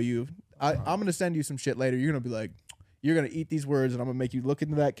do know you. I'm gonna send you some shit later. You're gonna be like, you're gonna eat these words, and I'm gonna make you look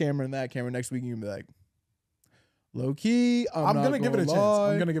into that camera and that camera next week, and you're gonna be like, low key. I'm not gonna give it a chance.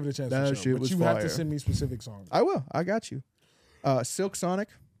 lie. I'm gonna give it a chance. That for sure. shit But was you have to fire. send me specific songs. I will. I got you. Silk Sonic.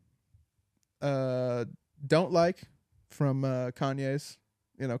 Don't Like from Kanye's.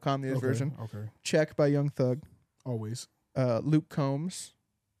 You know, Kanye's version. Okay. Check by Young Thug. Always. Luke Combs.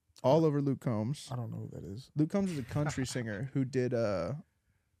 All over Luke Combs. I don't know who that is. Luke Combs is a country singer who did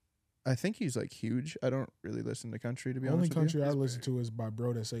I think he's like huge. I don't really listen to country, to be The only honest country with I you. listen to is by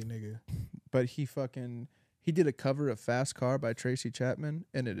bro that say nigga. But he did a cover of Fast Car by Tracy Chapman,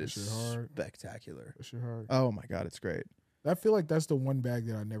 and it That is shit hard. spectacular. That shit hard. Oh my god, it's great. I feel like that's the one bag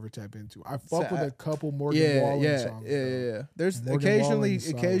that I never tap into. I fuck with I- a couple Morgan Wallen yeah, songs. yeah, though. yeah, yeah. There's Morgan Wallen occasionally is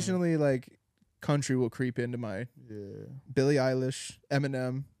solid. like country will creep into my Yeah. Billie Eilish,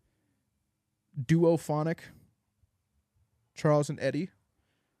 Eminem, Duophonic, Charles and Eddie,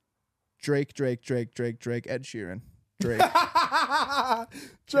 Drake, Ed Sheeran,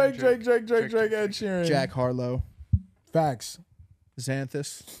 Drake, Drake, Ed Sheeran. Jack Harlow, Facts.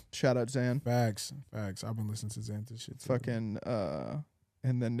 Xanthus. Shout out Xan. Facts. I've been listening to Xanthus shit too. Fucking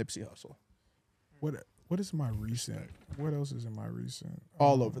and then Nipsey Hussle. What is my recent? What else is in my recent?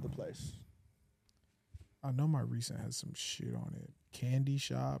 All over the place. I know my recent has some shit on it. Candy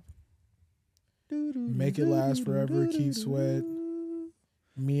Shop. Make It Last Forever, Keith Sweat.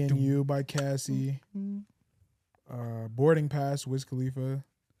 Me and You by Cassie. Boarding Pass, Wiz Khalifa.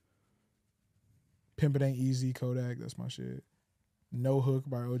 Pimp It Ain't Easy, Kodak. That's my shit. No Hook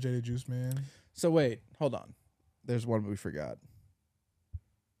by OJ the Juice Man. So wait, hold on. There's one we forgot.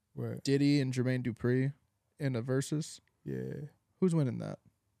 What? Diddy and Jermaine Dupri in a versus. Yeah. Who's winning that?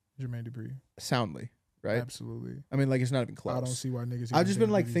 Jermaine Dupri. Soundly, right? Absolutely. I mean, like it's not even close. I don't see why niggas. I've just been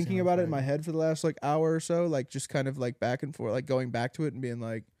even like think thinking Diddy's about it gonna in my fight. head for the last like hour or so, like just kind of like back and forth, like going back to it and being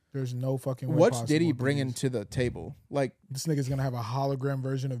like, There's no fucking way what's possible Diddy Biggie's- bringing to the table? Like, This nigga's gonna have a hologram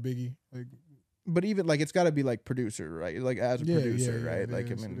version of Biggie. Like, but even like it's got to be like producer, right? Like as a Yeah, producer, yeah, right? it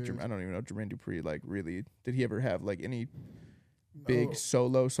Like is, I mean, it is. I don't even know Jermaine Dupri. Like, really, did he ever have like any big no.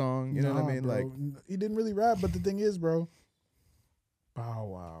 solo song? You know what I Nah, mean? bro. Like, He didn't really rap, but the thing is, bro. Bow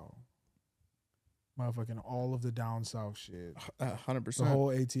Wow. Motherfucking all of the down south shit. 100%. The whole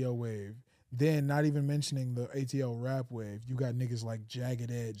ATL wave. Then not even mentioning the ATL rap wave. You got niggas like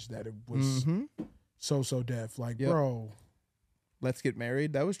Jagged Edge that it was Mhm. so deaf. Like, Yep. bro, Let's Get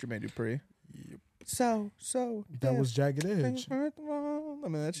Married. That was Jermaine Dupri. So that was Jagged Things Edge. hurt the wall. I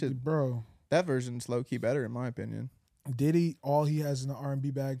mean, that shit. Bro. That version's low key better in my opinion. Diddy, all he has in the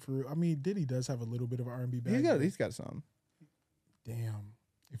R&B bag for. I mean, Diddy does have a little bit of an R&B bag. but He's got some damn.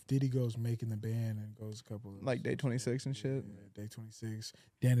 If Diddy goes making the band and goes a couple of like Day 26 and shit. Day 26,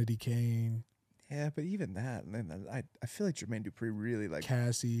 Danity Kane, Yeah, but even that, and then I feel like Jermaine Dupri really like.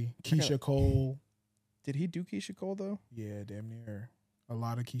 Cassie, I gotta- Keisha Cole. Did he do Keisha Cole though? Yeah, damn near. A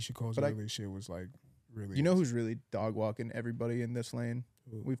lot of Keisha Cole's But I- early shit was like really. You know who's really dog walking everybody in this lane?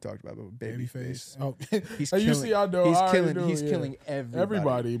 Who? We've talked about it, Babyface. Oh, He's you killing- see, I know. He's I already killing. do, He's yeah. killing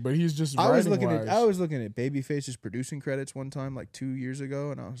everybody, but he's just. I was writing looking at wise. Babyface's producing credits one time, like 2 years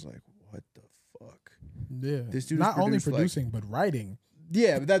ago, and I was like, "What the fuck?" Yeah, This dude not has only produced, like- producing but writing.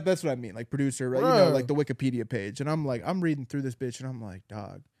 Yeah, but that's what I mean, like producer, right? You Bruh. know, like the Wikipedia page, and I'm reading through this bitch, and I'm like,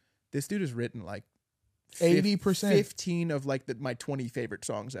 dog, this dude has written like 80%. 15 of like my 20 favorite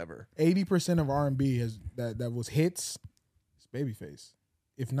songs ever. 80% of R&B has that was hits. It's Babyface.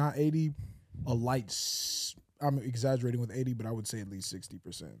 If not 80, a light. I'm exaggerating with 80, but I would say at least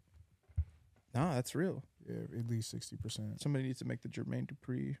 60%. Nah, that's real. Yeah, at least 60%. Somebody needs to make the Jermaine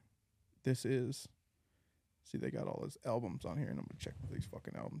Dupri. This is. See, they got all his albums on here, and I'm gonna check these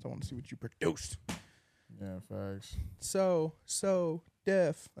fucking albums. I want to see what you produced. Yeah, facts. So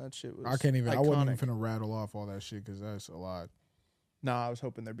deaf. That shit was. I can't even. I wasn't even iconic. finna rattle off all that shit because that's a lot. Nah, I was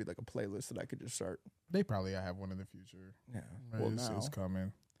hoping there'd be like a playlist that I could just start. They probably have one in the future. Yeah, It's, now. it's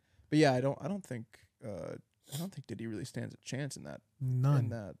coming. But yeah, I don't think Diddy really stands a chance in that. None. In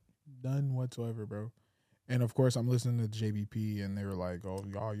that. None whatsoever, bro. And of course, I'm listening to JBP, and they were like,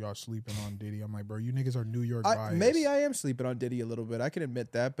 "Oh, y'all sleeping on Diddy." I'm like, "Bro, you niggas are New York biased." Maybe I am sleeping on Diddy a little bit. I can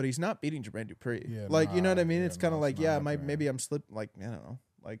admit that, but he's not beating Jermaine Dupri. Yeah, like, you know what I nah, mean? yeah, It's kind of nah, like, it's yeah, not, man. maybe I'm slipping. Like, I don't know.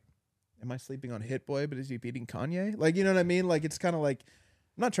 Like, am I sleeping on Hit Boy? But is he beating Kanye? Like, you know what I mean? Like, it's kind of like,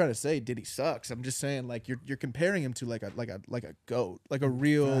 I'm not trying to say Diddy sucks. I'm just saying like you're comparing him to like a goat, like a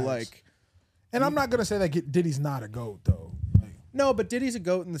real Facts. like. And I'm not gonna say that Diddy's not a goat though. Like, No, but Diddy's a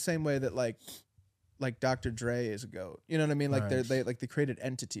goat in the same way that like Dr. Dre is a goat. You know what I mean? Like Facts. they created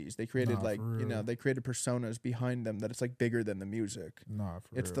entities. They created Nah, like for real. they created personas behind them that it's like bigger than the music. nah,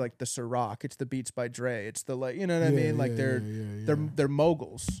 for It's real. like the Ciroc. It's the Beats by Dre. It's the like you know what I mean? Like they're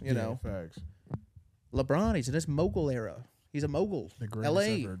moguls. You know, facts. LeBron. He's in his mogul era. He's a mogul. The greatest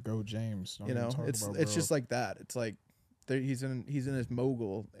L.A. ever, Go James. Don't You even know, talk it's about, it's bro. just like that. It's like he's in his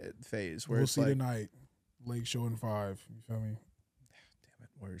mogul phase where we'll it's see like, tonight. Lake Show in 5. You feel me? damn it,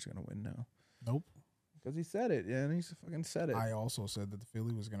 Warriors gonna win now Nope. because he said it. Yeah, and he's fucking said it. I also said that the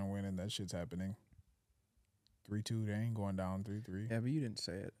Philly was gonna win, and that shit's happening. 3-2. They ain't going down 3-3. Yeah, but you didn't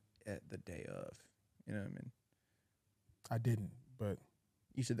say it at the day of. You know what I mean? I didn't, but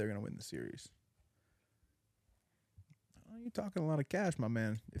You said they're gonna win the series. Oh, you're talking a lot of cash, my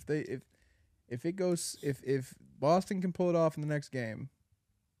man. If Boston can pull it off in the next game,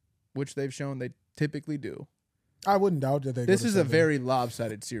 which they've shown they typically do. I wouldn't doubt that they. This go to is a 7. very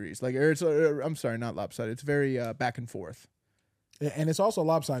lopsided series. Like, I'm sorry, not lopsided. It's very back and forth. And it's also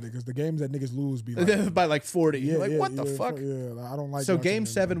lopsided because the games that niggas lose be like, by like 40. Like, what the fuck? Yeah, like, I don't like. So watching game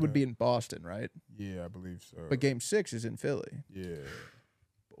games 7 like would that. be in Boston, right? Yeah, I believe so. But game 6 is in Philly. Yeah,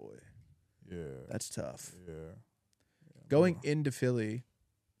 Boy, yeah, that's tough. yeah. Going into Philly,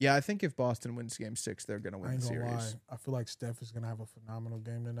 yeah, I think if Boston wins game 6, they're gonna I win ain't the gonna lie. series. I feel like Steph is gonna have a phenomenal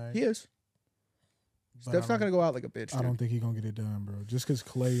game tonight. He is. but Steph's I not gonna go out like a bitch. I Dude. don't think he's gonna get it done, bro. Just because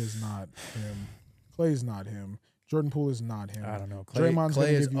Clay is not him. Clay is not him. Jordan Poole is not him. I don't know. Clay Draymond's Clay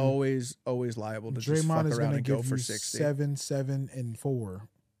gonna is give you- always liable to just Draymond fuck is around gonna and go give for you 60. 7, 7, and 4.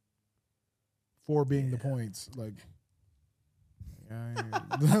 4 being the points. Like,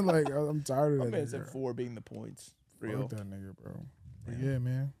 like I'm tired My of that. man said nigga. 4 being the points. Real. Fuck that nigga, bro. But yeah,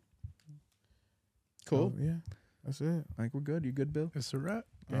 man. Cool. So, yeah, that's it. I think we're good. You good, Bill? It's a wrap.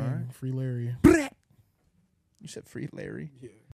 Gang, free Larry. You said free Larry. Yeah.